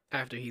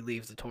 after he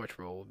leaves the Torch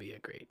role, will be a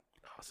great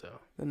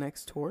also. The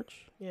next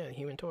Torch? Yeah,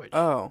 Human Torch.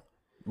 Oh.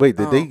 Wait,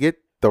 did they get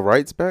the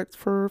rights back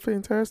for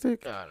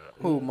Fantastic? I don't know.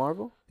 Who,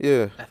 Marvel?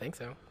 Yeah. I think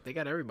so. They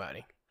got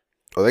everybody.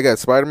 Oh, they got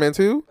Spider-Man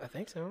too? I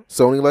think so.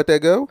 Sony let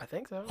that go? I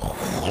think so.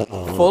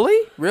 Fully?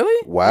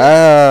 Really?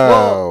 Wow.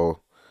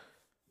 Well,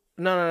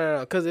 no.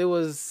 Because it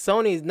was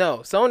Sony's. No,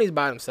 Sony's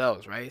by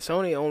themselves, right?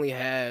 Sony only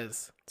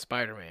has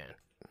Spider-Man,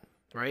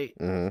 right?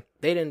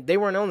 Mm-hmm. They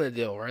weren't on the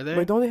deal, were they?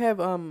 Wait, don't they have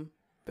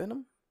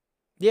Venom?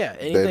 Yeah,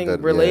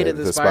 anything related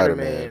to the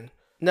Spider-Man.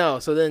 No,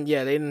 so then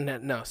they didn't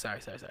have. No, sorry.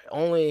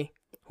 Only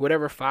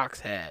whatever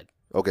Fox had.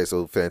 Okay,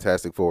 so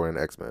Fantastic Four and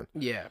X-Men.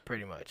 Yeah,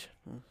 pretty much.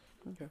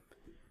 Okay.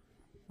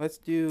 Let's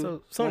do.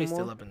 So Sony's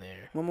still up in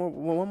there. One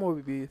more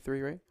would be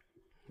 3, right?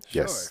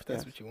 Sure, Yes. if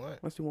that's what you want.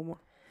 Let's do one more.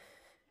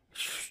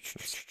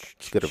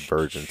 Get a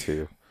Virgin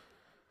too.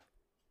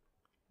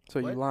 So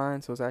you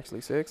lying? So it's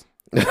actually 6.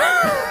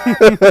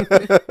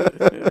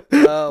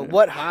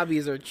 What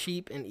hobbies are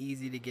cheap and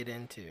easy to get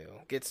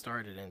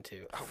started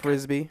into? Oh,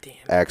 Frisbee. damn.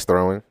 Axe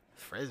throwing.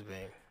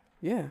 Frisbee.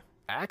 Yeah.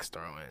 Axe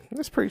throwing.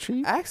 That's pretty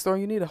cheap. Axe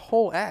throwing, you need a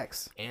whole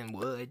axe. And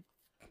wood.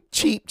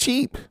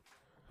 Cheap.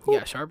 You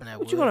gotta sharpen that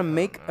wood. What you gonna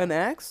make an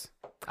axe?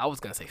 I was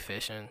gonna say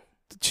fishing.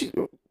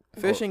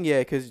 Fishing, yeah,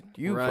 because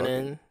you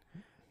running.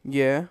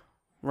 Yeah,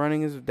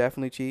 running is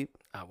definitely cheap.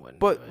 I wouldn't.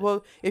 But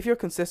well, if you're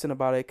consistent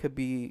about it, it could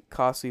be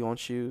costly on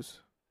shoes.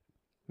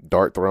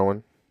 Dart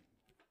throwing.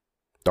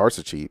 Darts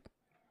are cheap.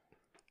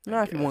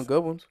 Not if you want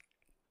good ones.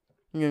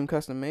 You get them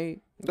custom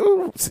made.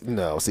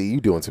 No, see,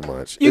 you doing too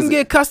much. You can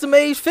get custom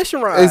made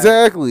fishing rods.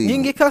 Exactly. You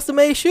can get custom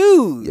made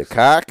shoes. Your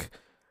cock.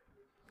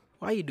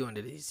 Why are you doing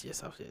to these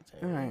yourself shit?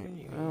 All right.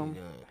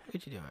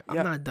 What you doing? I'm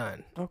Yeah. not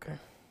done. Okay.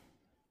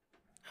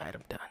 All right,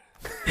 I'm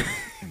done.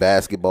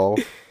 Basketball.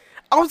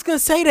 I was gonna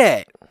say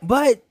that,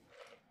 but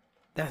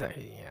that's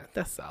actually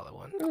that's a solid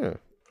one. Yeah.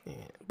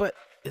 But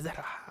is that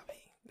a hobby?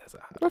 That's a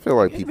hobby. I feel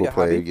like It could people be a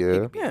play, hobby. yeah. It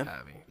could be a Yeah.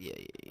 hobby. Yeah.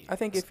 I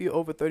think if you're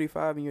over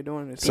 35 and you're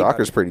doing it,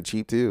 Soccer's pretty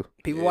cheap, too.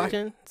 People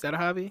watching, is that a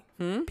hobby?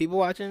 People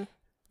watching,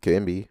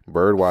 Can be.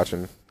 Bird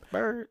watching.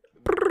 bird.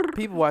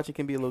 people watching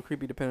can be a little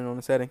creepy depending on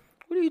the setting.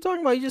 What are you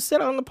talking about? You just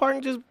sit out in the park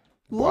and just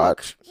look.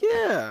 Watch.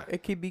 Yeah.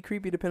 It could be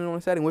creepy depending on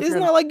the setting. It's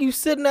not like you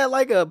sitting at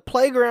like a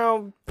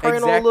playground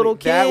preying on little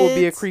kids. That would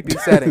be a creepy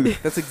setting.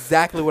 That's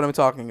exactly what I'm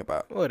talking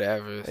about.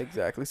 Whatever.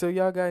 Exactly. So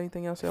y'all got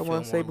anything else y'all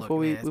want to say before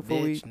we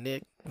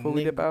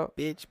dip out?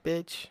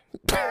 Bitch.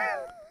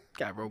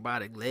 Got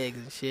robotic legs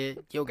and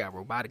shit. Yo got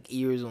robotic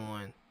ears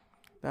on.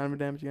 Donovan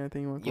Damage, you got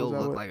anything you want to Yo close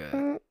out look with? like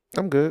a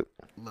I'm good.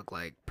 look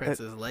like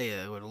Princess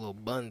Leia with a little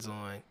buns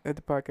on. At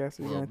the podcast,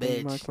 you got Little anything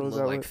you want to bitch. close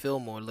Look out like with?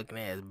 Fillmore looking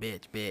ass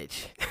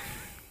bitch.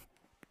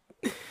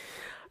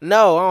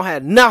 No, I don't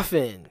have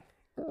nothing.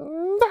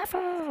 If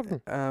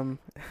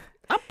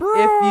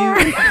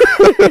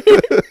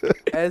you,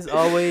 as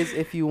always,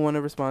 if you want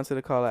to respond to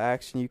the call to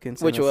action, you can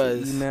send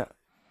us an email.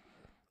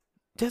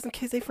 Just in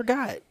case they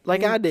forgot,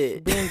 like I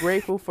did. Being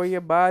grateful for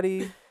your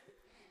body,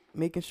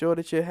 making sure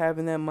that you're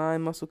having that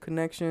mind muscle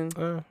connection.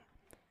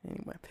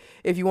 Anyway,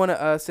 if you want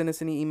to send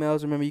us any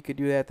emails, remember you could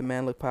do that at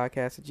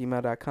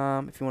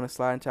themanlookpodcast@gmail.com. If you want to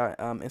slide into our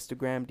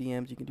Instagram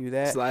DMs, you can do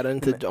that. Slide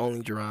into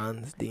only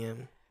Jerron's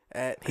DM.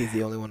 He's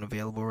the only one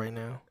available right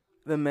now.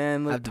 The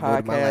Man Look I've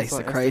devoted my life Podcast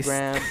on to Christ.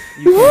 Instagram.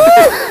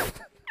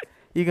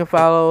 You can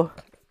follow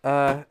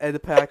at the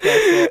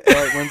podcast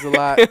at Wins a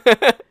Lot.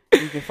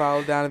 You can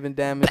follow Donovan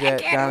Damage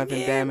at Donovan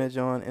Damage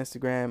on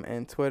Instagram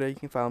and Twitter. You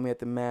can follow me at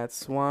the Mad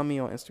Swami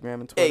on Instagram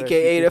and Twitter.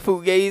 AKA the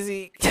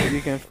Fugazi. You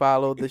can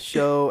follow the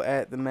show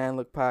at the Man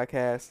Look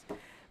Podcast.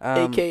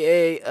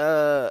 AKA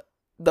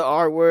the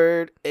R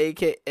word.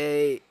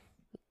 AKA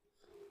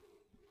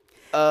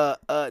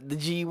the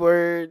G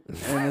word.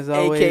 And as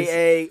always,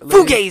 AKA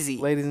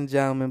Fugazi. ladies and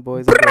gentlemen,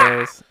 boys and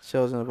girls,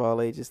 children of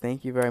all ages,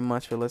 thank you very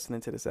much for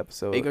listening to this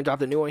episode. Are you gonna drop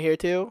the new one here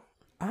too?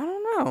 I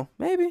don't know.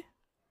 Maybe.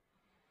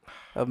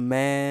 A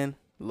Man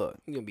Look.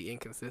 You're gonna be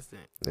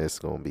inconsistent. It's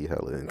gonna be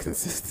hella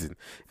inconsistent.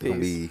 It's gonna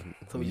be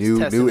So we just new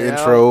testing it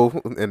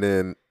intro and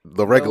then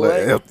the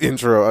regular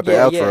intro at the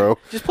outro.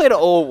 Just play the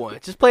old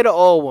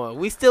one.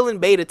 We still in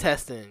beta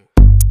testing.